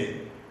ജീവനല്ലേ.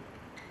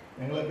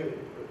 ഞങ്ങളൊക്കെ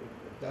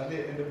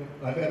എൻ്റെ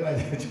നാട്ടുകാരനായ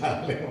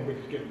ചാർലി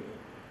ഉപേക്ഷിക്കുന്നു.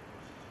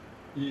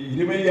 ഈ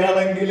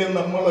ഇരുമയാണെങ്കിലും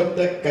നമ്മളൊറ്റ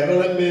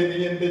കരളല്ലേ, നീ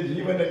എൻ്റെ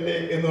ജീവനല്ലേ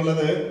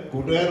എന്നുള്ളത്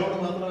കൂട്ടുകാരോട്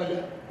മാത്രമല്ല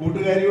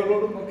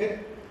കൂട്ടുകാരികളോടും ഒക്കെ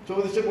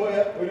ചോദിച്ചു പോയ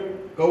ഒരു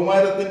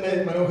കൗമാരത്തിൻ്റെ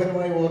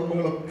മനോഹരമായ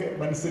ഓർമ്മകളൊക്കെ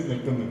മനസ്സിൽ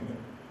നിൽക്കുന്നുണ്ട്.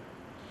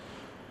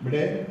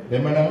 ഇവിടെ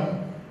Ramana,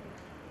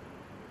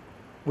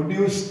 would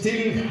you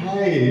still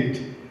hide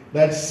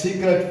that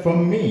secret from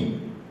me?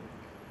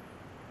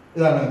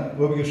 ഇതാണ്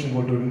ഗോപികൃഷ്ണൻ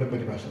കോട്ടൂരിൻ്റെ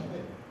പരിഭാഷ.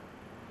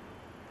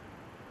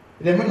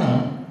 Ramana,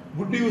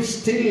 would you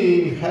still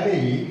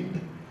hide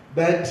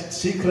that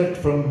secret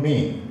from me,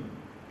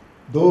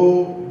 though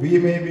we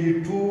may be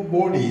two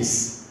bodies?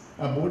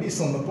 ആ ബോഡീസ്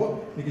വന്നപ്പോൾ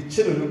എനിക്ക്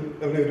ഇച്ചിരി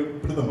ഒരു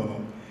പിടുത്തം വന്നു.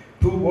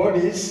 Two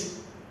bodies,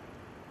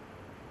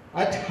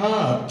 at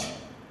heart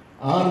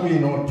are we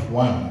not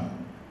one?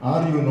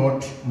 Are you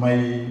not my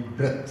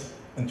breath?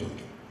 എന്ന്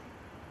ചോദിക്കും.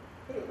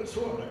 ഒരു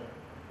സുഖമുണ്ട്,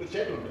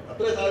 തീർച്ചയായിട്ടും ഉണ്ട്.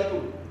 അത്രേ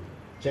സാധിക്കുള്ളൂ.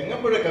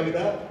 ചെങ്ങമ്പുഴ കവിത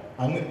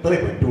അങ്ങ് ഇത്രേ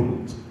പറ്റുള്ളൂ.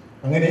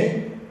 അങ്ങനെ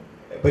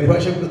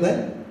പരിഭാഷപ്പെടുത്താൻ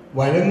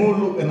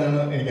വഴങ്ങുള്ളൂ എന്നാണ്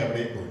എനിക്ക്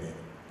അവിടെ തോന്നിയത്.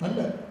 നല്ല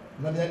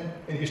എന്നാൽ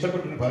എനിക്ക്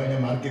ഇഷ്ടപ്പെട്ടൊരു ഭാഗം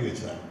ഞാൻ മാർക്ക് ചെയ്ത്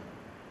വെച്ചതാണ്.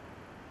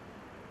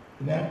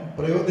 പിന്നെ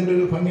പ്രയോഗത്തിൻ്റെ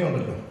ഒരു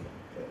ഭംഗിയുണ്ടല്ലോ.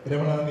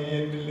 രമണ, നീ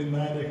എന്നിൽ നിന്ന്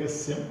ആ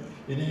രഹസ്യം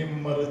ഇനിയും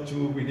മറച്ചു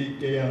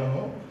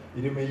പിടിക്കയാണോ?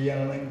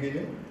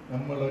 ഇരുമയാണെങ്കിലും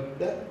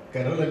നമ്മളൊറ്റ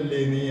കരളല്ലേ,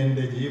 നീ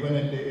എൻ്റെ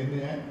ജീവനല്ലേ എന്ന്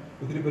ഞാൻ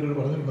ഒത്തിരി പേരോട്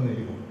പറഞ്ഞിട്ടുണ്ടെന്ന്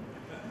എനിക്ക് തോന്നുന്നു.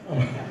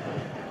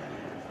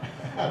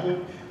 അത്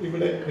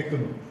ഇവിടെ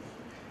നിൽക്കുന്നു.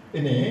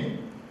 ഇനി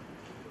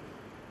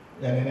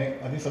ഞാനിങ്ങനെ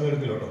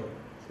അതിസമയത്തിലോട്ടോ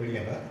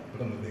പേടിക്കണ്ട,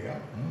 ഇവിടെ നിർത്തിക്കാം.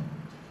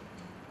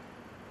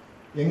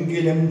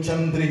 എങ്കിലും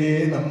ചന്ദ്രികയെ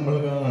നമ്മൾ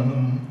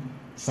കാണും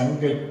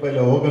സങ്കല്പ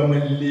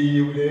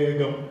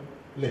ലോകമല്ലീയുലേകം,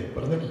 അല്ലേ?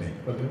 പറഞ്ഞിട്ടില്ലേ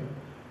പലരും?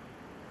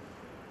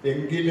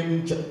 എങ്കിലും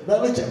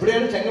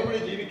എവിടെയാണ് ചെങ്ങമ്പുഴ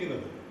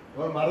ജീവിക്കുന്നത്?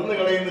 നമ്മൾ മറന്നു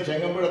കളയുന്ന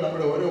ചെങ്ങമ്പുഴ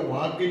നമ്മുടെ ഓരോ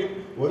വാക്കിലും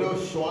ഓരോ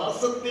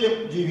ശ്വാസത്തിലും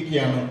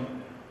ജീവിക്കുകയാണ്.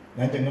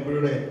 ഞാൻ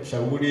ചെങ്ങമ്പുഴയുടെ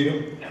ശവകുടീരം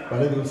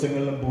പല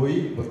ദിവസങ്ങളിലും പോയി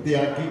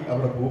വൃത്തിയാക്കി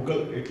അവിടെ പൂക്കൾ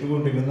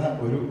ഇട്ടുകൊണ്ടിരുന്ന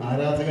ഒരു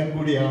ആരാധകൻ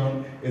കൂടിയാണ്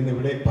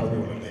എന്നിവിടെ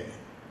പറഞ്ഞുകൊള്ളട്ടെ.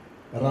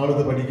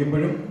 എറണാകുളത്ത്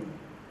പഠിക്കുമ്പോഴും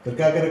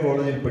തൃക്കാക്കര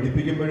കോളേജിൽ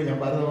പഠിപ്പിക്കുമ്പോഴും ഞാൻ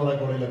ഭാരതമാതാ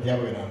കോളേജിൽ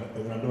അധ്യാപകനാണ്.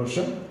 2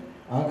 വർഷം.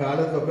 ആ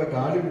കാലത്തൊക്കെ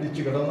കാല്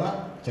പിടിച്ച് കിടന്ന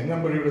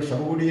ചെങ്ങമ്പുഴയുടെ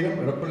ശവകുടീരം,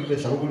 ഇടപ്പള്ളിയിലെ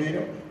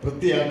ശവകുടീരം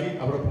വൃത്തിയാക്കി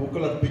അവിടെ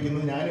പൂക്കൾ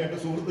അർപ്പിക്കുന്നത് ഞാനും എൻ്റെ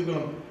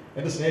സുഹൃത്തുക്കളും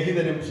എൻ്റെ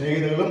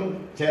സ്നേഹിതകളും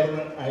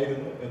ചേർന്ന്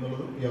ആയിരുന്നു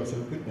എന്നുള്ളതും ഈ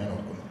അവസരത്തിൽ ഞാൻ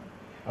ഓർക്കുന്നു.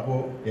 അപ്പോൾ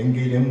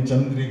എങ്കിലും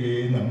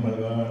ചന്ദ്രികയെ നമ്മൾ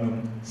കാണും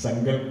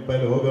സങ്കല്പ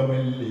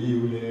ലോകമല്ലീ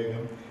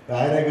ഉലേകം,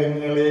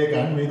 താരകങ്ങളെ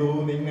കാൺമിതോ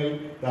നിങ്ങൾ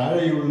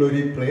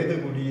താഴെയുള്ളൊരു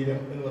പ്രേതകുടീരം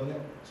എന്ന് പറഞ്ഞ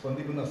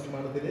സ്പന്ദിക്കുന്ന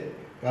അസ്തമാനത്തിലെ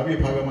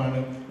കാവ്യഭാഗമാണ്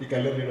ഈ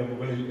കല്ലറയുടെ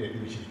മുകളിൽ എഴുതി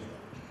വെച്ചിരിക്കുന്നത്.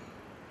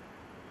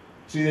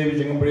 ശ്രീദേവി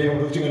ചെങ്ങമ്പുഴയെ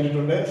ഒളിച്ചു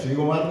കണ്ടിട്ടുണ്ട്,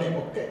 ശ്രീകുമാറിനെയും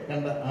ഒക്കെ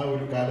കണ്ട ആ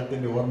ഒരു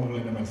കാലത്തിൻ്റെ ഓർമ്മകൾ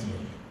എൻ്റെ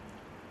മനസ്സിലുണ്ട്.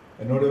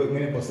 എന്നോട്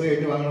ഇങ്ങനെ പുസ്തകം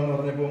ഏറ്റു വാങ്ങണമെന്ന്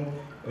പറഞ്ഞപ്പം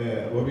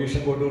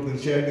ഗോപികൃഷ്ണൻ കോട്ടൂർ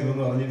തീർച്ചയായിട്ടും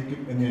ഇതൊന്നും അറിഞ്ഞിരിക്കും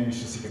എന്ന് ഞാൻ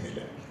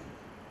വിശ്വസിക്കുന്നില്ല.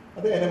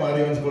 അത് എന്നെ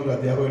മാറിയവൻ സ്കൂളിൽ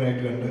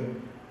അധ്യാപകനായിട്ട് കണ്ട്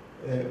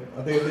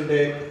അദ്ദേഹത്തിൻ്റെ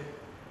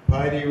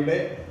ഭാര്യയുടെ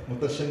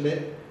മുത്തശ്ശൻ്റെ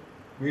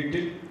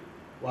വീട്ടിൽ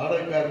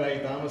വാടകക്കാരനായി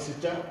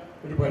താമസിച്ച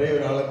ഒരു പഴയ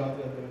ഒരാളെ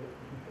മാത്രമേ അദ്ദേഹം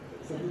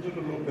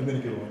ശ്രദ്ധിച്ചിട്ടുള്ളൂ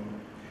എന്നെനിക്ക് തോന്നുന്നു.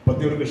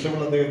 പത്തിയൂർ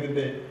കൃഷ്ണപിള്ള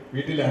അദ്ദേഹത്തിൻ്റെ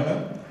വീട്ടിലാണ്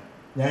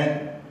ഞാൻ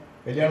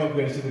കല്യാണമൊക്കെ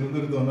കഴിച്ച്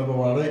തിരുവനന്തപുരത്ത് വന്നപ്പോൾ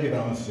വാടകയ്ക്ക്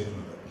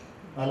താമസിച്ചിരുന്നത്.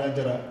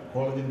 നാലാഞ്ചിറ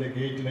കോളേജിൻ്റെ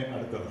ഗേറ്റിന്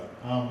അടുത്തുള്ള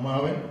ആ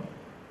അമ്മാവൻ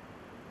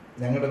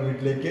ഞങ്ങളുടെ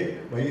വീട്ടിലേക്ക്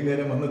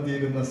വൈകുന്നേരം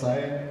വന്നെത്തിയിരുന്ന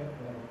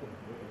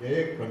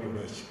ജയെ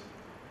കണ്ടുപിടിച്ചു.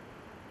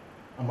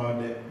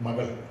 അമ്മാവൻ്റെ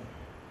മകൾ,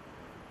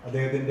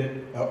 അദ്ദേഹത്തിൻ്റെ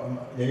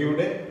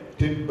ജയയുടെ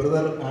ട്വിൻ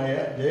ബ്രദർ ആയ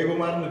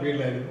ജയകുമാറിൻ്റെ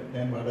വീട്ടിലായിരുന്നു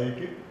ഞാൻ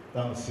വാടകയ്ക്ക്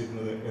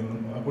താമസിച്ചിരുന്നത് എന്നും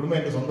ആ കുടുംബം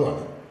എൻ്റെ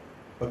സ്വന്തമാണ്.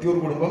 പത്തിയൂർ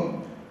കുടുംബം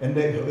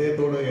എൻ്റെ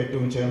ഹൃദയത്തോട്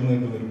ഏറ്റവും ചേർന്ന്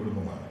നിൽക്കുന്നൊരു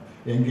കുടുംബമാണ്.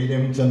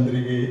 എങ്കിലും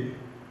ചന്ദ്രികയെ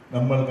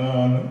നമ്മൾ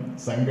കാണും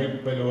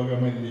സങ്കല്പ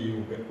ലോകമല്ലീ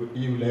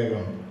ഈ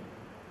ഉലകം.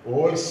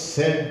 All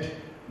Z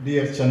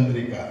dear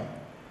Chandrika,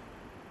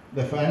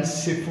 the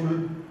fanciful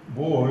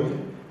world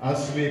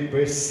as we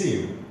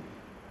perceive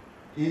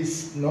is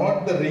not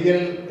the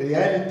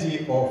reality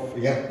of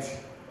earth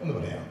എന്ന്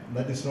പറയാം.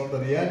 That is not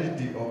the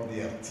reality of the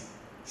earth.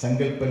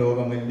 സങ്കല്പ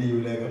ലോകമല്ലീ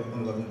ഉലകം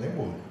എന്ന് പറഞ്ഞിട്ടേ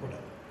പോകുന്നു.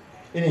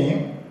 ഇനി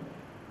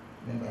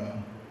എന്താണ്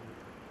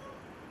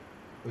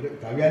ഒരു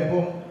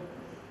കാവ്യാനുഭവം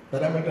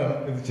തരാൻ വേണ്ടിയാണ്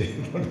ഇത്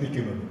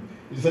ചെയ്തുകൊണ്ടിരിക്കുന്നത്.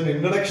 It's an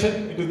introduction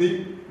to the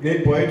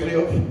great poetry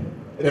of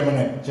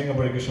Ramanan,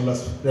 Changampuzha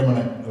Krishnadas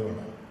Ramanan.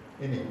 അതുകൊണ്ടാണ്.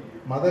 ഇനി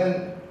മദനൻ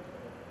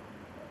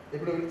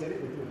ഇവിടെ ഒരു ചെറിയ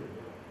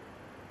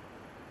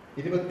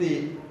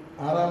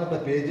 26ാമത്തെ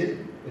പേജിൽ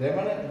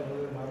രമണൻ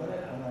എന്നുള്ളത് മദനൻ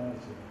എന്നാണ്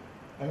വെച്ചത്.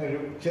 അങ്ങനെ ഒരു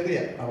ചെറിയ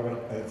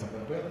അപകടം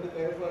സംഭവിച്ചു. അതിൻ്റെ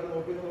കെയർഫുള്ളായിട്ട്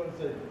നോക്കിയെന്ന്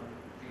മനസ്സിലായി.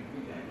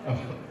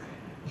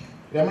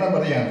 രമണൻ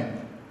പറയാണ്,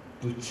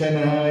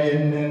 തുച്ഛനായ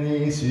എന്നെ നീ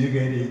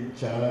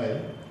സ്വീകരിച്ചാൽ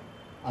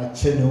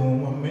അച്ഛനും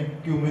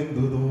അമ്മയ്ക്കും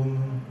എന്തു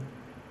തോന്നും?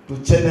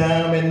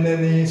 തുച്ഛനാം എന്നെ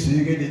നീ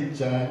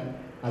സ്വീകരിച്ചാൽ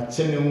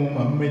അച്ഛനും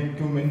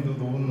അമ്മയ്ക്കും എന്തു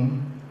തോന്നും?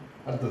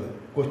 അടുത്തത്,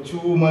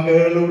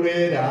 കൊച്ചുമകളുടെ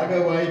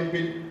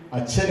രാഗവായ്പിൽ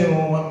അച്ഛനും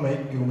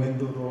അമ്മയ്ക്കും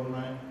എന്തു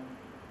തോന്നാൻ?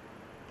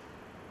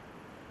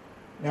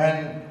 ഞാൻ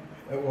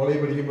കോളേജിൽ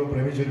പഠിക്കുമ്പോൾ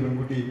പ്രേമിച്ചൊരു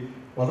പെൺകുട്ടി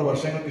വളരെ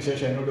വർഷങ്ങൾക്ക്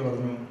ശേഷം എന്നോട്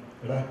പറഞ്ഞു,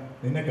 എടാ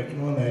നിന്നെ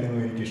കെട്ടണമെന്നായിരുന്നു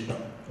എനിക്കിഷ്ടം.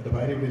 എൻ്റെ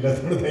ഭാര്യ ഇവിടെ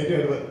ഇല്ലാത്തതുകൊണ്ട്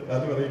ധൈര്യമായിട്ട്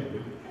അത് പറയില്ല.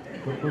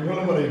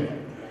 കുഞ്ഞോളം പറയില്ല.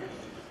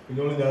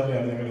 കുഞ്ഞോളം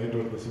ജാതിയാണ് ഞങ്ങളുടെ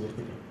ഏറ്റവും അടുത്ത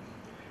സുഹൃത്തുക്കൾ.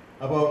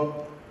 അപ്പോൾ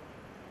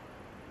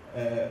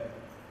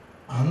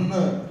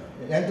അന്ന്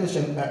ഞാൻ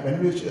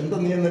ചോദിച്ചു, എന്താ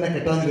നീ നിന്നെ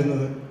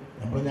കെട്ടാതിരുന്നത്?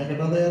 നമ്മൾ ഞാൻ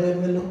കെട്ടാൻ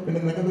തയ്യാറായിരുന്നല്ലോ, പിന്നെ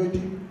നിനക്ക്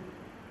പറ്റി?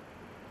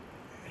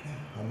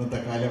 അന്നത്തെ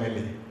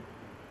കാലമല്ലേ,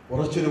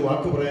 കുറച്ചൊരു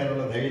വാക്ക്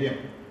പറയാനുള്ള ധൈര്യം.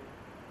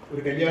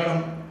 ഒരു കല്യാണം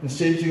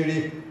നിശ്ചയിച്ചു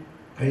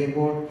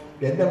കഴിയുമ്പോൾ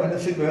എൻ്റെ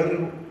മനസ്സിൽ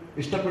വേറൊരു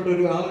ഇഷ്ടപ്പെട്ട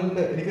ഒരു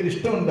ആളുണ്ട്, എനിക്കൊരു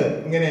ഇഷ്ടമുണ്ട്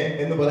ഇങ്ങനെ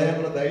എന്ന്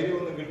പറയാനുള്ള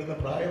ധൈര്യമൊന്നും കിട്ടുന്ന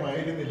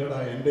പ്രായമായിരുന്നില്ലടാ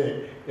എൻ്റെ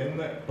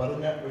എന്ന്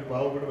പറഞ്ഞ ഒരു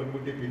പാവപ്പെട്ട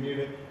പെൺകുട്ടി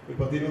പിന്നീട് ഒരു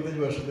 10-25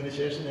 വർഷത്തിന്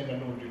ശേഷം ഞാൻ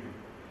കണ്ടുമുട്ടിയിട്ടുണ്ട്.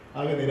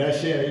 ആകെ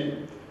നിരാശയായി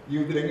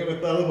ജീവിതത്തിലെങ്കിലും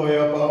എത്താതെ പോയ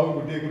ആ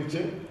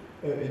പാവക്കുട്ടിയെക്കുറിച്ച്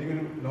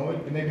എനിക്കൊരു നോവൽ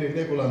പിന്നീട്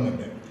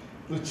എഴുതിക്കൊള്ളാമെന്നുണ്ട്.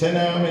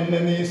 തുച്ഛനാം എന്നെ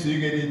നീ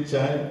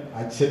സ്വീകരിച്ചാൽ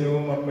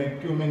അച്ഛനും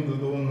അമ്മയ്ക്കും എന്തു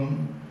തോന്നും?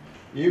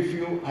 If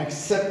you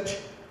accept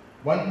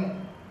one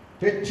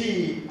petty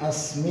as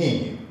me,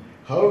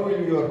 how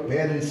will your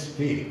parents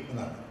feel?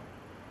 എന്നാണ്.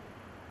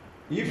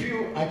 If you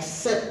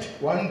accept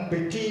one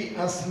petty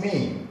as me,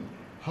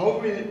 how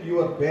will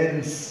your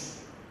parents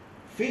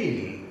feel?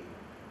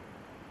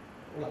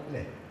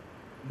 അല്ലേ?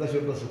 എന്താ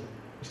ശുഭ്രസ്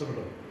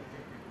ഇഷ്ടപ്പെട്ടോ?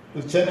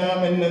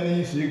 തുച്ഛനാമെന്നെ നീ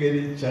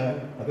സ്വീകരിച്ചാൽ,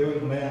 അതേ ഒരു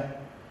പ്രണയ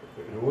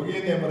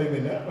രോഗിയെന്ന് ഞാൻ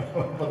പറയുന്നില്ല,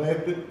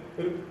 പ്രണയത്തിൽ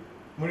ഒരു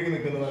മുഴുകി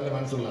നിൽക്കുന്ന നല്ല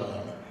മനസ്സുള്ള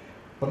ആളാണ്.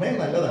 പ്രണയം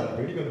നല്ലതാണ്,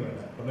 പേടിക്കൊന്നും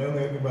വേണ്ട. പ്രണയം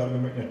നേർക്കുമ്പോൾ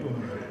ആർക്കും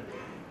ഞെട്ടൊന്നും വേണ്ട.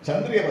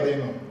 ചന്ദ്രിക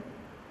പറയുന്നു,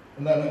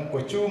 എന്താണ്?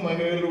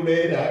 കൊച്ചുമകളുടെ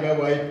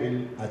രാഗവായ്പിൽ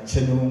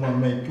അച്ഛനും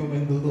അമ്മയ്ക്കും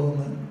എന്തു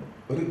തോന്നാൻ?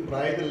 ഒരു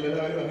പ്രായത്തിൽ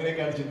എല്ലാവരും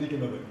അങ്ങനെയൊക്കെയാണ്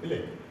ചിന്തിക്കുന്നത്, ഇല്ലേ?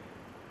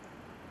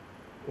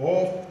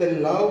 Of the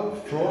love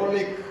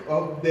frolic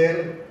of their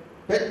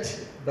pet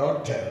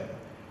daughter,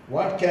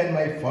 what can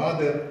my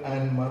father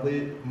and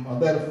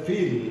mother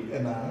feel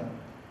എന്നാണ്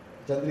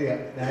ചന്ദ്രിക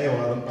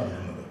ന്യായവാദം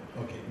പറയുന്നത്.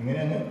 ഓക്കെ,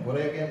 ഇങ്ങനെയാണ്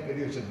കുറേയൊക്കെ ഞാൻ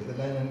എഴുതി വെച്ചിട്ടുണ്ട്.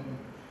 ഇതെല്ലാം ഞാൻ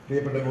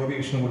പ്രിയപ്പെട്ട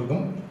ഗോപികൃഷ്ണൻ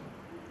കൊടുക്കും.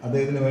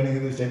 അദ്ദേഹത്തിന്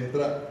വേണമെങ്കിൽ ഇത്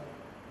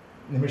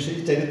ഈ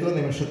ചരിത്ര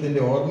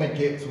നിമിഷത്തിൻ്റെ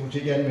ഓർമ്മയ്ക്ക്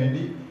സൂക്ഷിക്കാൻ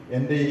വേണ്ടി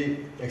എൻ്റെ ഈ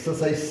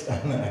എക്സസൈസ്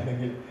ആണ്,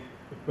 അല്ലെങ്കിൽ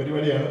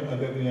പരിപാടിയാണ്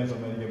അദ്ദേഹത്തിന് ഞാൻ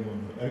സമ്മാനിക്കാൻ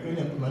പോകുന്നത്. അതൊക്കെ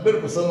ഞാൻ നല്ലൊരു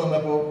പുസ്തകം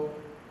വന്നപ്പോൾ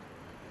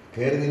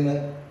കയറി നിന്ന്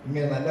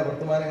ഇങ്ങനെ നല്ല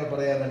വർത്തമാനങ്ങൾ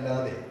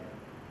പറയാനല്ലാതെ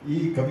ഈ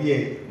കവിയെ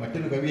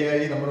മറ്റൊരു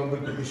കവിയായി നമ്മുടെ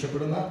മുമ്പിൽ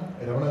പ്രത്യക്ഷപ്പെടുന്ന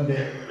രമണൻ്റെ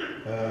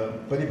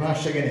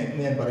പരിഭാഷകനെ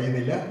എന്ന് ഞാൻ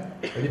പറയുന്നില്ല.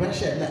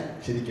 പരിഭാഷയല്ല,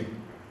 ശരിക്കും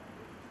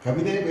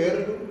കവിതയെ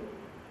വേറൊരു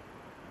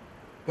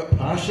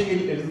ഭാഷയിൽ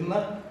എഴുതുന്ന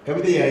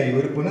കവിതയായി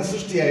ഒരു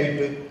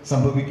പുനഃസൃഷ്ടിയായിട്ട്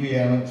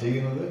സംഭവിക്കുകയാണ്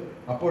ചെയ്യുന്നത്.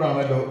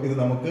 അപ്പോഴാണല്ലോ ഇത്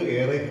നമുക്ക്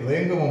ഏറെ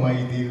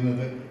ഹൃദയംഗമമായി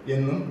തീരുന്നത്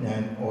എന്നും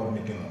ഞാൻ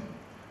ഓർമ്മിക്കുന്നു.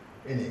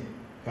 ഇനി,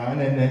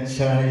 കാനന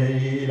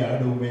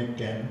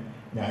ഛായയിലാടുമേക്കാൻ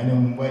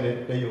ഞാനും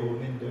വരട്ടെയോ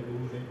നിന്റെ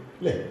കൂടെ,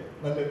 അല്ലേ?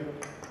 നല്ലൊരു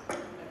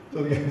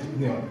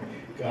ചോദ്യമാണ്.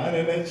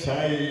 കാനന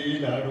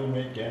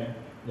ഛായയിലാടുമേക്കാൻ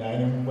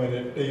ഞാനും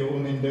വരട്ടെയോ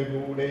നിന്റെ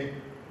കൂടെ.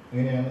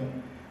 എങ്ങനെയാണ്?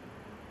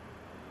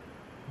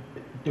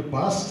 To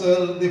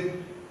pasture the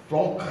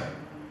flock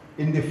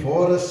in the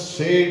forest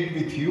shade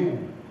with you,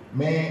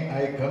 may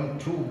I come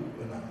true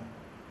എന്നാണ്.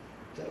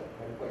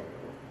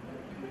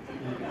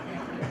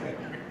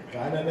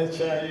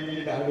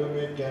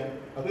 കാനനച്ചായിലാടുമേക്കാൻ,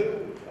 അത്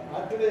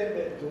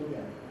ആട്ടിടേൻ്റെ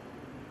ചോദ്യമാണ്.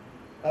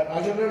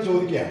 ആട്ടിടയോട്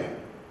ചോദിക്കുകയാണ്.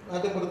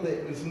 നാട്ടിൻപുറത്തെ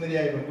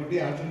സുന്ദരിയായ പെൺകുട്ടി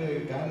ആട്ടിന്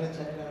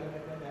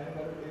കാനനച്ചായിലാടുമേക്കാൻ ഞാനും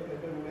വരട്ടെയോ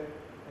എൻ്റെ കൂടെ.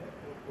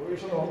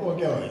 ഭവിഷ്യം ഓർത്ത്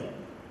നോക്കിയാൽ മതി,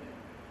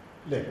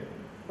 അല്ലേ?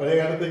 പഴയ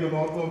കാലത്തേക്ക്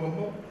ഓർത്ത്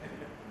നോക്കുമ്പോൾ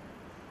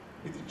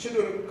ഇത് ഇച്ചിരി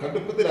ഒരു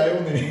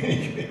കടുപ്പത്തിലായോന്ന്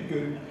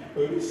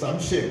എനിക്കൊരു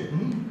സംശയം.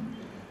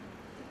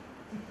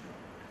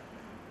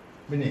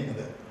 പിന്നെ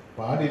അത്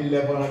പാടില്ല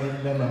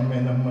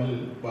നമ്മൾ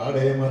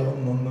പാടേ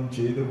മറന്നൊന്നും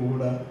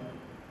ചെയ്തുകൂടാ.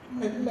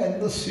 എല്ലാം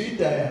എന്ത്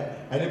സ്വീറ്റായ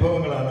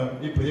അനുഭവങ്ങളാണ്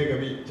ഈ പ്രിയ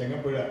കവി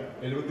ചങ്ങമ്പുഴ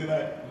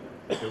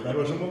 74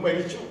 വർഷം മുമ്പ്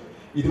മരിച്ചു,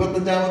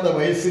 25ാമത്തെ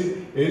വയസ്സിൽ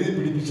എഴുതി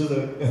പിടിപ്പിച്ചത്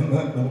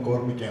എന്ന് നമുക്ക്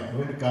ഓർമ്മിക്കാം.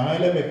 അതുകൊണ്ട്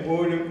കാലം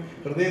എപ്പോഴും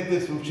ഹൃദയത്തിൽ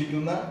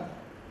സൂക്ഷിക്കുന്ന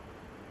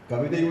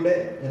കവിതയുടെ,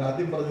 ഞാൻ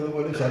ആദ്യം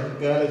പറഞ്ഞതുപോലെ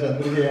ശരത്കാല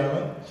ചന്ദ്രികയാണ്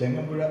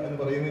ചെങ്ങമ്പുഴ എന്ന്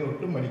പറയുന്നതിന്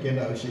ഒട്ടും മടിക്കേണ്ട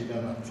ആവശ്യമില്ല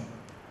എന്നർത്ഥം.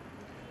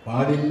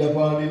 പാടില്ല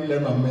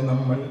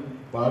നമ്മൾ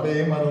പാടേ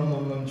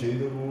മറന്നൊന്നും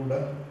ചെയ്തുകൂടാ.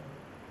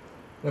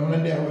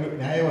 രമണൻ്റെ ആ ഒരു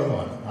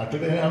ന്യായവാദമാണ്.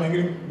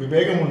 നാട്ടുകാരനാണെങ്കിലും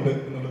വിവേകമുണ്ട്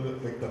എന്നുള്ളത്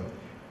വ്യക്തം.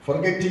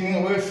 Forgetting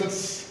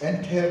അവേഴ്സെൽസ്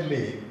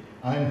entirely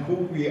and who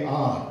V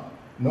R,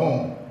 no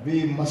we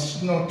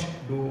must not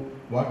do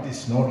what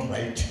is not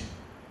right.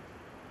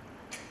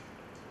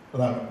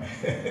 അതാണ്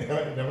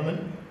രമണൻ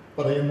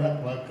പറയുന്ന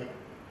വാക്ക്.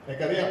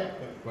 എനിക്കറിയാം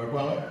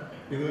കുഴപ്പമാണ്,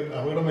 ഇത്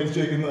അപകടം മരിച്ചു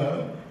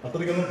വയ്ക്കുന്നതാണ്,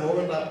 അത്രയ്ക്കൊന്നും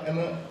പോകണ്ട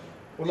എന്ന്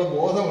ഉള്ള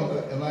ബോധമുണ്ട്,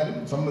 എന്നാലും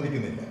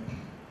സമ്മതിക്കുന്നില്ല.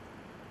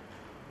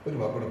 ഒരു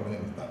വാക്കോടെ പറഞ്ഞു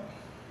നിർത്താം.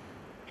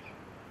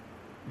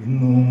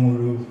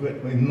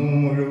 ഇന്നു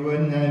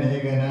മുഴുവൻ ഞാൻ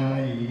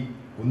ഏകനായി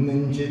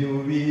കുന്നിൻ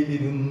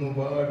ചെരുവിലിരുന്നു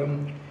പാടും.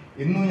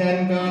 ഇന്നു ഞാൻ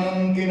കാണും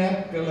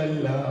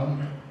കിനാക്കളെല്ലാം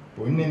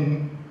പൊന്നിൻ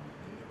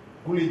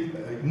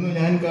ഇന്നു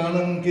ഞാൻ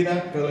കാണും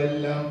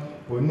കിനാക്കളെല്ലാം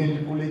പൊന്നിൽ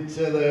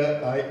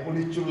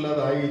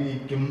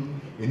കുളിച്ചുള്ളതായിരിക്കും.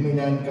 ഇന്നു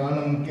ഞാൻ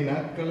കാണും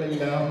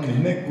കിനാക്കളെല്ലാം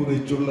നിന്നെ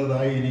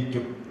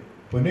കുറിച്ചുള്ളതായിരിക്കും.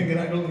 പൊന്നിൻ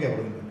കിനാക്കൾ എന്നൊക്കെയാണ്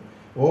പറയുന്നത്.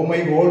 ഓ മൈ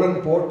ഗോൾഡൻ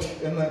പോട്ട്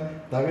എന്ന്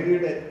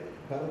തകഴിയുടെ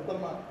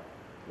കറുത്തമ്മ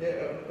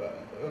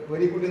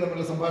പൊരിക്കുട്ടി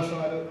തമ്മിലുള്ള സംഭാഷണം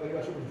ഒരു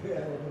വർഷം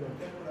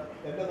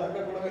എൻ്റെ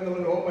തങ്കക്കുളം എന്ന്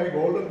പറഞ്ഞ ഓ മൈ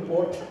ഗോൾഡൻ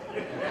പോട്ട്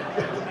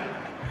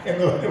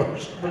എന്ന് പറഞ്ഞ്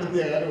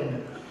വർഷപ്പെടുത്തിയ കാലമുണ്ട്.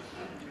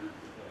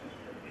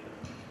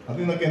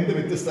 അതിൽ നിന്നൊക്കെ എന്ത്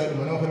വ്യത്യസ്തമായിട്ട്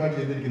മനോഹരമായിട്ട്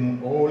ചെയ്തിരിക്കുന്നു.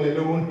 All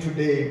Elon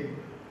today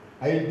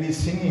I will be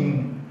singing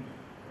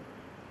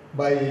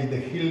by the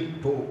hill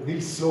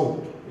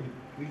slope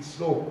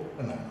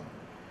എന്നാണ്.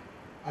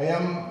 I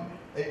am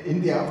in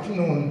the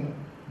afternoon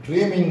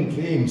dreaming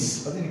dreams.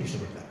 അതെനിക്ക്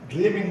ഇഷ്ടപ്പെട്ടില്ല.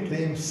 ഡ്രീമിങ്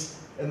ഡ്രീംസ്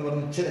എന്ന്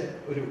പറഞ്ഞ് ഇച്ചിരി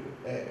ഒരു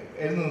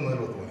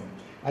എഴുതുന്നതിലോ തോന്നി.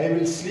 I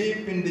will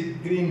sleep in the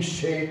green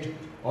shade.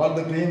 All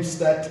the dreams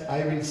that I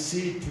will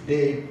see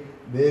today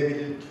they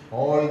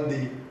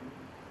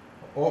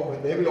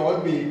will all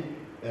be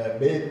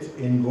bathed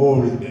in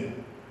gold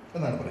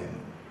എന്നാണ്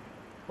പറയുന്നത്.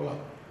 കൊള്ളാം,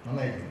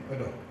 നന്നായിരിക്കും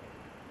കേട്ടോ.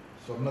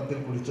 സ്വർണത്തിൽ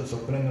കുളിച്ച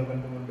സ്വപ്നങ്ങൾ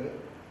കണ്ടുകൊണ്ട്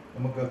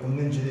നമുക്ക്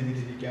കുന്നിൻ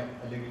ചെരുവിലിരിക്കാം,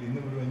 അല്ലെങ്കിൽ ഇന്ന്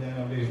മുഴുവൻ ഞാൻ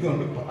അവിടെ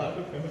ഇരുന്നുകൊണ്ട്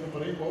പാടും എന്നൊക്കെ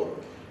പറയുമ്പോൾ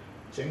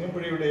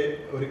ചെങ്ങമ്പുഴയുടെ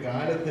ഒരു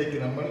കാലത്തേക്ക്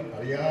നമ്മൾ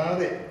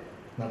അറിയാതെ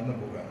നടന്നു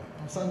പോവുകയാണ്.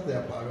 അവസാനത്തെ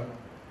ആ ഭാഗം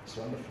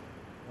wonderful.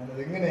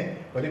 ഞാനതെങ്ങനെ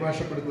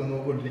പരിഭാഷപ്പെടുത്തുന്നു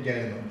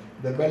നോക്കിക്കൊണ്ടിരിക്കുകയായിരുന്നു.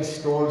 The bell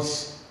ടോൾസ്,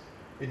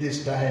 it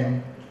is time.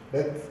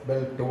 Death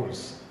bell tolls,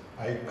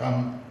 I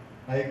come,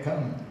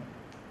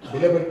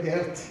 beloved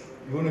earth,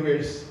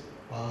 universe,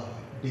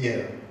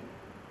 dear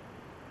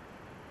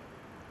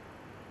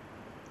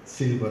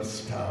silver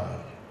star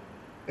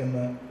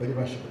എന്ന്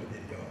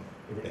പരിഭാഷപ്പെടുത്തിയിരിക്കുന്നു.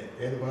 ഇവിടെ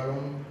ഏത്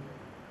ഭാഗം?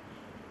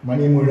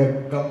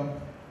 മണിമുഴക്കം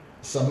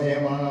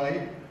സമയമായി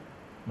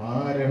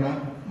മാരണ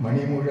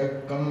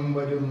മണിമുഴക്കം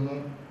വരുന്നു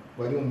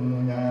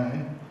ഞാൻ,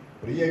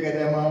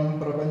 പ്രിയകരമാം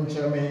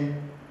പ്രപഞ്ചമേ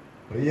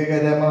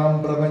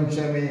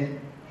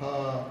ഹാ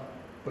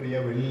പ്രിയ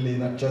വെള്ളി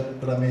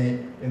നക്ഷത്രമേ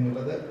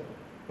എന്നുള്ളത്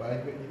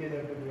എനിക്ക്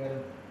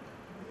വികാരം,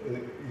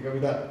 ഈ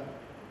കവിത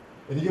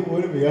എനിക്ക്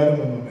പോലും വികാരം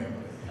വന്നു ഞാൻ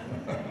പറയും.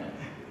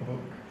 അപ്പോൾ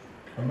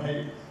നന്നായി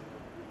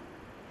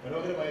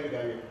മനോഹരമായൊരു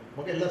കാര്യം,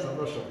 നമുക്കെല്ലാം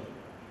സന്തോഷം.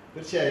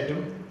 തീർച്ചയായിട്ടും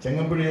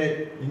ചെങ്ങമ്പുഴയെ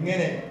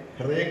ഇങ്ങനെ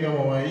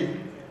ഹൃദയംഗമമായി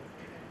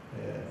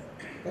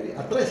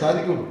അത്രേ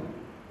സാധിക്കുള്ളൂ.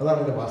 അതാണ്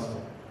എൻ്റെ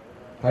വാസ്തവം.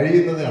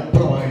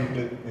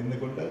 കഴിയുന്നതിനപ്പുറമായിട്ട്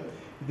നിന്നുകൊണ്ട്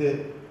ഇത്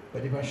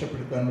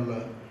പരിഭാഷപ്പെടുത്താനുള്ള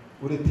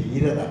ഒരു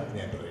ധീരത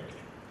ഞാൻ പറയട്ടെ,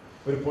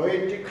 ഒരു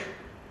പോയറ്റിക്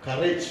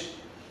കറേജ്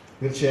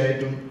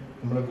തീർച്ചയായിട്ടും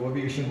നമ്മുടെ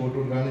ഗോപികൃഷ്ണൻ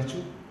കോട്ടൂർ കാണിച്ചു.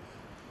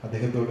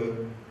 അദ്ദേഹത്തോട്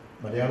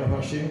മലയാള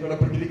ഭാഷയും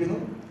കടപ്പെട്ടിരിക്കുന്നു.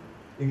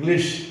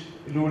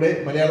 ഇംഗ്ലീഷിലൂടെ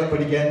മലയാളം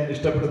പഠിക്കാൻ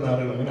ഇഷ്ടപ്പെടുന്ന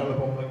ആളുകൾ, അങ്ങനെയാണ്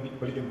ഇപ്പോൾ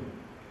പഠിക്കുന്നത്.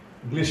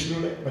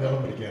 ഇംഗ്ലീഷിലൂടെ മലയാളം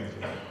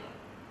പഠിക്കാനില്ല.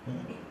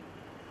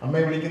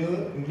 അമ്മയെ വിളിക്കുന്നത്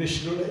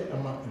ഇംഗ്ലീഷിലൂടെ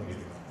അമ്മ എന്ന്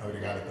വിളിക്കുന്നു. ആ ഒരു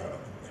കാലത്താണ്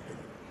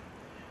നിൽക്കുന്നത്.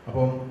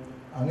 അപ്പം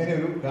അങ്ങനെ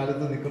ഒരു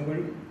കാലത്ത്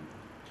നിൽക്കുമ്പോഴും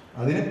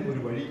അതിനും ഒരു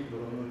വഴി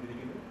തുറന്നു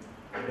വന്നിരിക്കുന്നു.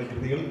 അവരുടെ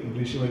കൃതികൾ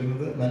ഇംഗ്ലീഷിൽ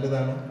വരുന്നത്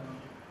നല്ലതാണ്.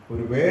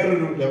 ഒരു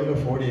വേറൊരു ലെവൽ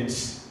ഓഫ്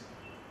ഓഡിയൻസ്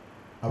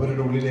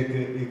അവരുടെ ഉള്ളിലേക്ക്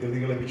ഈ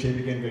കൃതികളെ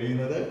വിക്ഷേപിക്കാൻ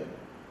കഴിയുന്നത്,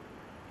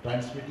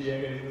 ട്രാൻസ്മിറ്റ് ചെയ്യാൻ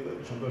കഴിയുന്നത്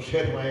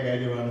സന്തോഷകരമായ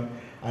കാര്യമാണ്.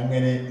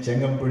 അങ്ങനെ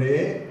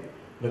ചെങ്ങമ്പുഴയെ,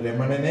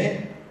 രമണനെ,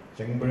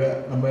 ചെങ്ങമ്പുഴ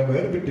നമ്മെ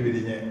വേർപെട്ട്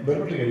കഴിഞ്ഞ്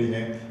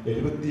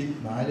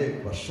 74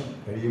 വർഷം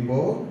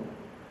കഴിയുമ്പോൾ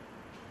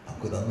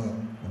നമുക്ക് തന്നു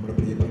നമ്മുടെ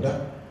പ്രിയപ്പെട്ട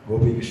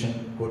ഗോപികൃഷ്ണൻ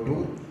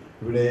കോട്ടൂർ.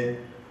 ഇവിടെ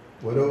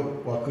ഓരോ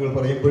വാക്കുകൾ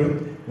പറയുമ്പോഴും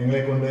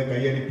നിങ്ങളെ കൊണ്ട്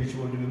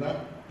കൈയടിപ്പിച്ചുകൊണ്ടിരുന്ന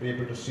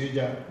പ്രിയപ്പെട്ട ശ്രീജ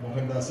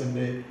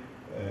മോഹൻദാസിൻ്റെ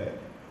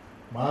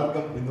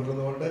മാർഗം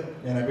പിന്തുടർന്നുകൊണ്ട്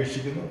ഞാൻ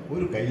അപേക്ഷിക്കുന്നു,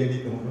 ഒരു കൈയടി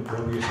നമുക്ക്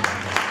Gopikrishnan.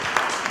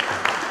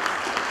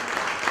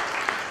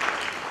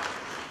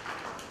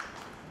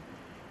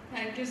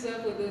 Thank you, sir,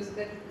 for those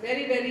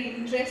very, very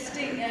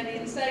interesting and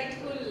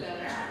insightful,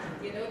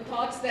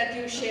 thoughts that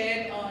you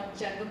shared on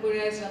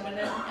Changanpuzha's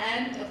Ramanan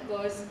and, of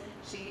course,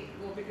 Shri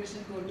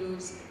Gopikrishnan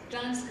Kotur's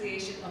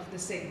transcreation of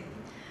the same.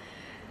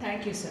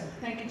 Thank you, sir.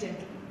 Thank you,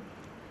 gentlemen.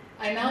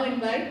 I now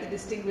invite the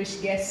distinguished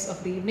guests of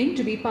the evening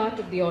to be part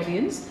of the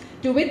audience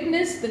to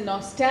witness the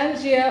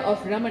nostalgia of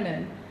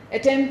Ramanan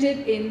attempted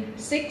in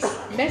 6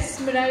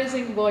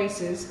 mesmerizing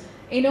voices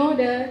in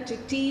order to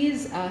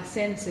tease our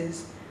senses.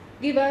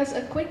 Give us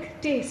a quick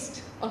taste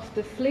of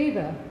the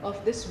flavor of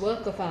this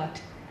work of art,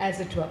 as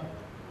it were.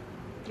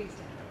 Please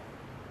stand.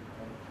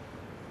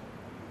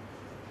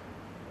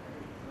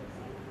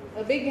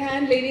 A big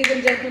hand, ladies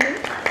and gentlemen.